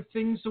forward with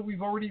things that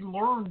we've already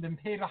learned and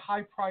paid a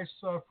high price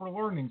for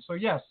learning. So,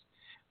 yes,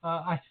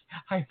 I'm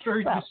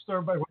very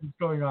disturbed by what's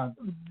going on.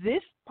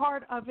 This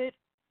part of it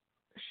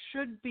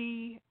should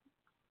be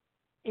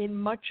in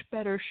much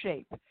better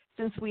shape.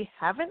 Since we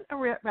haven't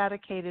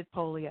eradicated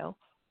polio,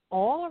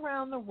 all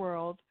around the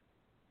world,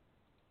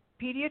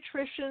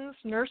 pediatricians,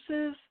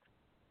 nurses,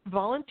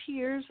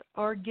 volunteers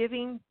are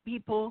giving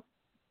people,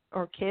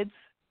 or kids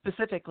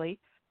specifically,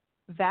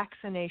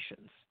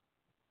 vaccinations.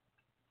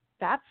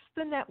 That's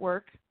the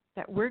network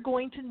that we're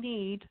going to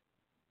need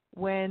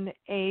when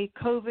a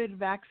COVID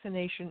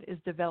vaccination is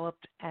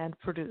developed and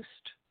produced.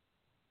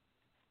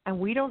 And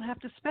we don't have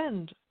to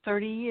spend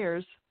 30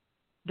 years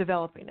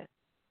developing it.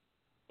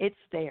 It's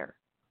there.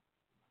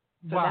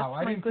 So wow,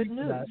 that's my good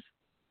news.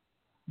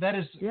 That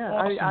is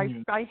awesome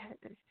news.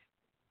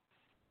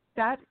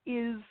 That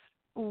is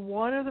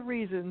one of the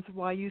reasons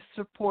why you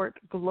support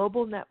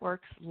global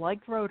networks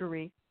like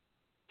Rotary,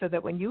 so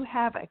that when you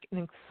have an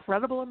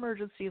incredible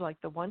emergency like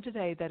the one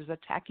today that is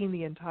attacking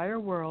the entire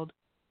world,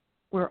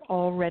 we're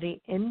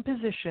already in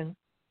position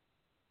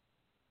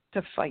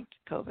to fight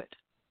COVID.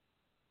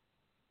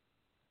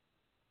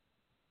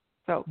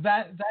 So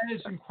that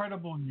is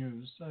incredible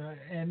news,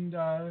 and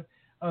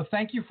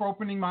thank you for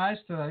opening my eyes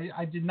to that.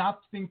 I did not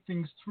think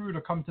things through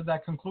to come to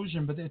that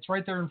conclusion, but it's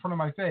right there in front of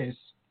my face.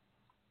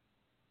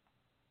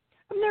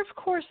 And of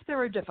course, there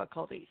are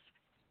difficulties.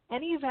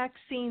 Any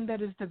vaccine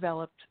that is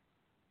developed,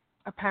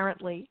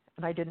 apparently,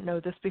 and I didn't know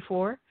this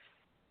before,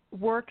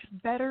 works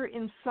better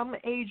in some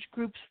age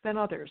groups than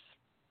others.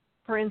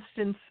 For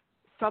instance,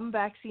 some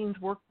vaccines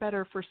work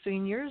better for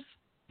seniors,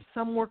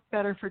 some work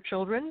better for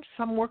children,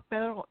 some work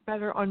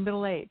better on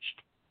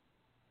middle-aged.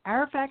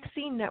 Our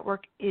vaccine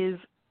network is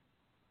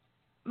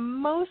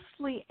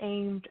mostly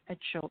aimed at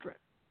children.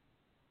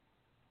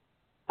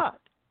 But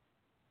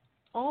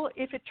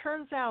if it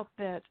turns out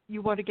that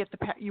you want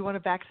to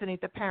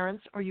vaccinate the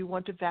parents or you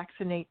want to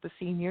vaccinate the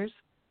seniors,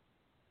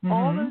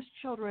 all those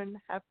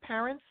children have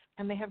parents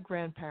and they have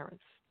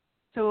grandparents.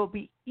 So it'll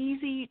be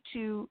easy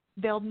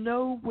they'll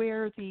know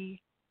where the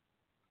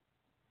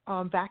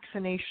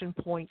vaccination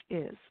point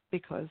is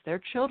because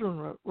their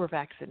children were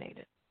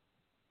vaccinated.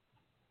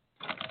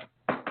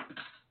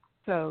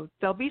 So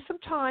there'll be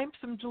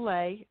some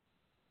delay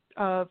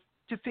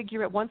to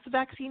figure out once the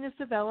vaccine is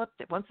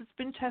developed, once it's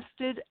been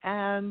tested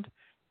and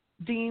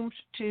deemed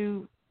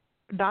to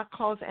not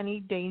cause any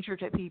danger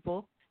to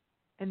people,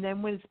 and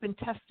then when it's been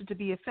tested to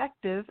be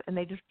effective and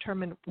they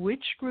determine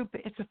which group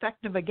it's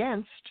effective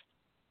against,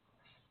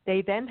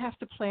 they then have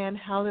to plan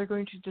how they're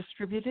going to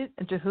distribute it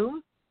and to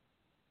whom.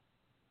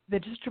 The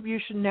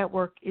distribution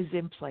network is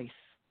in place.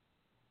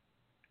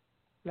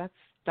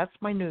 That's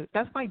my news.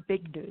 That's my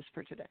big news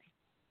for today.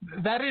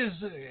 That is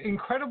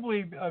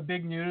incredibly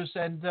big news,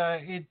 and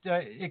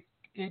it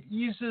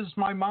eases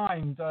my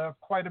mind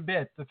quite a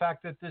bit. The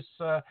fact that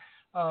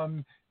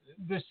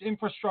this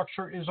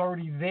infrastructure is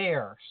already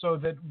there, so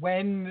that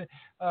when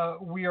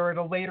we are at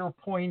a later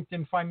point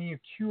in finding a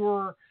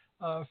cure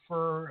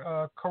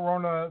for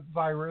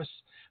coronavirus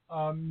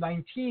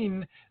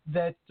 19,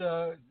 that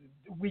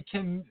we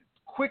can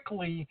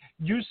quickly,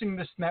 using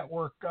this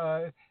network,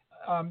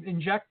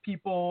 inject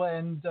people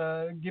and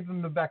give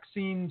them the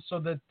vaccine so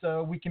that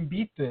we can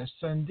beat this.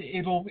 And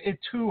it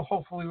too,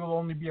 hopefully, will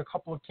only be a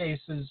couple of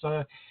cases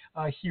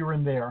here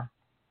and there.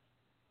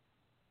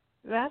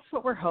 That's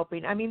what we're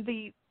hoping. I mean,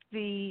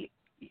 the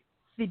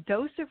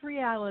dose of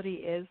reality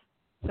is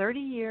 30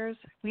 years.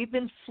 We've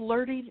been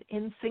flirting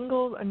in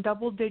single and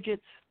double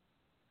digits,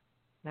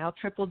 now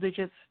triple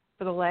digits,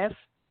 for the last,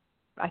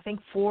 I think,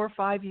 4 or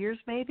 5 years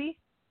maybe,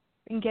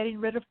 in getting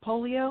rid of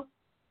polio.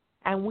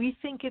 And we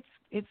think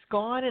it's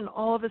gone, and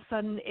all of a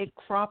sudden it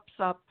crops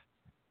up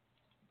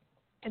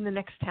in the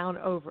next town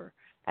over.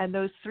 And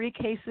those 3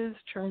 cases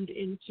turned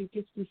into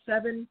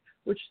 57,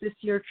 which this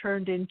year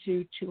turned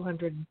into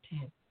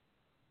 210,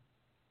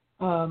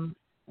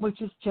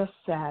 which is just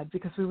sad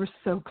because we were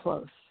so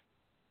close.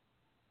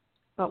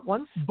 But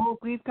once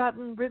we've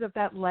gotten rid of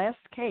that last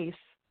case,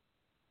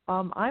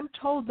 I'm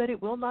told that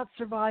it will not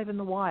survive in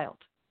the wild.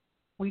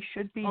 We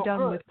should be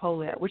done with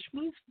polio, which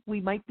means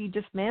we might be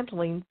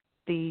dismantling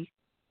the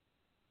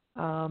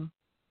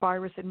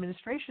virus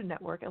administration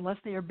network unless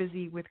they are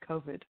busy with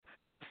COVID.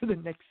 for the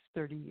next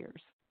 30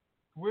 years.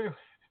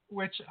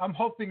 Which I'm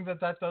hoping that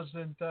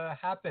doesn't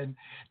happen.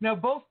 Now,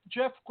 both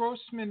Jeff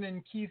Grossman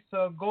and Keith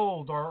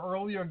Gold, our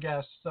earlier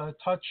guests,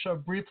 touch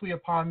briefly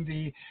upon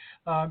the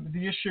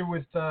issue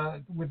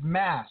with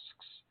masks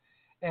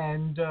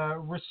and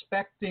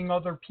respecting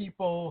other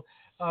people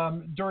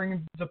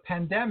during the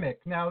pandemic.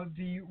 Now,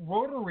 the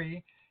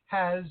Rotary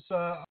has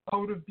a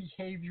code of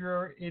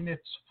behavior in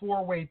its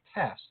 4-way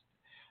test,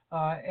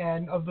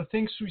 and of the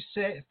things we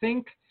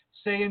think,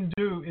 say, and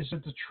do, is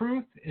it the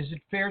truth? Is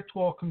it fair to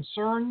all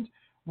concerned?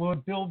 Will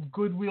it build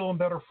goodwill and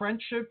better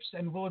friendships?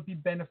 And will it be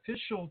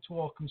beneficial to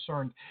all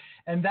concerned?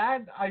 And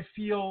that, I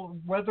feel,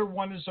 whether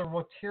one is a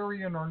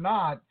Rotarian or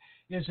not,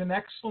 is an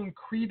excellent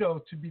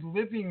credo to be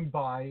living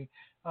by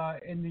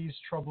in these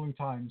troubling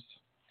times.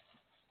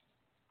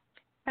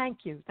 Thank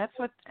you. That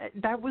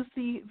was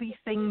the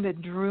thing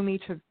that drew me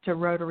to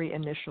Rotary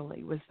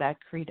initially, was that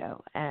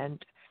credo.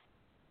 And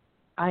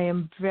I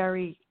am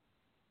very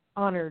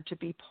honored to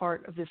be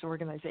part of this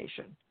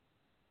organization.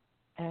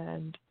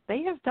 And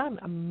they have done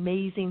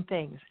amazing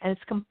things. And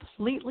it's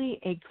completely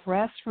a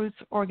grassroots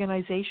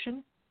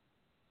organization.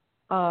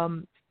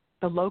 The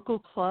local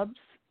clubs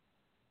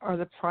are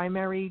the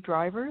primary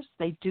drivers.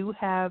 They do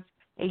have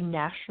a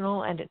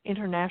national and an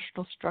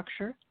international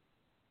structure.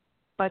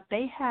 But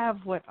they have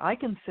what I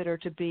consider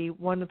to be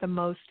one of the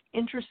most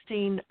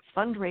interesting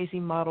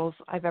fundraising models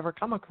I've ever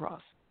come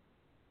across,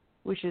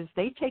 which is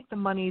they take the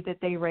money that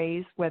they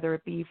raise, whether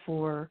it be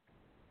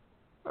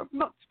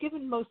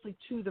given mostly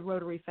to the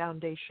Rotary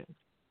Foundation,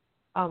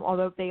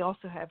 although they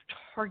also have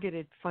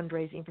targeted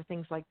fundraising for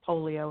things like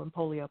polio and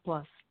Polio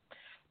Plus.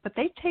 But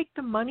they take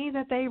the money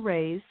that they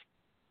raise,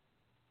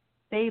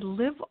 they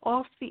live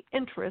off the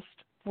interest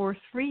for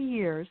 3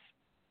 years,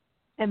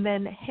 and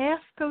then half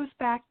goes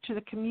back to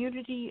the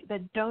community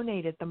that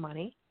donated the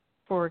money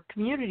for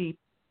community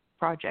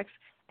projects,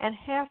 and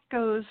half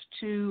goes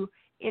to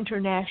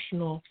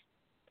international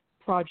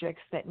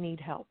projects that need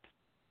help.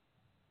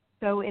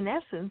 So in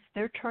essence,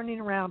 they're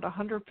turning around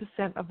 100%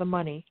 of the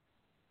money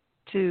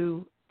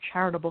to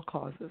charitable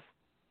causes.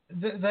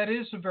 That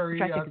is a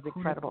very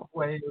incredible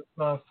way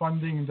of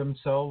funding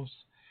themselves.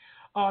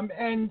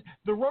 And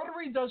the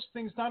Rotary does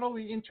things not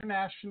only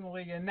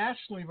internationally and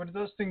nationally, but it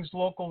does things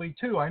locally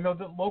too. I know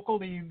that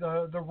locally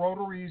the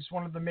Rotary is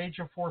one of the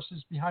major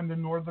forces behind the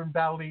Northern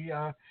Valley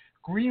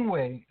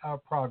Greenway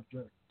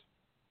project.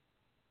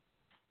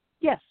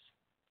 Yes,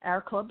 our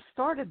club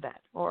started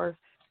that, or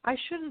I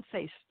shouldn't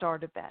say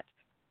started that.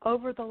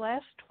 Over the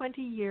last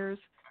 20 years,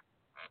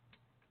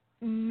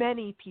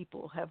 many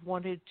people have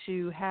wanted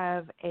to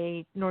have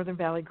a Northern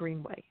Valley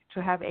Greenway,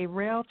 to have a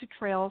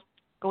rail-to-trail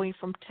going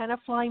from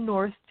Tenafly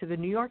north to the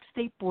New York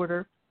State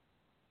border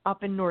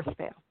up in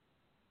Northvale.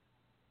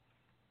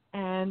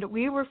 And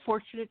we were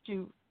fortunate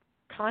to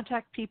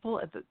contact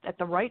people at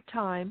the right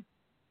time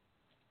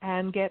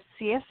and get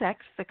CSX,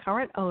 the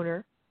current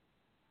owner,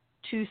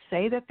 to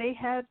say that they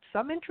had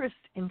some interest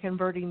in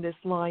converting this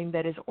line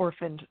that is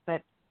orphaned,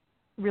 that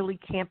really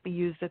can't be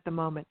used at the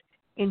moment,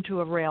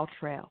 into a rail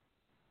trail.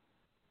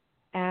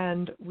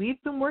 And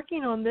we've been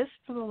working on this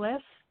for the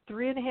last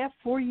 3.5,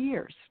 4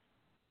 years.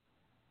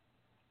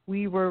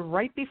 We were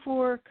right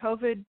before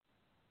COVID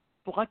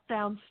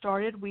lockdown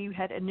started. We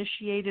had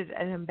initiated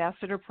an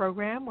ambassador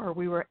program where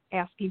we were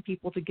asking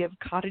people to give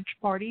cottage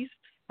parties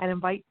and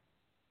invite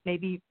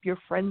maybe your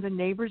friends and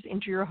neighbors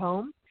into your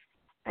home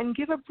and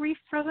give a brief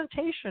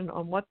presentation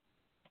on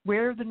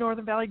where the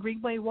Northern Valley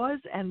Greenway was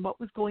and what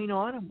was going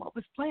on and what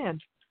was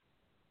planned.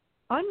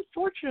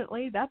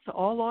 Unfortunately, that's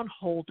all on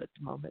hold at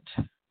the moment.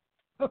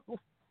 People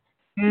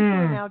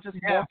are now just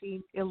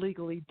walking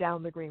illegally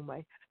down the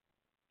Greenway.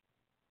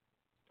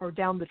 Or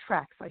down the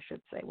tracks, I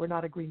should say. We're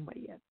not a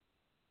Greenway yet.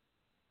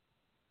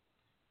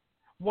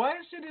 Why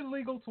is it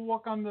illegal to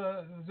walk on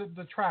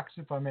the tracks,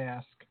 if I may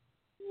ask?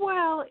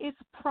 Well, it's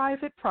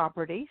private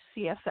property.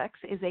 CSX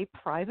is a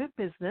private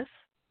business.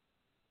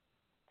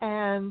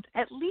 And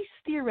at least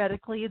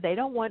theoretically, they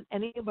don't want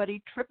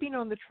anybody tripping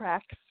on the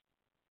tracks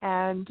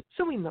and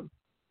suing them,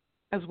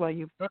 as well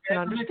you can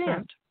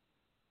understand.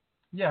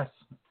 Yes.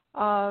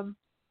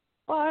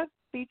 But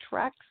the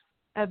tracks,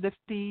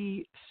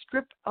 the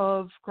strip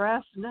of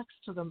grass next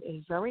to them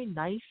is very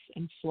nice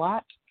and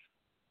flat.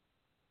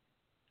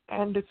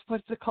 And it's,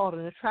 what's it called,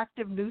 an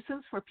attractive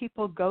nuisance where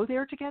people go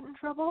there to get in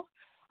trouble?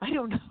 I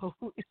don't know.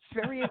 It's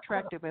very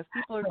attractive as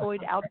people are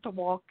going out to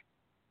walk.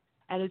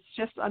 And it's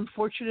just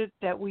unfortunate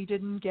that we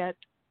didn't get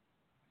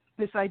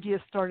this idea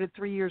started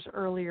 3 years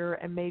earlier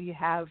and maybe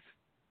have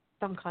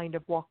some kind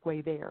of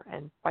walkway there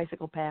and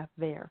bicycle path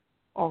there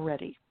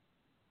already.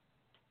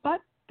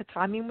 But the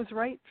timing was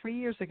right 3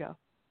 years ago.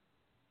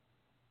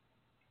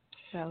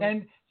 So,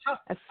 and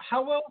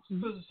how else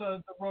does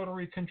the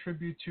Rotary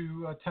contribute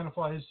to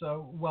Tenafly's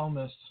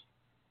wellness?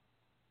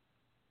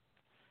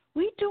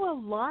 We do a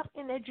lot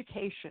in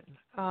education.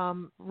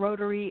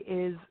 Rotary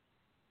is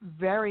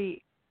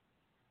very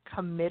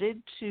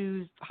committed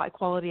to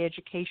high-quality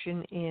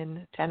education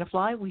in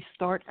Tenafly. We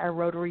start our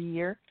Rotary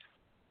year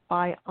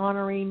by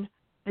honoring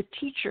the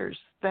teachers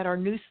that are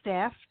new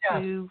staff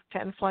to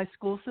Tenafly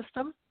School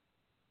System.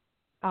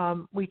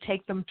 We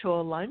take them to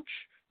a lunch.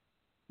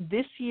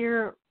 This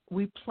year,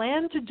 we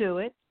plan to do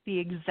it. The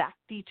exact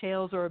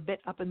details are a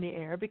bit up in the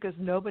air because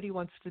nobody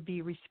wants to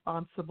be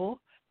responsible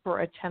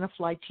for a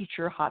Tenafly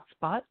teacher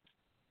hotspot.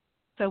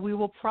 So we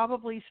will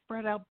probably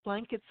spread out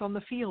blankets on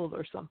the field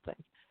or something,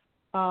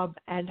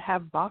 and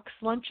have box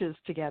lunches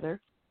together.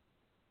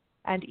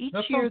 And each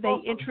year they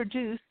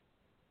introduce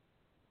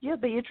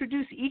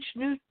each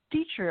new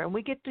teacher, and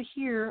we get to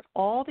hear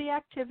all the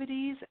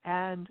activities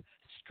and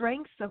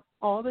strengths of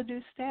all the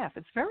new staff.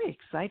 It's very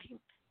exciting.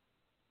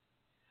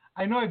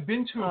 I know I've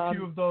been to a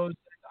few of those.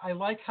 I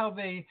like how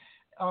they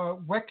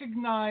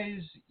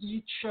recognize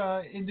each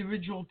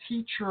individual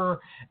teacher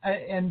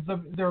and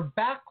their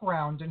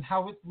background and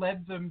how it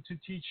led them to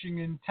teaching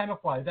in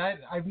Tenafly. That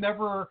I've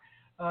never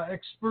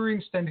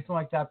experienced anything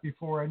like that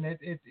before, and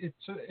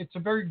it's a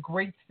very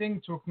great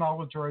thing to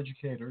acknowledge our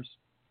educators.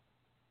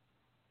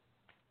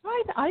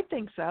 I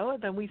think so.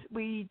 Then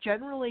we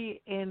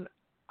generally in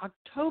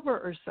October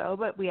or so,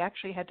 but we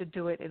actually had to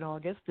do it in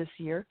August this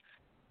year.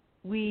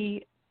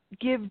 We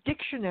give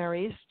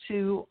dictionaries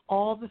to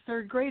all the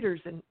third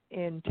graders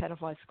in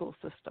Tenafly School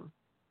System.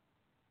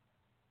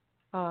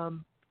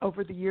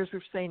 Over the years,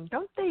 we've saying,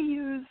 don't they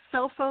use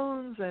cell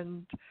phones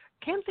and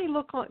can't they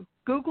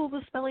Google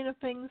the spelling of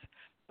things?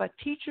 But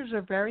teachers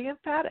are very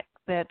emphatic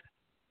that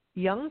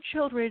young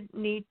children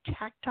need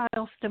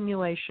tactile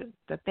stimulation,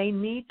 that they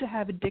need to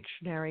have a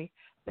dictionary,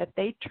 that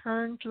they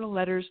turn to the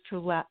letters to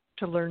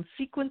learn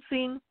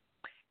sequencing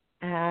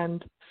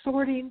and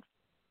sorting,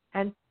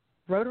 and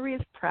Rotary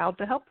is proud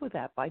to help with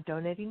that by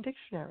donating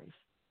dictionaries.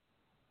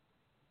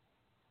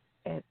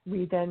 And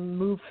we then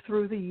move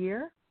through the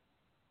year.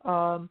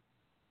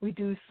 We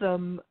do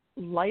some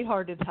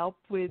lighthearted help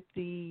with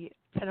the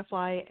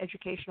Tenafly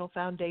Educational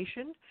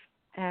Foundation,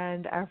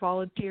 and our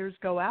volunteers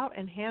go out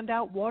and hand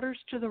out waters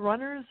to the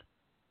runners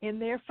in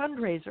their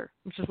fundraiser,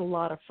 which is a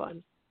lot of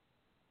fun.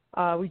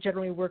 We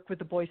generally work with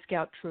the Boy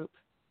Scout troop.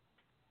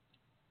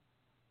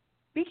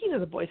 Speaking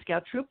of the Boy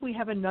Scout troop, we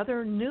have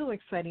another new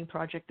exciting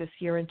project this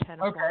year in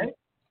Tenafly.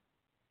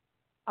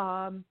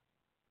 Okay.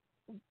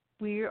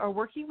 We are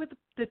working with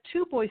the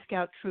two Boy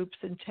Scout troops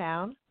in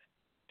town,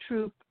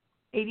 Troop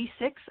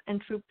 86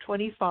 and Troop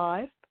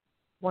 25.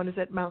 One is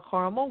at Mount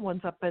Carmel,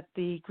 one's up at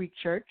the Greek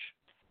Church.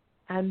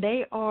 And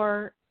they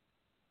are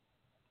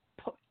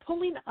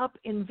pulling up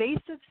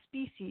invasive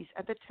species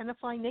at the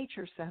Tenafly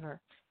Nature Center.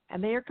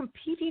 And they are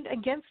competing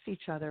against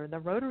each other. And the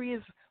Rotary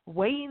is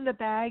weighing the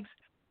bags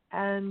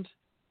and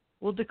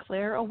will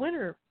declare a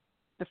winner.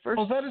 The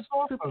first that is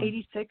awesome. Troop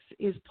 86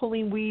 is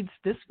pulling weeds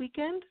this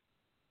weekend,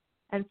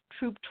 and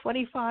Troop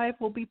 25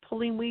 will be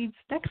pulling weeds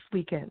next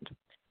weekend.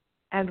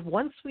 And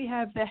once we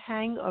have the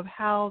hang of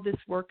how this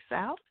works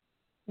out,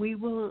 we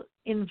will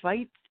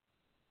invite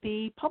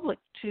the public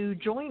to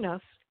join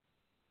us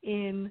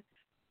in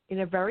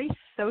a very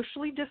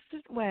socially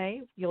distant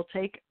way. You'll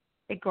take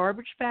a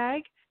garbage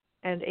bag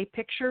and a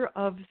picture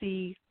of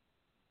the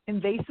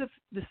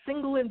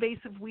single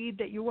invasive weed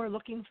that you are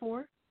looking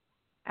for,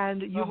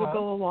 and you will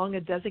go along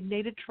a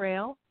designated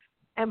trail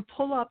and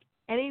pull up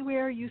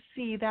anywhere you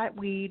see that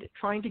weed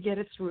trying to get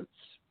its roots.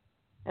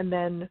 And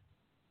then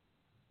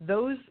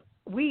those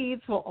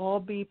weeds will all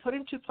be put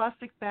into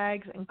plastic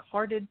bags and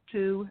carted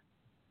to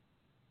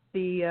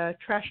the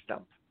trash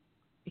dump.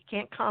 You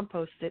can't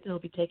compost it. It'll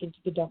be taken to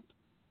the dump.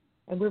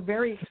 And we're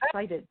very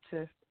excited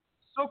to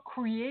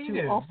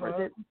offer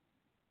it.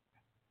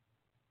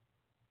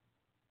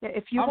 Yeah,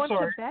 if you want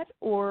to bet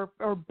or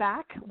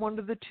back one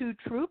of the two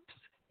troops,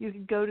 you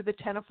can go to the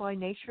Tenafly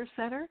Nature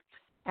Center,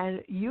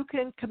 and you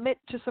can commit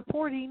to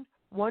supporting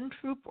one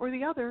troop or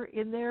the other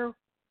in their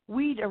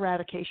weed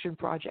eradication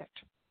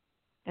project.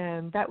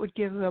 And that would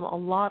give them a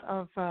lot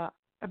of a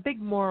big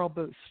moral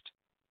boost.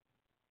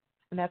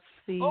 And that's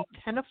the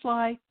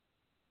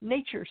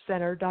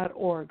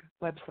TenaflyNatureCenter.org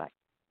website.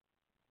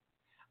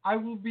 I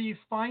will be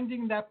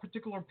finding that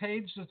particular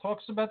page that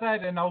talks about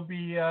that, and I'll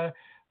be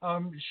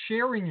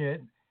sharing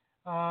it.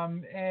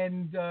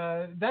 And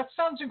that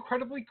sounds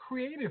incredibly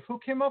creative. Who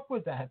came up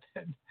with that?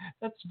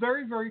 That's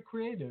very, very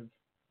creative.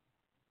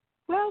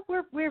 Well,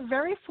 we're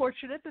very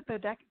fortunate that the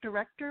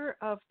director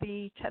of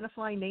the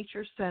Tenafly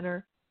Nature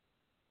Center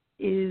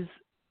is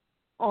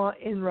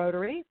in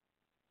Rotary,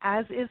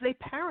 as is a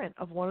parent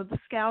of one of the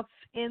scouts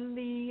in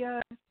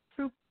the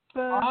Troop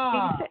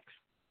 86.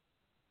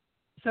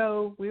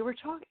 So we were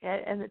talking,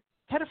 and the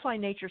Tenafly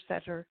Nature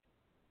Center,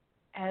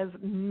 as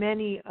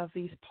many of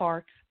these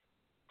parks,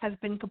 has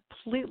been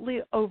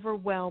completely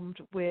overwhelmed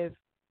with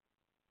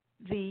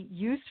the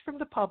use from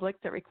the public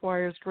that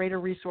requires greater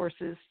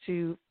resources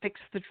to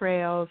fix the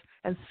trails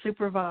and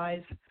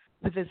supervise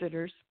the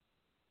visitors,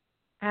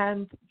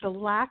 and the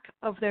lack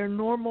of their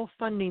normal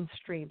funding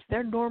streams.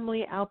 They're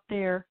normally out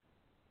there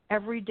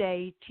every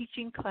day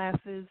teaching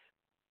classes,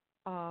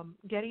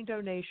 getting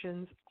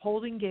donations,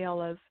 holding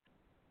galas,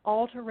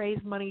 all to raise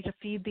money to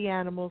feed the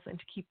animals and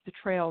to keep the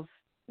trails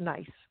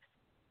nice.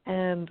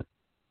 And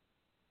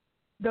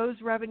those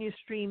revenue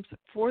streams,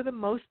 for the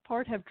most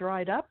part, have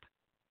dried up,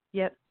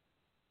 yet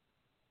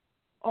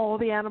all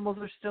the animals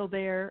are still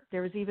there.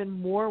 There is even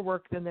more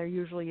work than there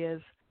usually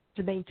is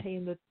to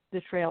maintain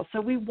the trail. So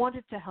we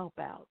wanted to help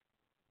out.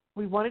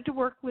 We wanted to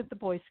work with the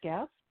Boy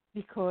Scouts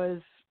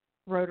because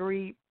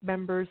Rotary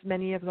members,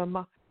 many of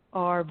them,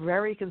 are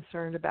very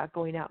concerned about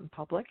going out in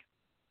public.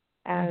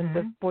 And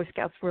the Boy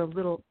Scouts were a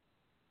little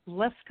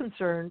less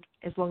concerned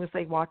as long as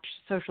they watch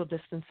social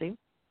distancing.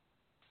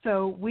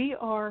 So we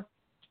are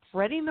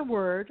spreading the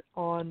word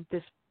on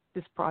this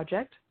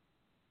project,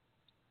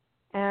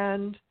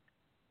 and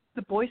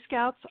the Boy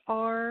Scouts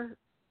are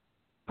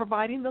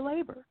providing the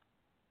labor.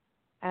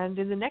 And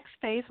in the next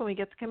phase, when we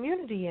get the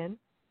community in,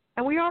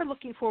 and we are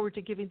looking forward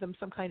to giving them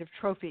some kind of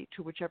trophy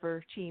to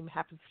whichever team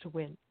happens to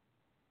win.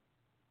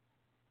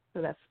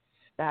 So that's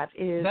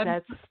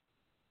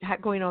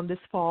going on this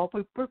fall.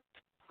 We're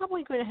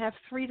probably going to have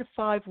 3 to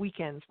 5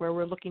 weekends where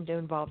we're looking to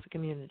involve the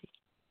community.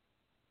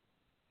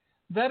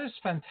 That is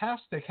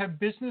fantastic. Have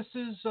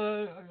businesses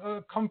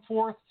come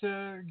forth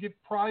to give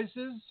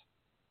prizes?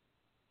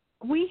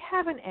 We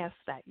haven't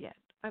asked that yet.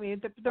 I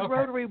mean, the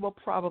Rotary will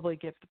probably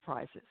give the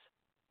prizes.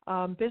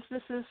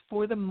 Businesses,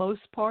 for the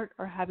most part,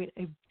 are having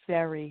a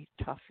very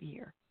tough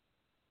year.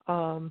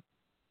 And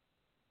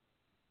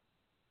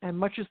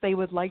much as they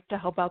would like to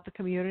help out the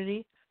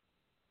community,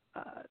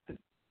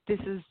 this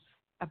is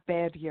a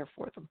bad year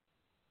for them.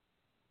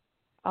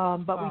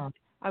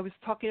 I was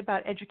talking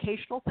about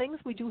educational things.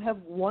 We do have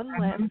one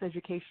last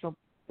educational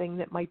thing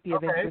that might be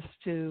of interest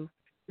to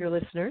your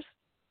listeners.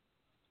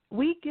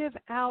 We give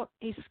out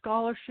a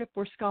scholarship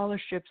or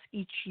scholarships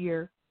each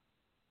year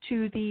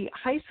to the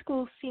high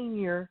school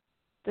senior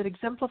that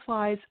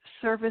exemplifies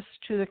service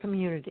to the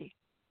community.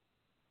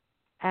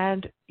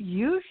 And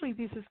usually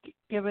this is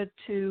given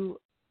to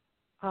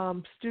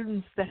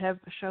students that have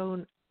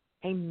shown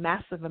a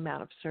massive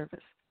amount of service.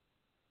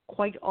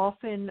 Quite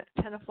often,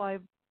 Tenafly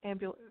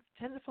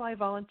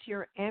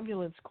Volunteer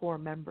Ambulance Corps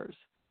members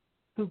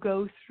who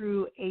go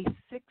through a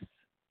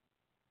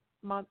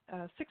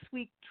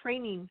 6-week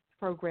training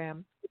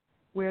program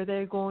where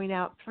they're going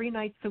out 3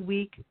 nights a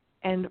week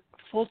and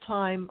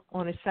full-time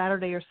on a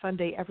Saturday or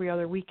Sunday every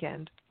other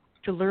weekend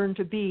to learn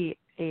to be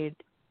an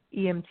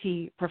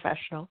EMT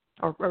professional,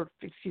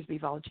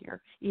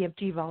 volunteer,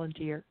 EMT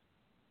volunteer.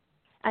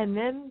 And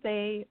then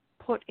they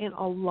put in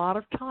a lot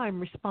of time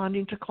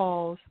responding to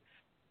calls,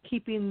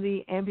 keeping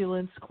the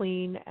ambulance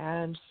clean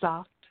and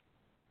stocked,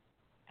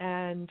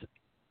 and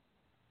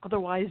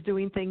otherwise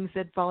doing things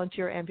that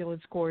volunteer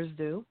ambulance corps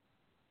do.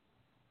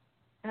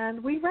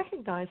 And we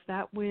recognize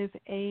that with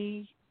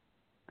a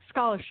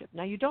scholarship.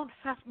 Now,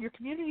 your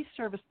community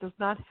service does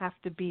not have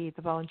to be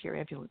the volunteer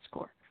ambulance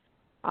corps.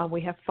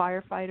 We have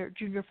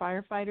junior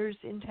firefighters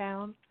in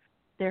town.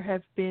 There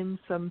have been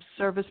some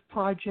service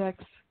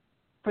projects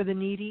for the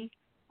needy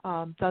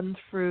done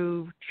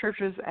through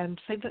churches and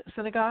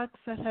synagogues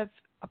that have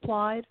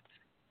applied.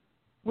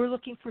 We're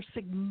looking for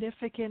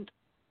significant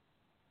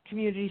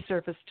community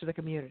service to the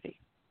community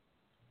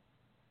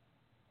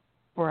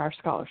for our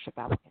scholarship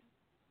applicants.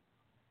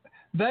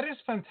 That is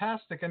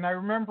fantastic, and I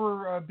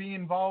remember being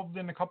involved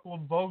in a couple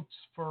of votes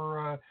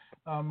for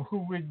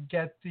who would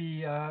get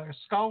the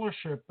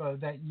scholarship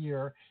that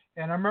year,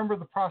 and I remember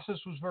the process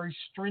was very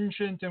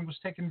stringent and was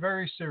taken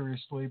very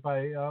seriously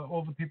by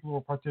all the people who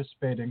were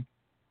participating.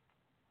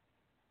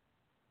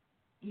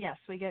 Yes,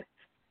 we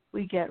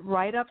get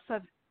write-ups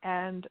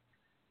and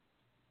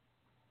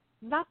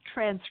not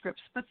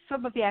transcripts, but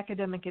some of the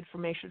academic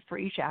information for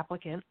each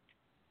applicant,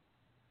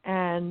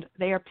 and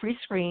they are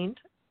pre-screened,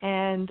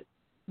 and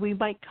we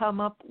might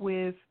come up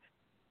with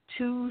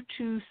 2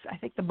 to, I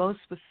think the most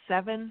was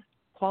 7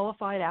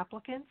 qualified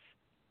applicants.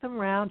 Them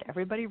around,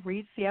 everybody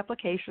reads the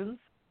applications,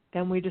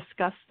 then we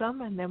discuss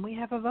them, and then we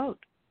have a vote.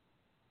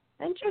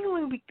 And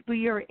generally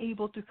we are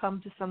able to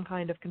come to some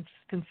kind of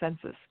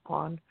consensus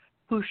on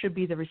who should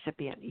be the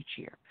recipient each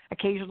year.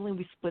 Occasionally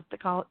we split the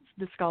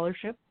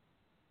scholarship,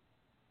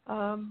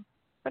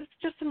 but it's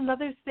just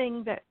another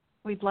thing that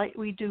we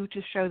do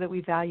to show that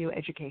we value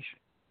education.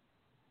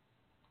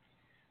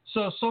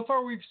 So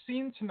far we've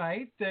seen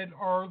tonight that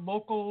our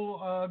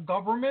local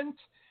government,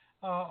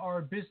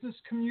 our business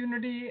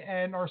community,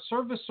 and our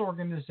service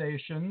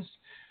organizations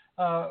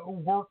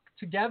work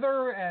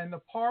together and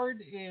apart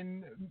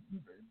in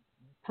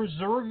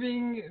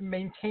preserving,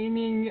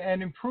 maintaining,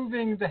 and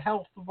improving the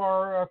health of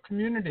our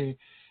community.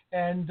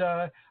 And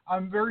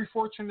I'm very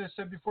fortunate, as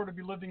I said before, to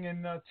be living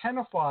in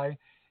Tenafly.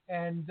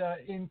 And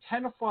in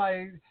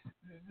Tenafly,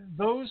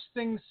 those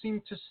things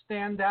seem to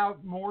stand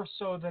out more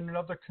so than in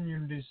other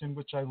communities in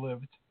which I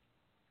lived.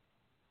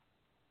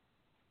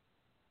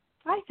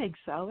 I think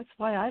so. It's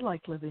why I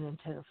like living in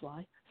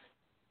Tenafly.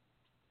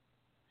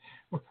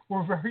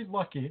 We're very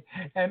lucky.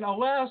 And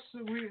alas,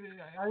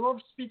 I love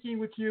speaking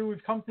with you.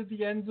 We've come to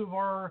the end of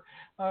our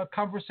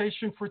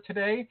conversation for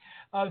today.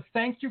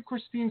 Thank you,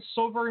 Christine,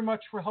 so very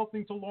much for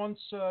helping to launch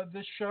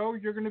this show.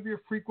 You're going to be a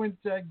frequent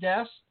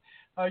guest.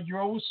 You're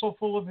always so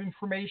full of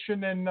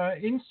information and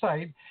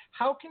insight.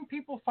 How can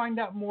people find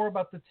out more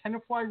about the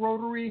Tenafly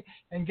Rotary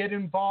and get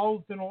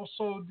involved, and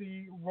also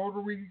the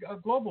Rotary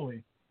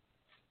globally?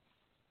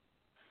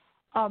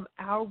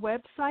 Our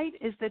website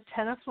is the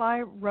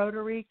Tenafly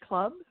Rotary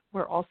Club.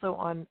 We're also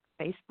on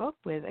Facebook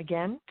with,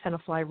 again,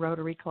 Tenafly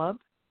Rotary Club.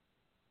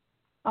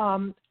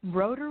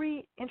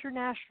 Rotary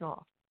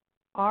International,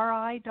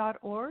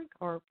 RI.org,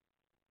 or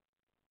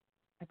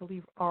I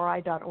believe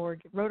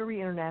RI.org,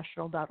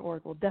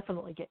 RotaryInternational.org will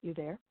definitely get you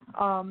there.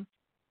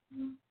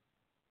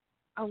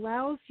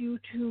 Allows you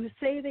to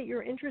say that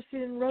you're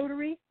interested in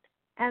Rotary,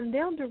 and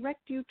they'll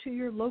direct you to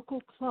your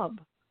local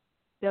club.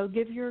 They'll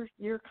give your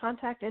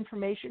contact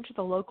information to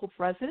the local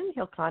president.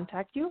 He'll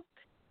contact you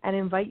and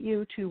invite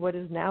you to what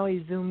is now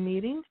a Zoom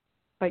meeting,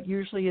 but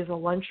usually is a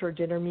lunch or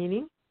dinner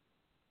meeting.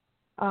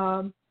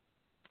 And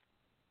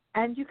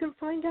you can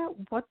find out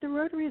what the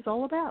Rotary is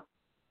all about.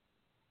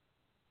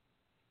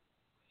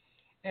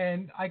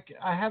 And I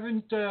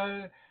haven't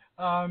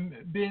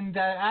been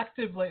that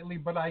active lately,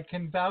 but I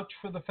can vouch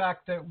for the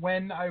fact that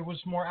when I was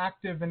more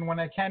active and when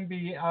I can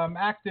be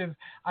active,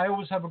 I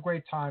always have a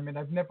great time, and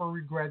I've never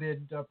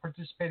regretted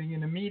participating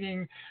in a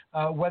meeting,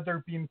 whether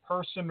it be in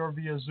person or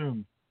via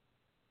Zoom.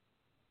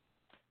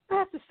 I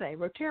have to say,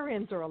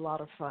 Rotarians are a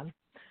lot of fun.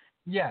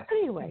 Yes.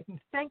 Anyway,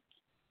 thank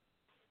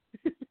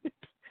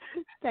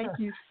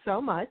you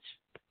so much.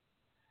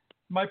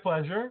 My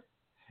pleasure.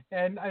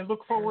 And I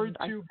look forward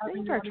to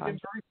having you on again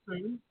very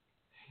soon.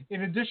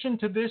 In addition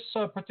to this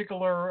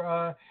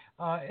particular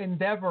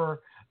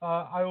endeavor,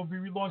 I will be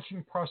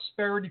relaunching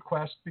Prosperity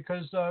Quest,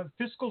 because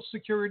fiscal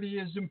security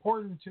is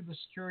important to the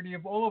security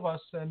of all of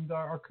us and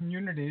our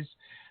communities.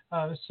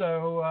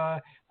 So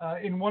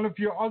in one of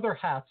your other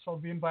hats, I'll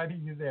be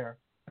inviting you there.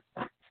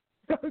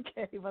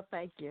 Okay, well,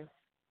 thank you.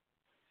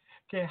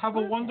 Okay, have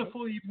a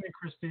wonderful evening,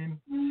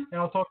 Christine, and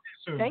I'll talk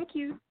to you soon. Thank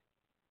you.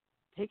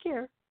 Take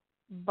care.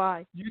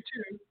 Bye. You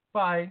too.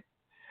 Bye.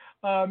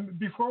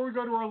 Before we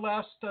go to our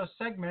last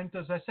segment,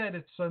 as I said,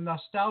 it's a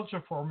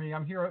nostalgia for me.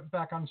 I'm here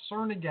back on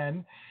CERN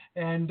again,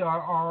 and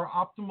our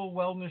Optimal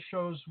Wellness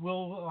shows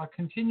will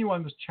continue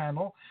on this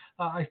channel.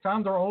 I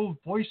found our old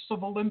Voice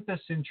of Olympus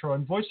intro,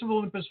 and Voice of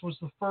Olympus was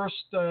the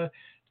first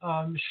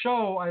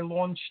show I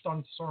launched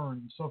on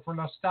CERN. So for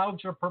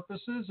nostalgia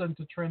purposes and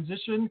to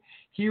transition,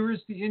 here is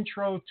the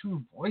intro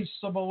to Voice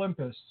of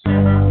Olympus.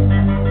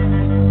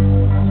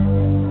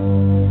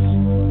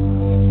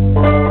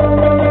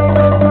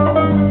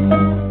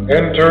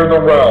 Enter the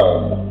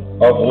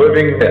realm of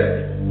living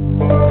myth.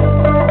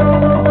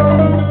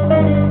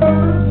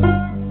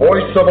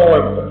 Voice of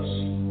Olympus,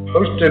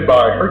 hosted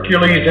by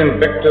Hercules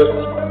Invictus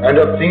and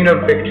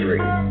Athena Victory,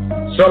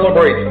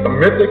 celebrates the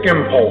mythic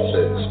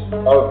impulses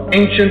of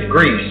ancient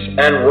Greece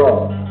and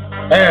Rome,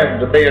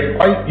 and they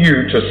invite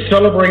you to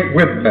celebrate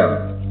with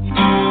them.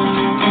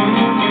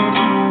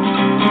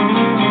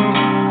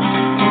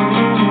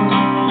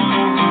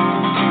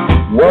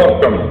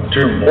 Welcome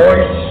to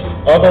Voice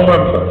of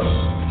Olympus.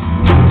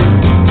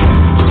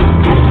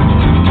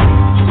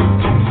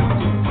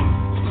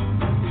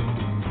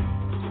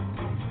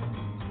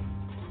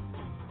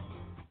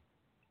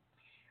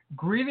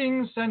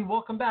 Greetings and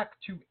welcome back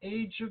to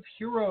Age of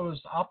Heroes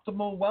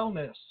Optimal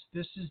Wellness.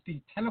 This is the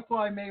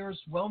Tenafly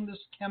Mayor's Wellness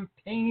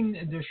Campaign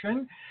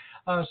edition,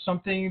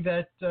 something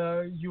that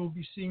you'll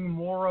be seeing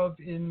more of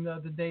in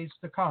the days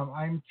to come.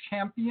 I'm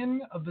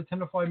champion of the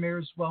Tenafly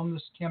Mayor's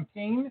Wellness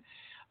Campaign,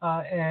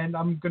 and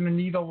I'm going to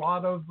need a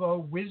lot of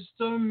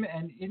wisdom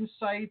and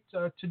insight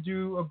to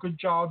do a good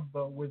job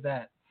with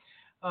that.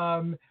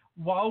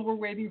 While we're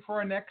waiting for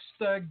our next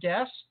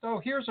guest,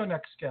 here's our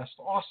next guest.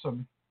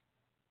 Awesome.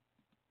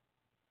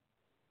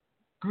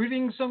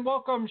 Greetings and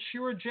welcome,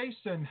 Shira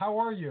Jason. How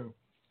are you?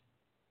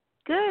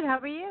 Good. How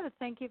are you?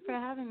 Thank you for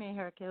having me,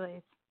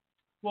 Hercules.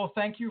 Well,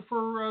 thank you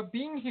for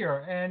being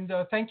here. And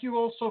thank you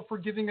also for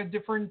giving a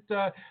different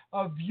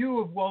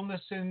view of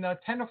wellness in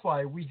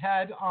Tenafly. We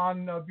had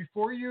on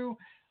before you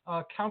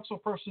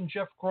Councilperson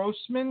Jeff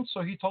Grossman.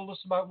 So he told us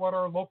about what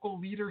our local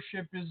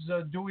leadership is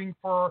doing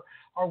for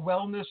our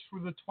wellness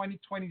through the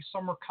 2020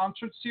 Summer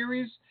Concert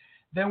Series.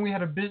 Then we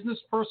had a business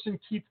person,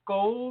 Keith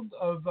Gold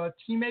of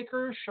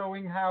Teammakers,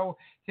 showing how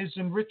his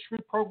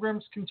enrichment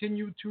programs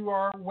continue to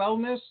our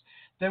wellness.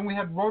 Then we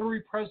had Rotary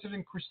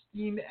President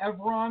Christine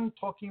Evron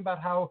talking about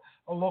how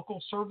a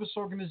local service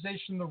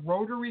organization, the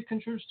Rotary,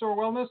 contributes to our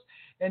wellness.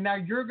 And now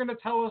you're going to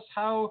tell us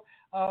how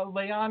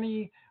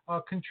Leilani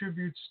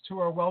contributes to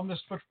our wellness.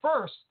 But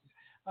first,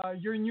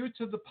 you're new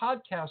to the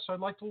podcast, so I'd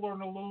like to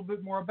learn a little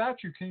bit more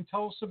about you. Can you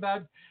tell us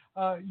about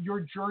your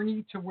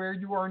journey to where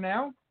you are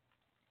now?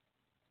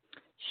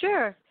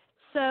 Sure.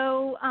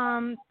 So,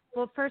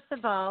 well, first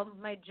of all,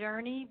 my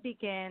journey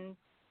begins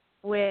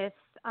with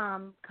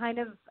kind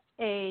of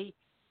a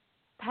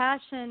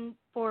passion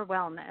for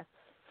wellness.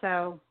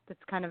 So that's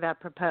kind of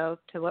apropos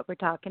to what we're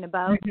talking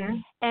about. Mm-hmm.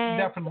 And,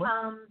 definitely.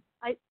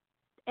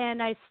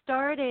 I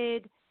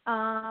started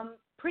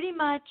pretty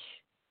much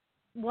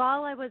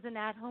while I was an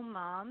at-home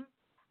mom.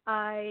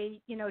 I,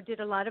 did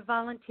a lot of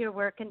volunteer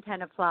work in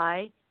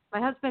Tenafly. my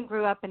husband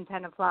grew up in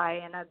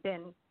Tenafly, and I've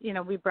been,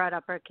 we brought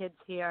up our kids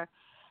here,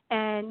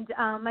 and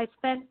I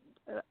spent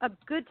a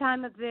good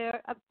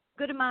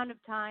amount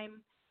of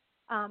time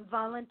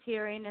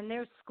volunteering in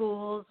their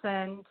schools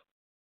and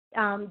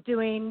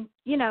doing,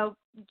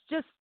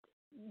 just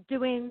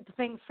doing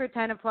things for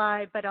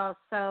Tenafly, but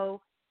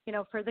also,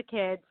 for the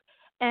kids.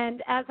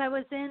 And as I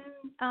was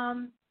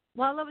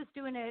while I was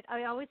doing it,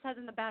 I always had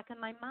in the back of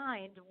my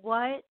mind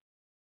what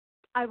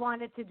I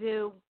wanted to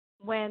do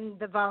when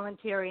the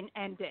volunteering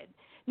ended.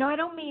 No, I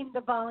don't mean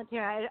the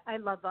volunteering. I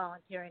love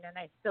volunteering, and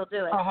I still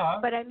do it.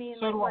 But I mean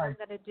what I'm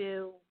going to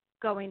do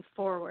going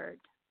forward,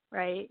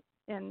 right?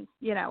 And,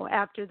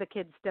 after the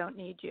kids don't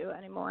need you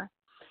anymore.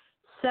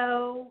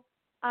 So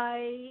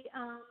I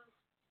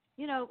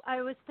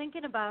was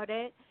thinking about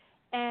it,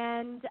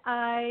 and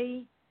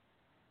I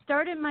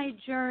started my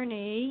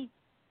journey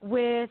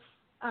with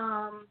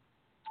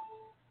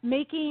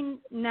making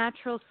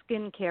natural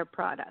skincare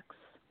products.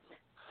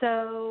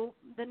 So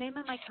the name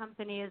of my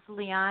company is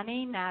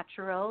Liani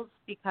Naturals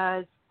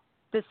because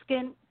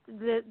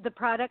the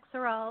products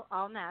are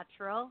all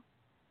natural,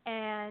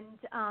 and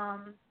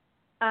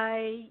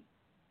I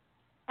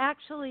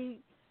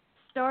actually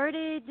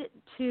started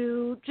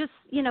to just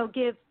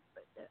give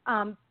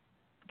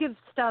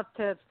stuff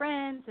to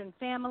friends and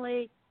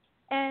family,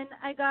 and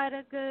I got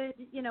a good,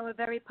 a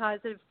very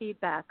positive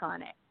feedback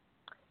on it.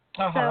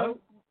 So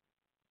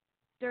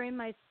during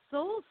my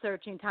soul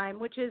searching time,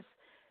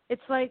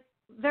 it's like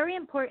very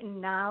important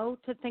now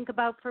to think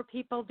about for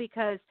people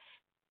because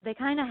they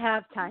kind of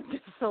have time to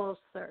soul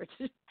search.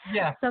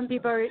 Yeah. Some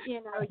people are,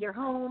 you're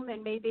home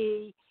and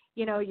maybe,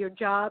 your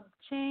job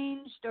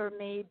changed or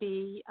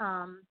maybe,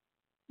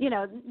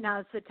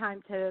 now's the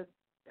time to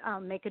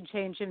make a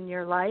change in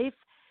your life.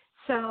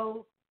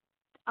 So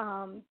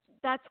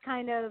that's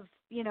kind of,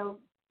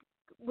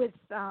 with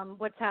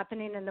what's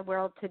happening in the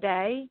world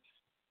today,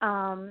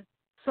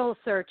 soul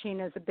searching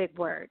is a big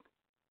word.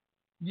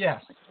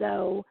 Yes.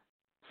 So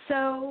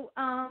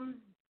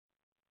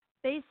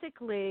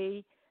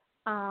basically,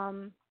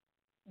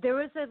 there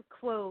was a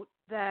quote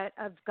that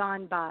I've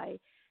gone by,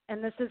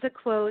 and this is a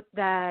quote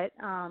that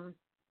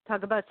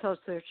talk about soul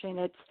searching.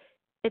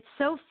 It's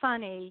so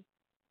funny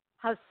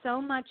how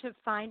so much of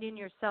finding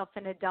yourself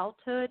in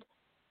adulthood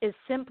is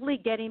simply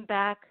getting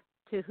back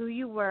to who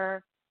you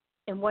were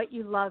and what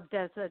you loved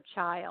as a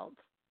child.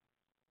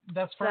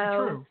 That's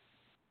very true.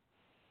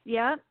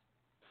 Yeah.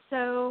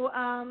 So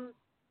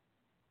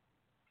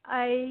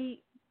I,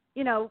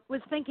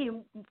 was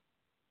thinking,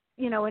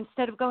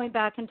 instead of going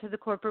back into the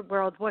corporate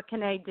world, what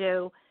can I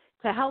do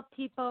to help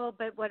people,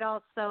 but what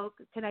also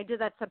can I do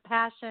that's a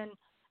passion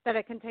that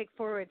I can take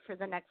forward for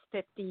the next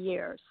 50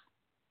 years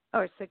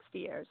or 60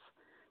 years,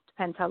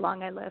 depends how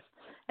long I live.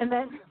 And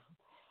then,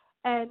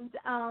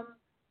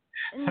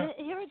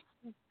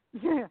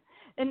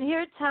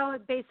 here's how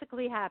it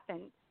basically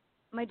happened.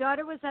 My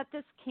daughter was at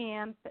this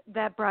camp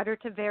that brought her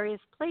to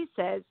various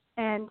places,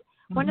 and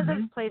one of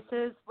those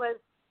places was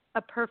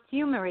a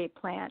perfumery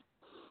plant.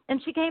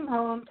 And she came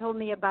home, told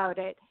me about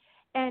it.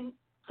 And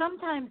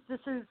sometimes this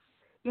is,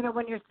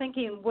 when you're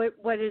thinking,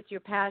 what is your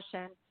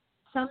passion?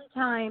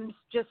 Sometimes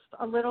just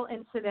a little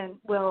incident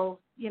will,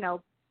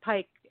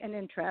 pique an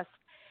interest.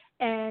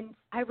 And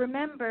I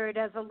remembered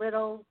as a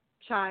little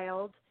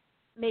child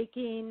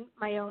making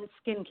my own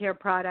skincare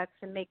products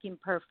and making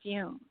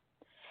perfume.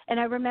 And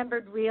I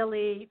remembered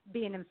really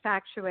being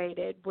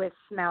infatuated with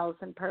smells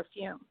and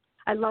perfume.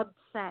 I loved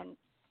scents.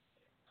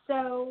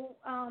 So,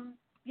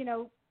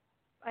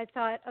 I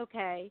thought,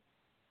 okay,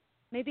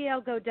 maybe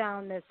I'll go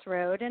down this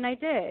road. And I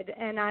did.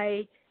 And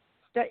as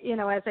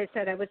I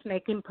said, I was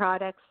making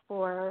products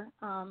for,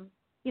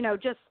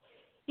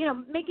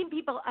 making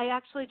people, I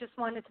actually just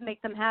wanted to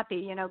make them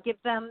happy,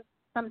 give them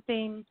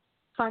something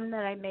fun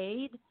that I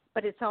made,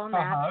 but it's all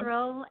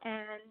natural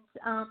and,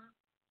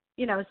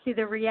 see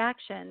their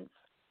reactions.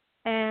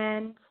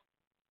 And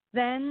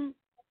then,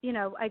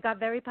 I got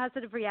very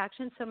positive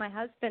reactions. So my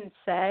husband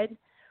said,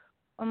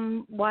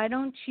 why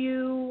don't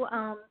you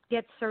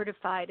get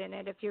certified in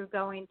it if you're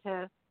going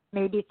to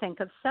maybe think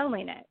of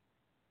selling it?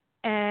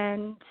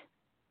 And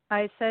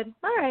I said,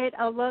 all right,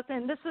 I'll look.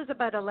 And this was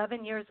about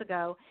 11 years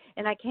ago.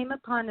 And I came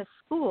upon a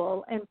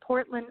school in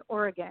Portland,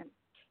 Oregon.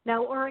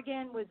 Now,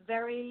 Oregon was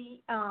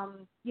very,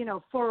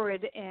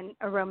 forward in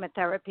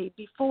aromatherapy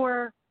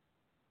before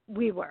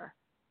we were.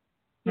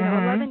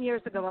 11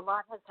 years ago, a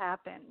lot has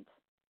happened,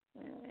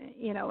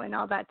 in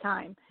all that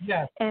time.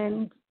 Yes.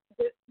 And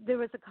there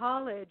was a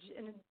college,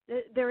 and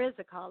there is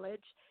a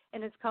college,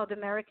 and it's called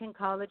American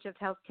College of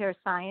Healthcare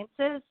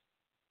Sciences,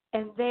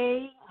 and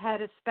they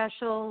had a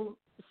special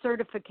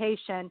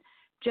certification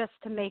just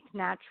to make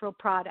natural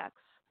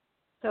products.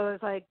 So it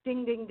was like,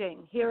 ding, ding,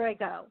 ding, here I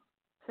go.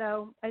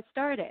 So I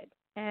started,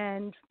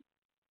 and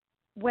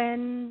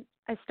when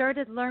I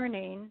started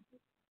learning,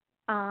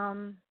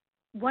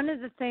 one of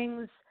the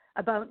things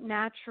about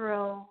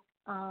natural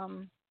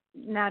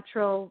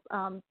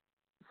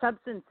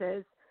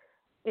substances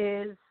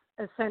is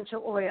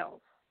essential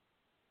oils.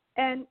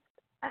 And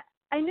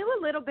I knew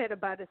a little bit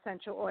about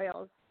essential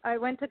oils, I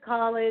went to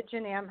college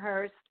in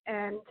Amherst,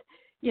 and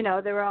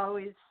there were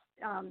always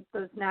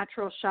those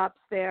natural shops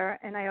there,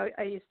 and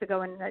I used to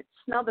go and I'd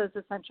smell those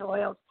essential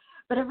oils,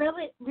 but I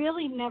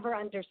really never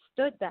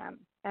understood them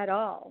at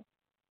all.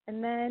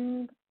 And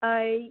then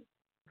I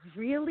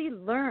really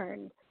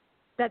learned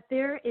that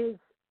there is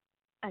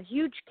a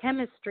huge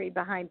chemistry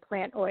behind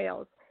plant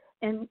oils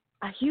and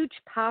a huge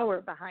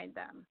power behind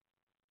them.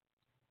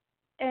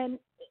 And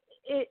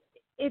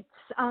it's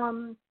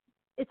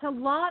a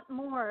lot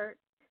more.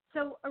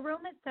 So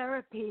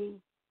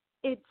aromatherapy,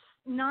 it's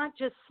not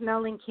just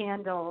smelling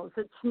candles.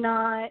 It's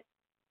not,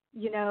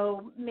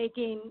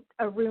 making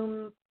a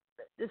room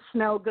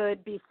smell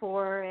good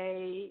before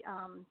an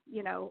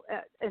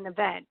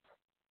event.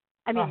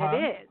 I mean,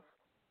 It is.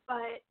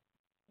 But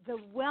the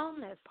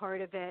wellness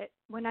part of it,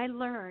 when I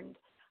learned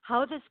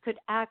how this could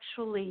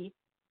actually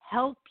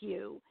help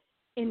you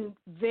in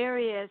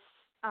various,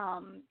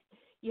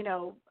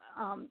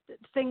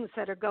 things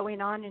that are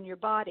going on in your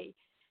body.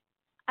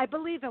 I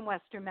believe in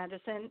Western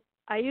medicine.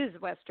 I use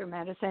Western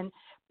medicine,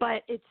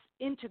 but it's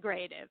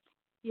integrative.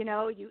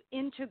 You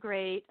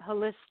integrate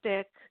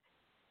holistic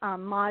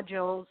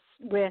modules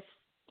with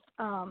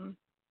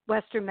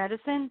Western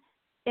medicine,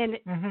 and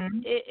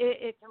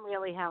it can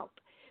really help.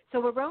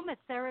 So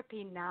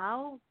aromatherapy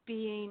now,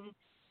 being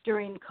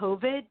during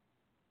COVID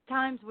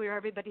times where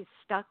everybody's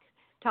stuck,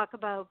 talk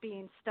about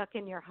being stuck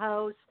in your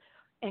house,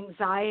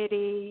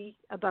 anxiety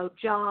about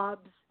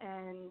jobs,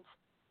 and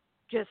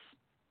just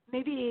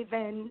maybe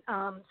even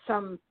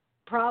some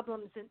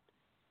problems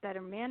that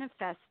are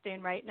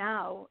manifesting right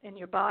now in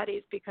your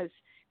bodies because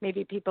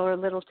maybe people are a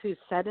little too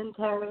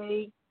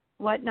sedentary,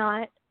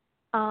 whatnot.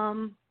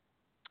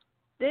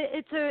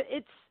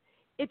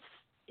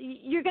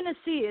 You're going to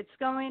see it's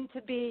going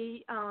to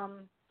be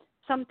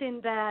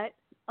something that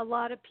a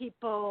lot of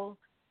people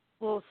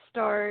will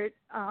start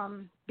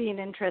being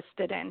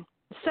interested in.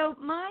 So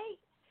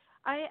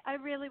I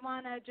really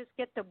want to just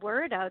get the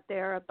word out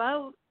there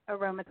about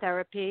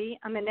aromatherapy.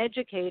 I'm an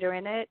educator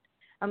in it.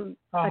 I'm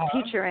a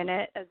teacher in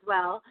it as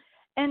well.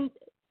 And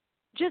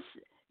just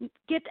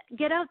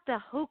get out the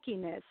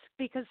hokiness,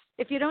 because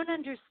if you don't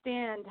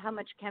understand how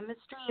much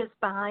chemistry is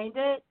behind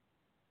it,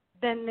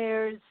 then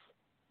there's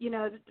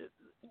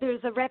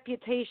a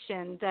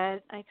reputation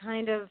that I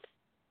kind of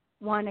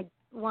want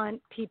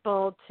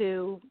people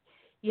to,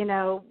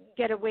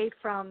 get away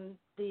from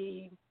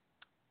the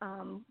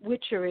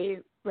witchery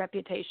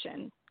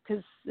reputation,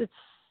 because it's,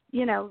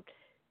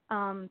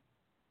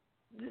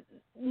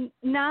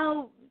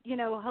 now,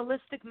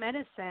 holistic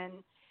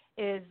medicine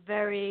is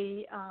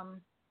very,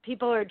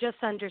 people are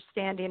just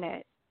understanding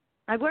it.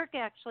 I work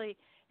actually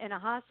in a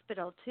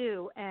hospital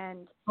too,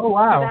 and oh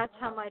wow, so that's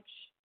how much.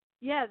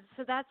 Yeah,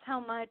 so that's how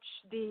much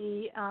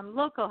the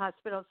local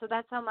hospital. So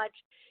that's how much,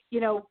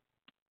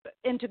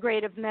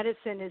 integrative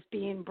medicine is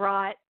being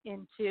brought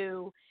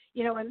into,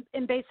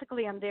 and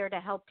basically I'm there to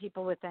help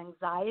people with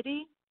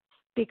anxiety,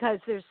 because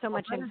there's so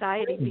much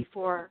anxiety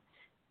before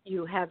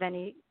you have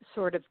any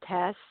sort of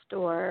test,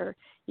 or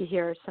you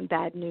hear some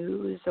bad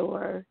news,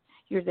 or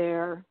you're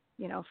there,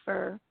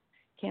 for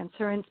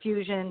cancer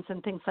infusions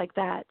and things like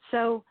that.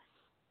 So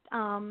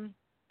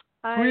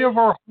three of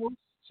our hosts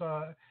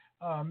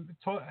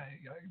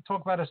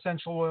talk about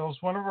essential oils.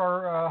 One of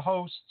our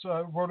hosts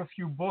wrote a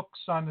few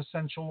books on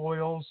essential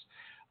oils.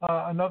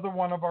 Another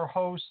one of our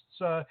hosts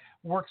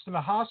works in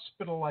a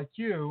hospital like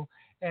you,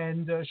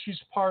 and she's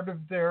part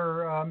of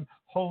their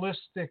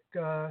holistic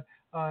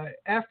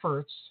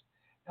efforts.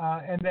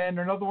 And then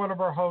another one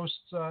of our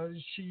hosts,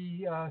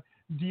 she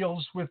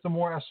deals with the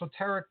more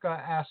esoteric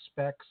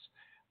aspects.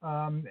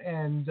 For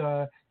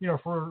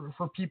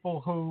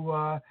people who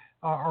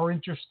are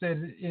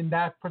interested in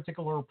that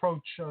particular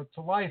approach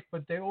to life,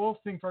 but they all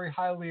think very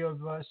highly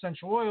of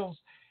essential oils.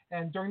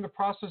 And during the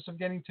process of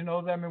getting to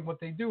know them and what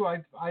they do,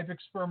 I've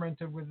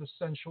experimented with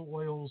essential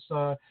oils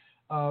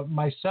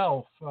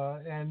myself,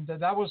 and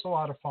that was a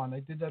lot of fun.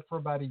 I did that for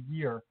about a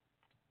year.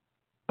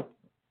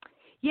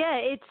 Yeah,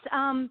 it's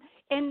and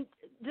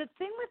the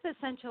thing with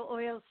essential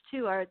oils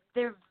too are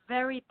they're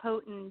very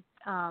potent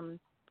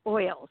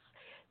oils.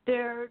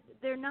 They're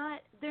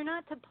not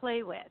to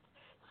play with.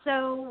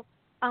 So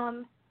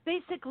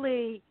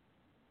basically,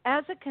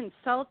 as a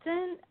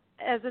consultant,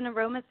 as an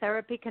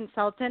aromatherapy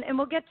consultant, and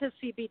we'll get to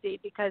CBD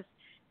because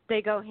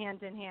they go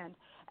hand in hand.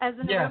 As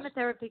an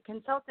aromatherapy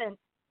consultant,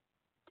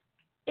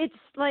 it's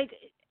like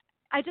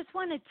I just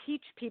want to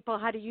teach people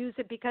how to use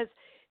it, because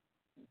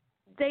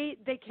they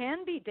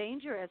can be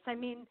dangerous. I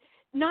mean,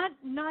 not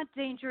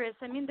dangerous.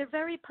 I mean, they're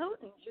very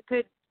potent. You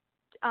could,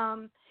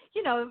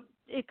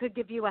 it could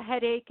give you a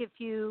headache if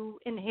you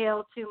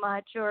inhale too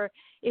much, or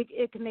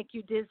it can make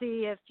you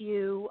dizzy if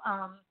you,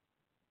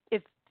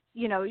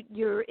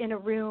 you're in a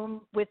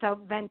room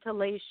without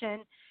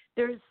ventilation.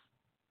 There's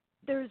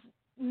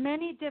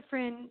many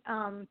different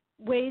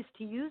ways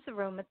to use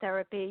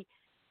aromatherapy,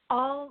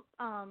 all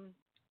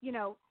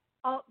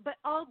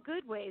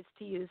good ways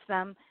to use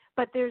them.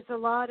 But there's a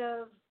lot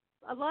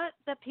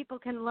that people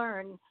can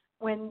learn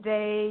when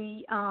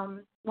they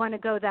want to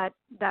go that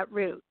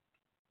route.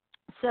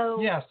 So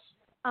yes.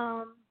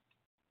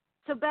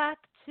 so back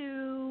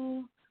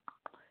to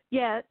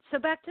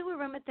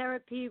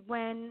aromatherapy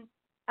when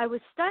I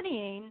was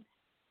studying,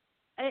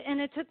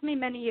 and it took me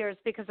many years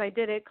because I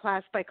did it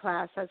class by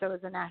class as I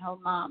was an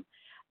at-home mom.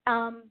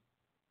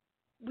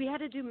 We had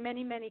to do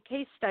many, many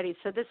case studies.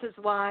 So this is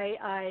why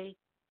I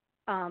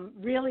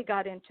really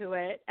got into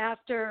it.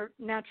 After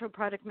natural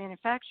product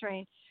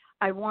manufacturing,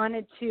 I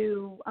wanted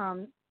to,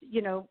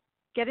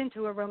 get into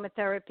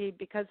aromatherapy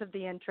because of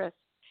the interest.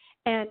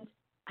 And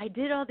I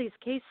did all these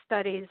case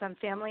studies on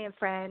family and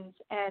friends,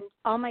 and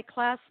all my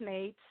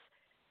classmates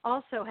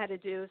also had to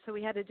do. So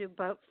we had to do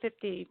about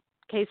 50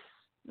 case,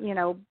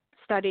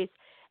 studies.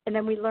 And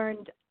then we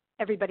learned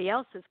everybody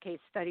else's case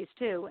studies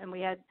too. And we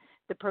had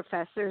the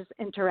professors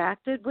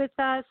interacted with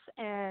us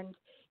and,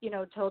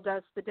 told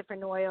us the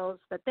different oils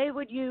that they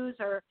would use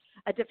or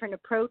a different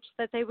approach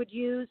that they would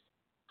use.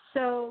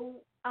 So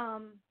I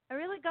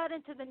really got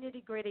into the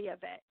nitty-gritty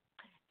of it.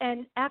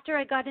 And after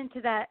I got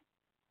into that,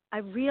 I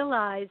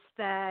realized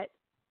that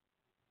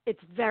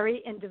it's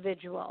very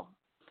individual.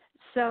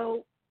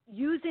 So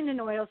using an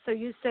oil, so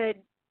you said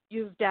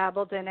you've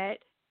dabbled in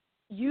it,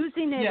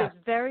 using it is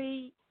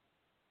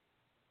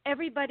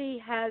everybody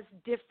has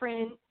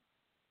different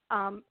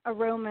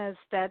aromas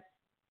that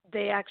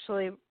they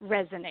actually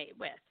resonate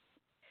with.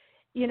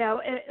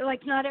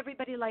 Like not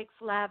everybody likes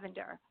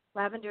lavender.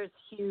 Lavender is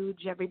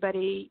huge.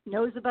 Everybody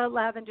knows about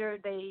lavender.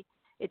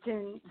 It's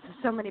in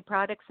so many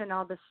products in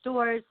all the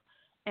stores,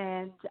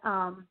 and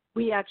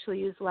we actually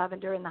use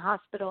lavender in the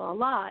hospital a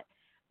lot.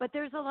 But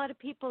there's a lot of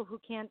people who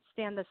can't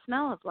stand the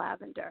smell of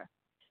lavender.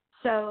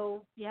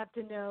 So you have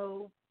to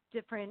know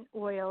different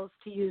oils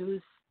to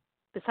use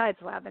besides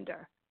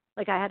lavender.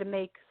 Like I had to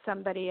make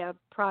somebody a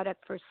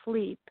product for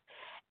sleep,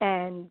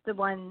 and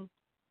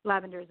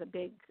lavender is a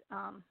big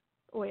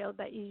oil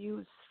that you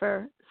use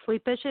for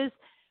sleep issues,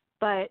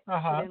 but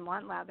she didn't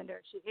want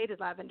lavender. She hated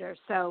lavender.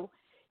 So,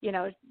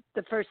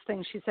 the first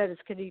thing she said is,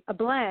 could you a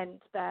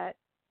blend that,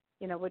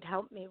 would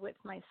help me with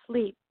my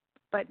sleep,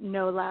 but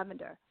no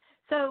lavender.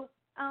 So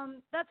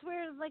that's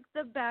where like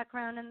the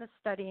background and the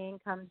studying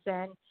comes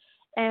in.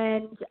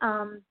 And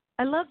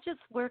I love just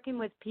working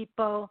with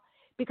people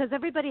because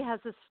everybody has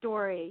a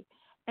story.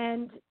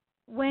 And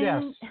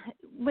when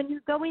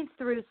you're going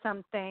through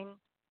something,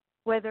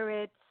 whether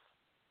it's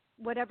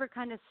whatever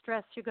kind of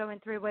stress you're going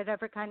through,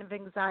 whatever kind of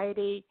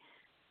anxiety,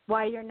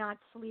 why you're not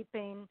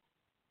sleeping,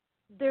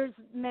 there's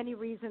many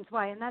reasons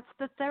why. And that's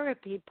the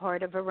therapy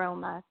part of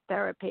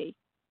aromatherapy.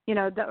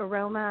 The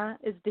aroma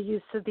is the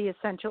use of the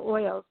essential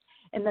oils.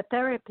 And the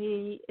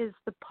therapy is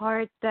the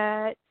part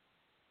that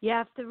you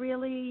have to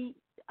really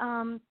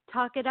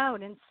talk it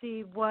out and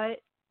see what,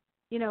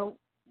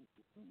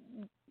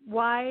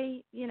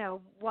 why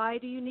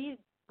do you need,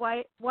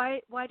 why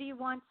do you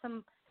want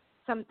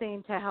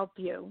something to help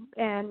you?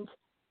 And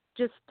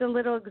just a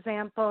little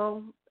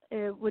example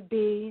would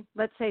be,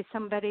 let's say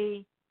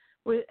somebody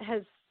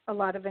has a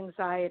lot of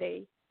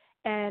anxiety,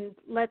 and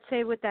let's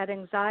say with that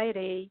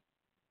anxiety,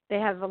 they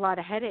have a lot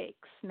of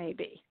headaches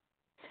maybe.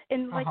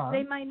 And like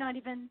they might not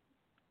even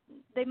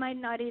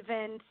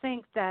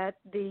think that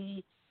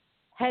the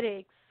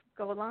headaches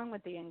go along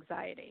with the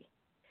anxiety.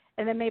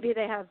 And then maybe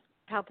they have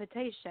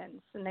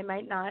palpitations, and they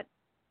might not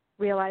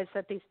realize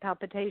that these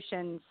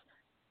palpitations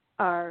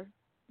are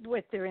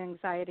with their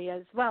anxiety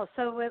as well.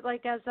 So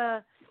like as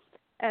a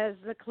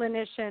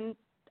clinician,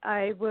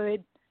 I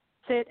would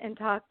sit and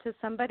talk to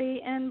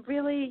somebody and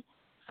really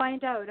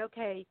find out,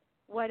 okay,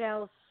 what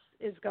else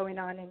is going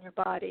on in your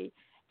body?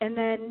 And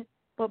then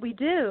what we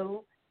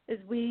do is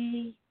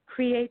we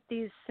create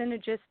these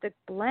synergistic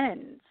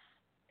blends.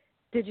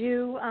 Did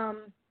you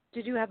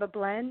have a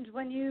blend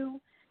when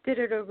you did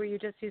it, or were you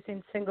just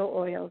using single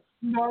oils?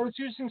 No, I was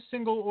using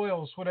single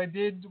oils. What I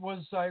did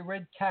was I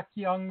read Kak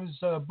Young's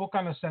book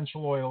on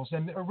essential oils,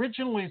 and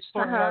originally it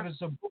started out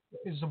as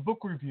a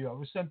book review. I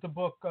was sent the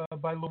book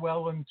by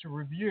Llewellyn to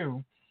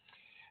review,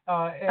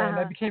 and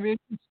I became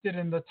interested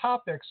in the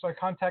topic, so I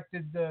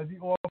contacted the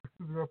author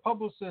through her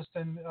publicist,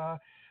 and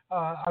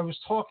I was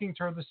talking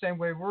to her the same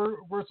way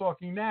we're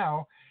talking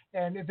now,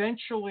 and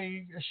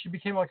eventually she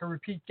became like a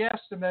repeat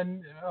guest. And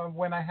then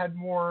when I had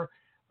more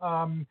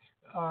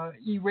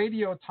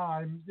e-radio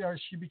time,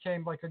 she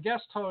became like a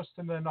guest host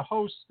and then a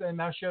host, and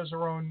now she has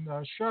her own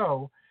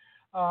show.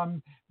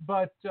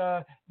 But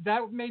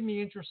that made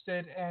me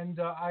interested, and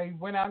I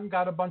went out and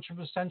got a bunch of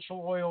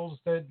essential oils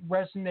that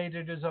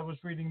resonated as I was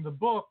reading the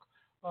book.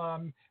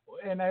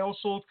 And I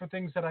also looked for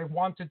things that I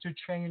wanted to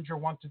change or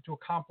wanted to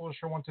accomplish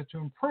or wanted to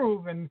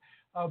improve, and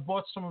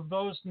bought some of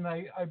those. And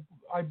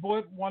I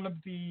bought one of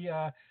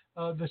the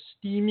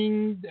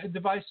steaming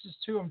devices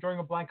too. I'm drawing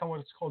a blank on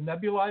what it's called,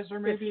 nebulizer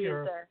maybe?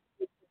 Diffuser.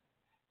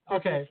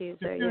 Okay,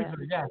 diffuser,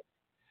 yeah.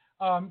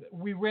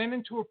 We ran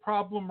into a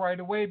problem right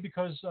away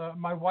because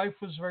my wife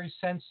was very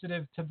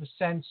sensitive to the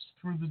scents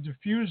through the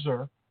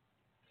diffuser,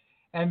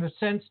 and the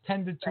scents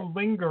tended to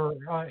linger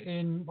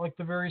in like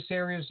the various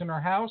areas in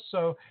our house.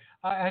 So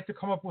I had to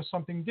come up with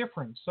something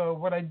different. So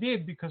what I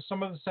did, because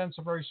some of the scents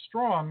are very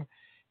strong,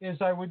 is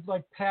I would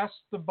like pass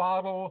the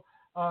bottle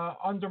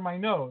under my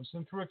nose.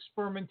 And through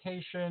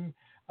experimentation,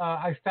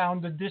 I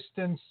found a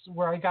distance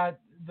where I got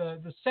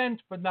the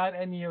scent, but not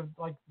any of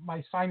like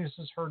my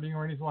sinuses hurting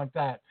or anything like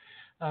that.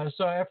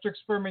 So after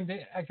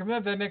experimenting, I can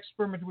then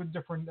experiment with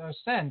different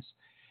scents.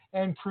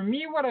 And for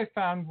me, what I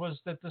found was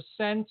that the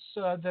scents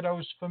that I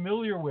was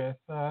familiar with,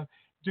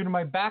 due to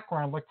my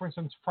background, like for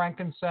instance,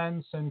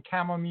 frankincense and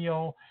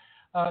chamomile,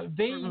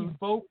 they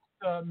evoke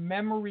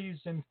memories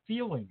and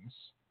feelings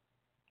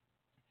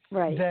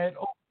that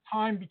over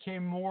time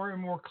became more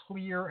and more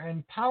clear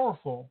and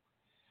powerful.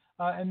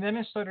 And then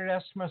I started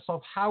asking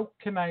myself, how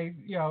can I,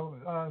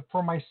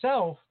 for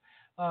myself,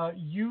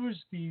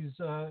 use these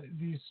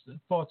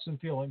thoughts and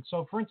feelings?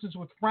 So, for instance,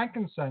 with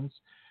frankincense,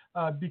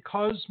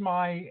 because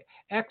my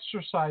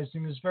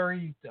exercising is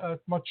very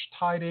much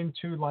tied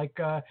into like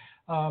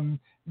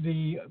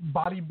the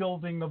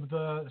bodybuilding of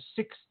the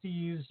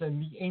 60s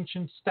and the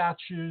ancient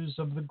statues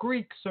of the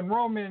Greeks and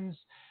Romans,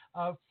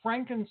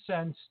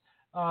 frankincense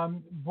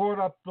brought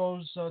up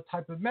those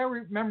type of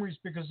memories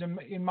because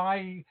in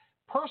my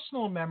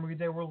personal memory,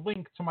 they were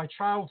linked to my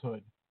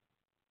childhood.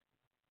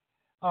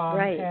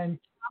 And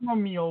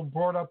chamomile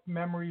brought up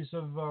memories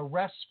of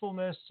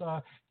restfulness.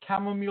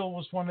 Chamomile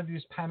was one of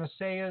these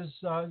panaceas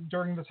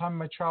during the time of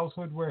my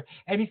childhood where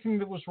anything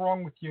that was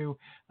wrong with you,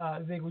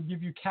 they would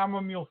give you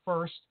chamomile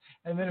first.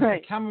 And then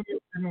if the chamomile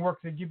didn't work,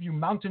 they'd give you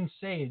mountain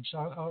sage,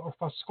 or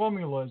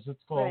phoscomula as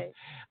it's called.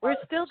 We're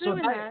still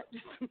doing that.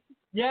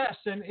 Yes,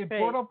 and it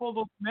brought up all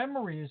those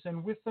memories.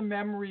 And with the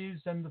memories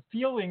and the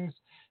feelings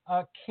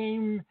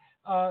came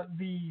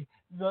the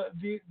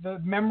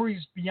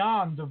memories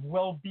beyond of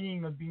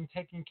well-being, of being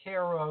taken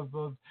care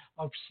of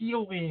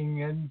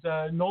healing, and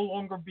no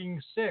longer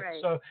being sick.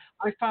 So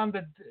I found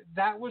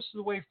that was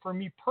the way for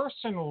me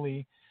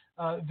personally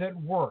that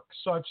works.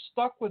 So I've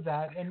stuck with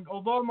that. And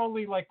although I'm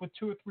only like with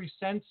 2 or 3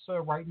 scents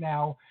right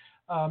now,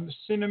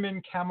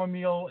 cinnamon,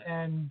 chamomile,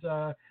 and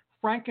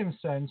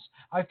frankincense,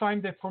 I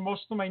find that for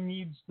most of my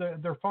needs,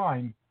 they're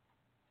fine.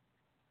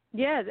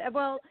 Yeah,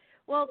 well,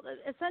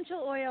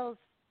 essential oils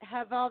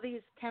have all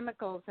these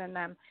chemicals in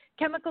them,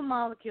 chemical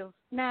molecules,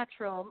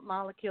 natural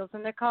molecules,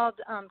 and they're called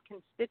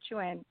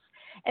constituents.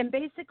 And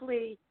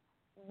basically,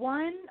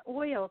 one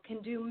oil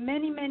can do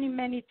many, many,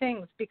 many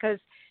things because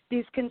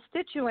these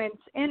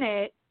constituents in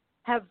it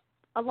have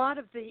a lot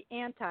of the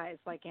antis,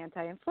 like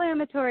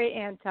anti-inflammatory,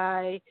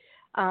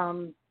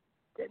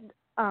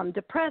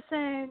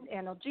 depressant,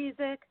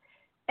 analgesic,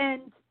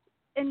 and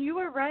you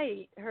were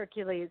right,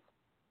 Hercules.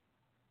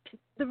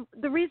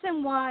 The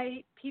reason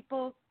why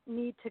people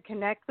need to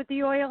connect with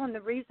the oil, and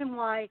the reason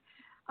why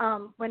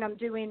when I'm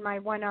doing my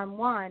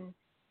one-on-one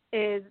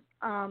is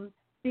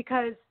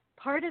because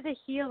part of the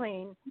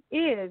healing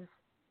is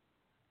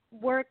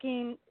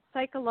working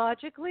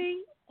psychologically,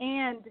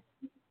 and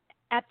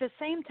at the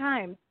same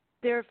time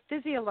they're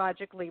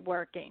physiologically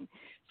working.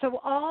 So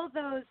all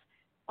those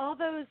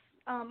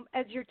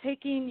as you're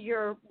taking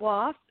your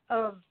waft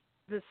of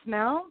the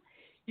smell,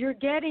 you're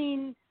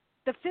getting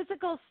the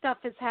physical stuff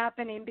is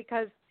happening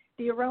because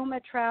the aroma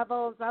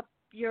travels up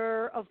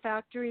your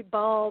olfactory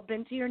bulb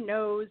into your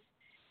nose,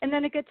 and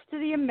then it gets to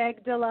the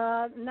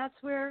amygdala, and that's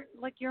where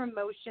like your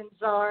emotions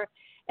are,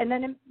 and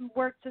then it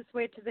works its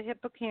way to the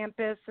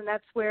hippocampus, and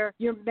that's where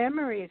your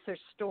memories are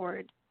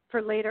stored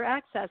for later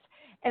access.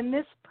 And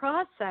this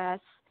process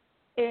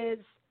is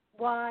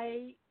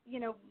why,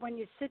 when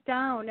you sit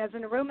down as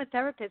an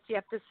aromatherapist, you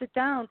have to sit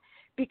down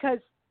because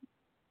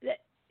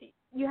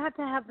you have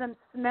to have them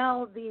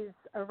smell these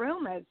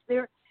aromas.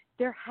 There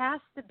has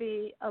to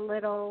be a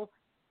little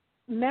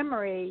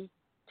memory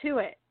to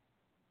it.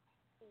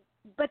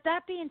 But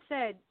that being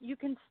said, you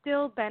can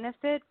still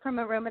benefit from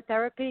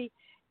aromatherapy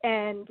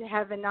and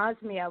have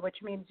anosmia, which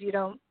means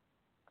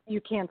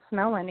you can't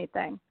smell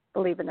anything,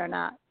 believe it or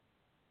not,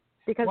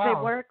 because they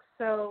work.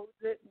 So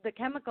the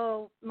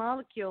chemical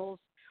molecules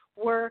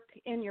work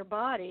in your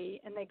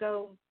body and they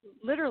go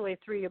literally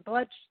through your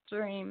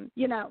bloodstream,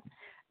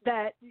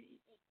 that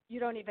you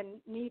don't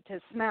even need to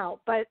smell.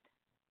 But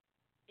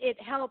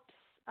it helps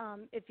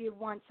if you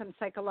want some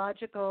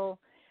psychological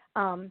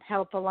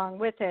help along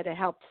with it. It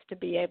helps to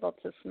be able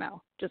to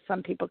smell. Just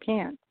some people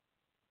can't.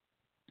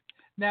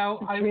 Now,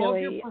 I love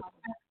your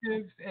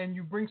perspective, and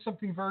you bring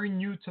something very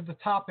new to the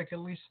topic, at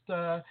least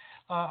on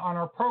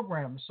our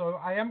program. So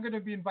I am going to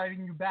be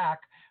inviting you back.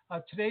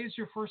 Today is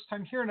your first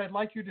time here, and I'd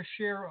like you to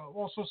share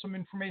also some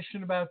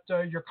information about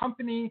your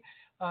company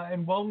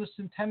and Wellness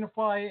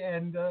Intensify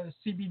and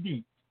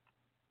CBD.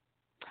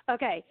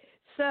 Okay,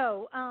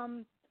 so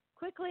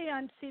quickly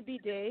on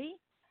CBD,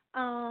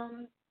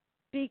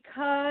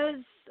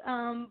 because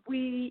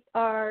we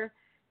are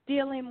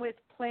dealing with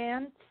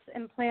plants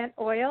and plant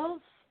oils,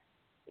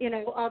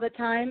 all the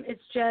time,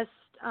 it's just,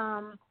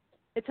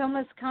 it's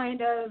almost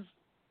kind of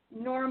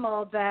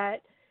normal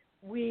that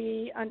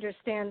we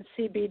understand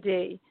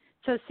CBD.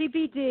 So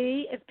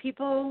CBD, if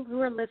people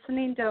who are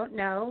listening don't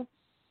know,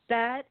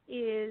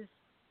 it's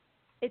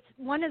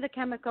one of the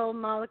chemical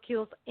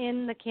molecules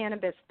in the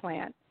cannabis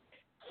plant.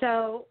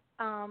 So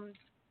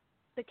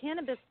the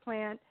cannabis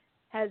plant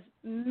has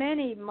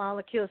many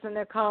molecules, and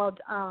they're called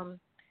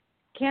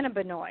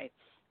cannabinoids.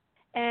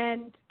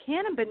 And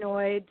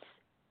cannabinoids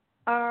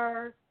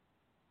are,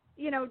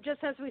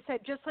 just as we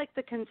said, just like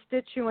the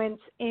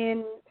constituents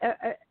in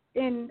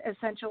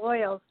essential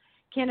oils,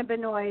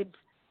 cannabinoids,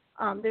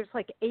 there's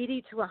like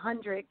 80 to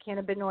 100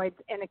 cannabinoids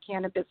in a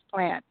cannabis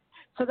plant.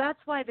 So that's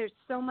why there's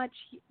so much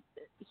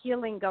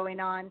healing going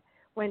on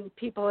when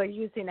people are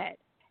using it.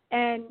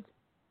 And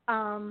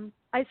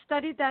I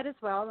studied that as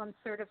well. I'm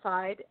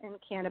certified in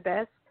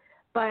cannabis,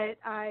 but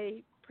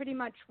I pretty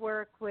much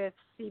work with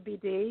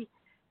CBD.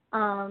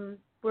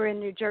 We're in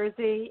New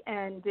Jersey,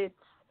 and it's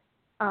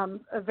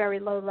a very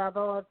low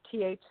level of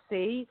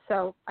THC,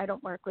 so I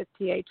don't work with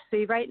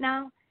THC right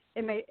now.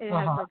 It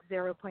has like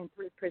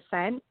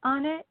 0.3%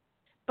 on it,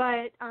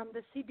 but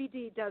the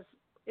CBD does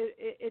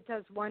it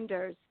does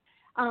wonders.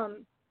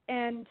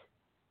 And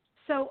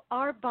so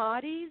our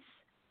bodies,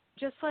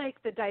 just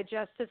like the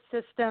digestive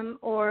system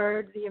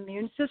or the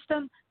immune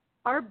system,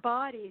 our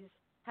bodies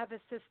have a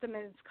system,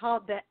 and it's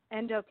called the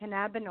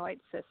endocannabinoid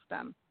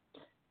system.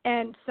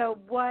 And so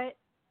what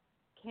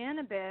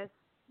cannabis,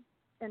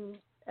 and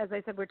as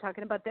I said, we're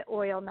talking about the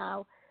oil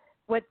now,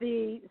 what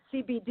the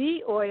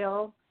CBD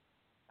oil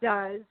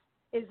does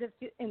is if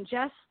you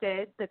ingest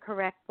it the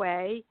correct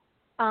way,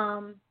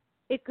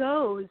 it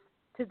goes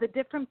to the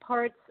different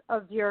parts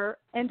of your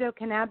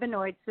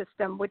endocannabinoid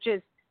system, which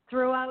is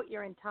throughout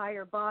your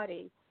entire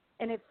body,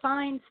 and it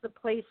finds the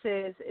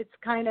places. It's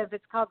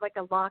called like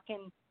a lock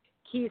and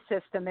key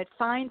system. It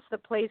finds the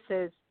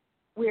places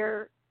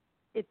where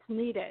it's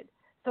needed.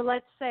 So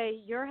let's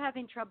say you're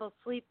having trouble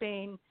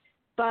sleeping,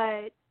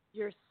 but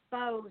your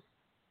spouse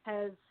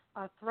has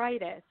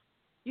arthritis.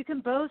 You can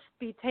both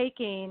be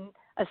taking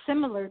a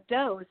similar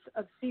dose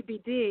of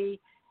CBD,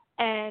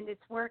 and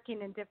it's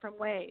working in different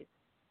ways.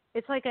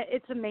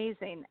 It's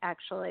amazing,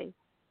 actually,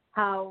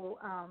 how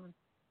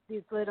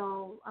these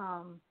little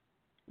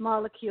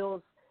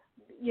molecules,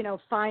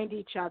 find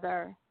each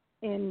other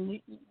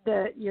in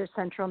your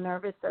central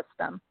nervous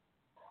system.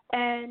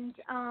 And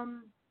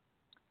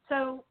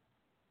so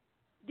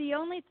the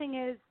only thing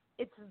is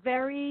it's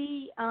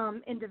very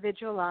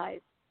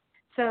individualized.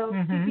 So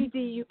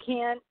CBD, you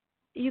can't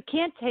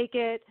take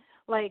it,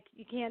 like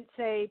you can't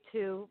say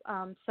to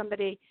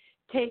somebody,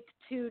 take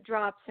 2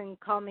 drops and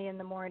call me in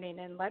the morning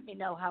and let me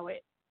know how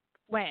it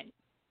went.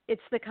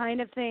 It's the kind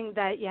of thing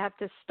that you have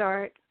to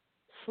start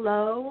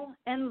slow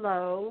and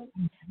low,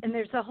 and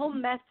there's a whole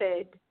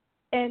method,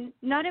 and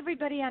not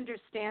everybody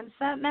understands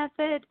that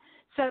method.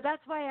 So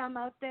that's why I'm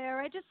out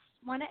there. I just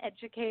want to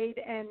educate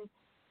and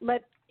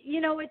let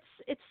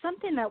it's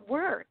something that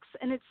works,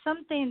 and it's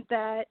something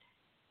that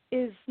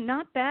is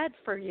not bad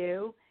for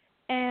you,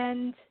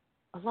 and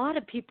a lot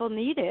of people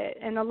need it.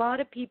 And a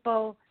lot of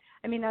people,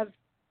 I've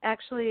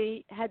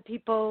actually had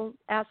people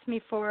ask me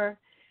for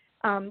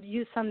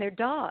use on their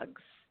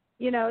dogs.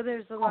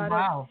 There's a lot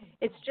of,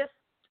 it's just,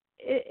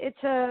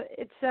 it's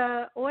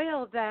a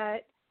oil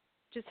that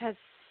just has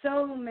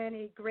so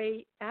many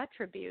great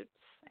attributes.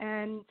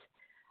 And,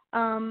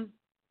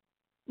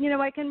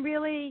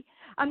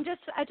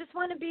 I just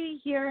want to be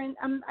here, and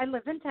I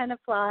live in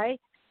Tenafly.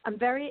 I'm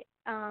very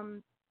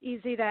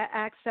easy to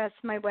access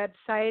my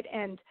website,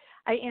 and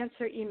I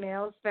answer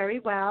emails very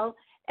well,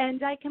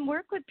 and I can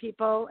work with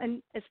people,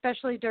 and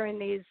especially during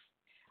these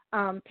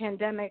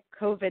pandemic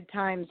COVID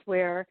times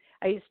where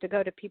I used to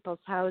go to people's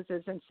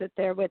houses and sit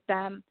there with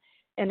them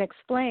and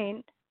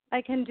explain.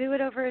 I can do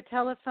it over a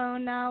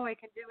telephone now. I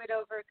can do it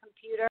over a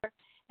computer,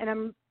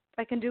 and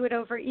I can do it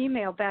over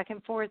email back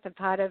and forth of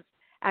how to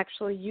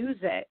actually use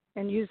it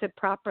and use it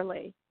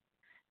properly.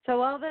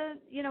 So all this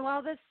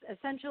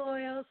essential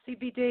oils,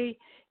 CBD,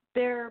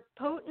 they're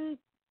potent,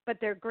 but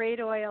they're great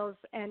oils,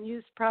 and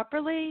used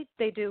properly,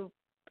 they do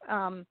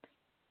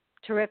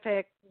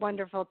terrific,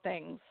 wonderful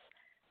things.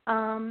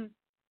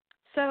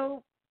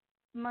 So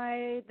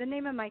the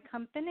name of my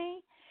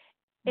company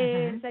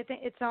is, I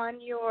think it's on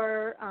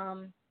your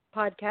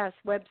podcast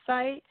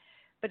website,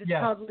 but it's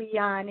called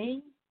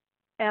Leani,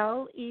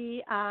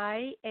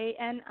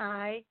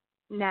 Leiani,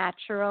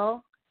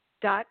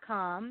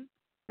 natural.com.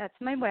 That's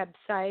my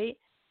website.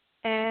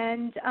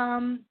 And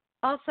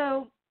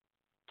also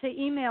to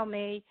email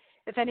me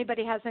if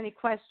anybody has any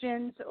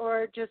questions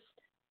or just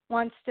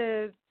wants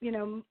to,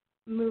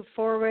 move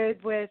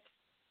forward with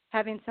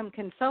having some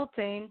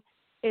consulting.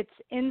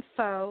 It's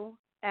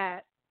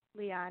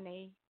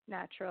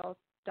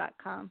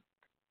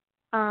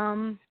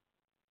info@leianinatural.com.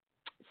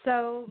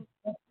 So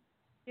do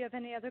you have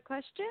any other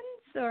questions?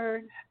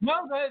 Or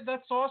No,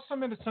 that's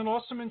awesome, and it's an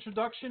awesome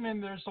introduction,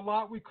 and there's a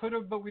lot we could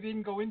have, but we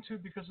didn't go into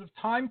because of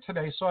time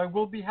today. So I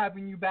will be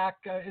having you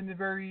back in the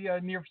very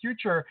near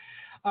future.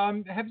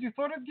 Have you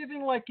thought of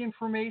giving like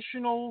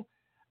informational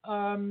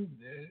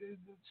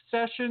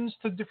sessions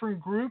to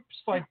different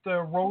groups, like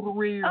the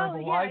Rotary or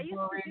the library? I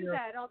used to do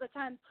that all the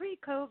time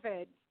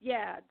pre-COVID.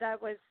 Yeah, that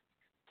was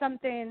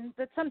something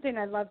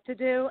I love to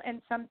do,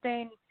 and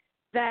something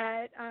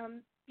that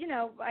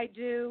I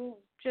do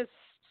just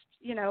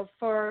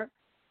for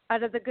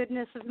out of the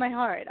goodness of my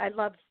heart. I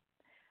love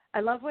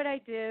love what I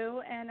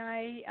do, and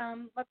I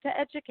love to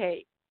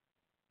educate.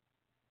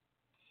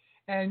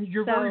 And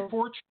you're very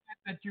fortunate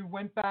that you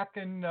went back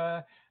and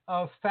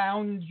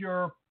found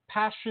your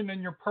passion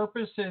and your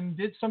purpose and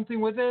did something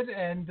with it.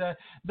 And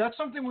that's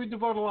something we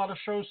devote a lot of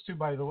shows to,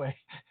 by the way,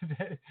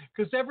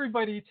 because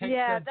everybody takes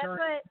that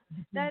journey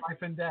between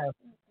life and death.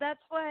 That's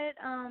what,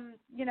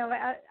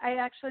 I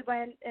actually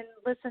went and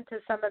listened to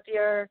some of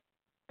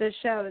the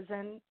shows.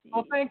 And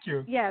oh, thank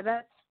you.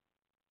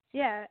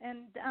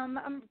 And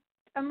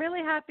I'm really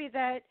happy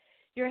that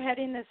you're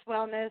heading this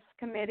wellness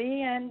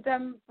committee, and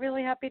I'm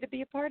really happy to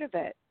be a part of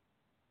it.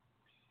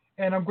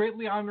 And I'm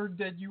greatly honored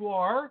that you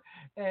are,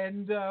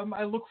 and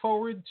I look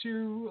forward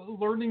to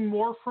learning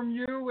more from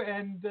you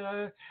and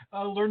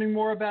learning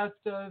more about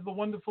the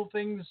wonderful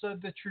things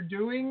that you're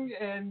doing,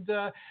 and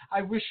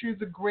I wish you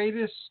the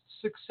greatest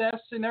success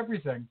in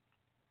everything.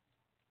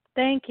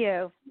 Thank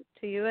you.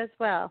 To you as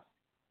well.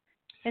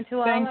 And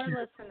to all our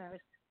listeners.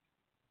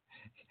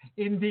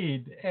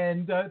 Indeed.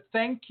 And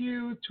thank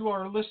you to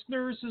our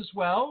listeners as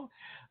well.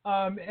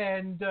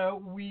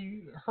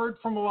 We heard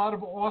from a lot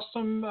of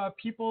awesome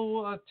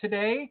people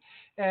today.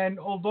 And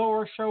although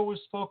our show was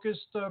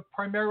focused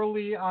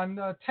primarily on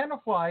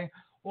Tenafly,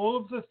 all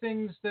of the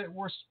things that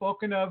were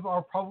spoken of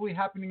are probably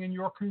happening in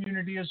your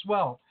community as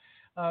well.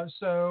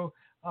 So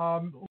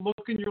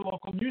look in your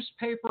local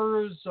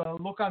newspapers,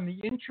 look on the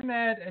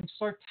internet, and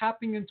start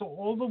tapping into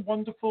all the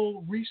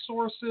wonderful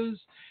resources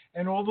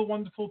and all the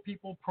wonderful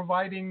people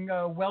providing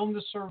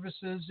wellness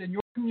services in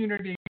your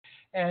community.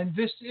 And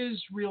this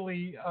is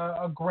really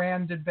a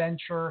grand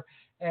adventure,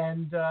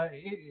 and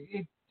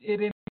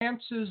it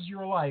enhances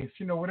your life.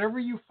 Whatever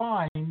you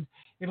find,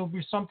 it'll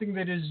be something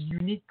that is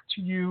unique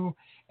to you.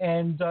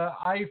 And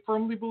I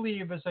firmly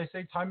believe, as I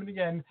say time and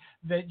again,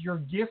 that your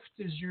gift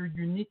is your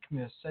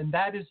uniqueness, and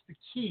that is the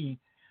key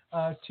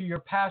to your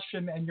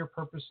passion and your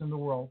purpose in the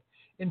world.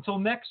 Until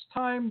next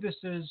time, this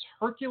is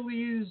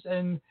Hercules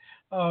and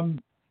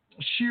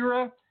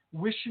Shira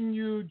wishing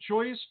you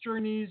joyous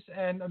journeys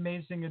and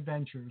amazing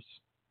adventures.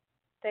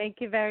 Thank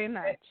you very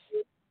much.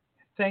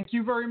 Thank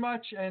you very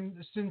much. And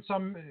since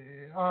I'm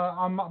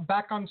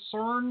back on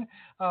CERN,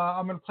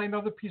 I'm going to play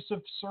another piece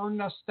of CERN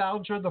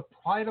nostalgia, the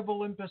Pride of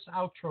Olympus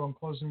outro, and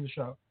closing the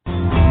show.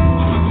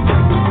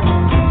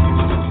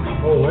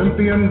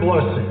 Olympian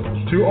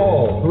blessings to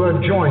all who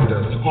have joined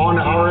us on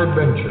our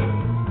adventure.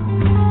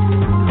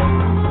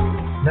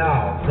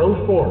 Now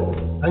go forth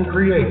and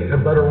create a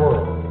better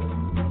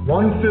world,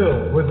 one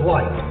filled with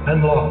light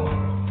and love.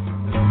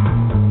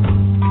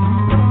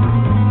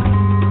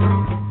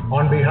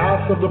 On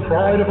behalf of the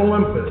Pride of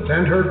Olympus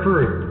and her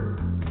crew,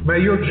 may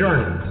your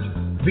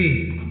journeys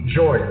be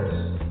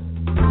joyous.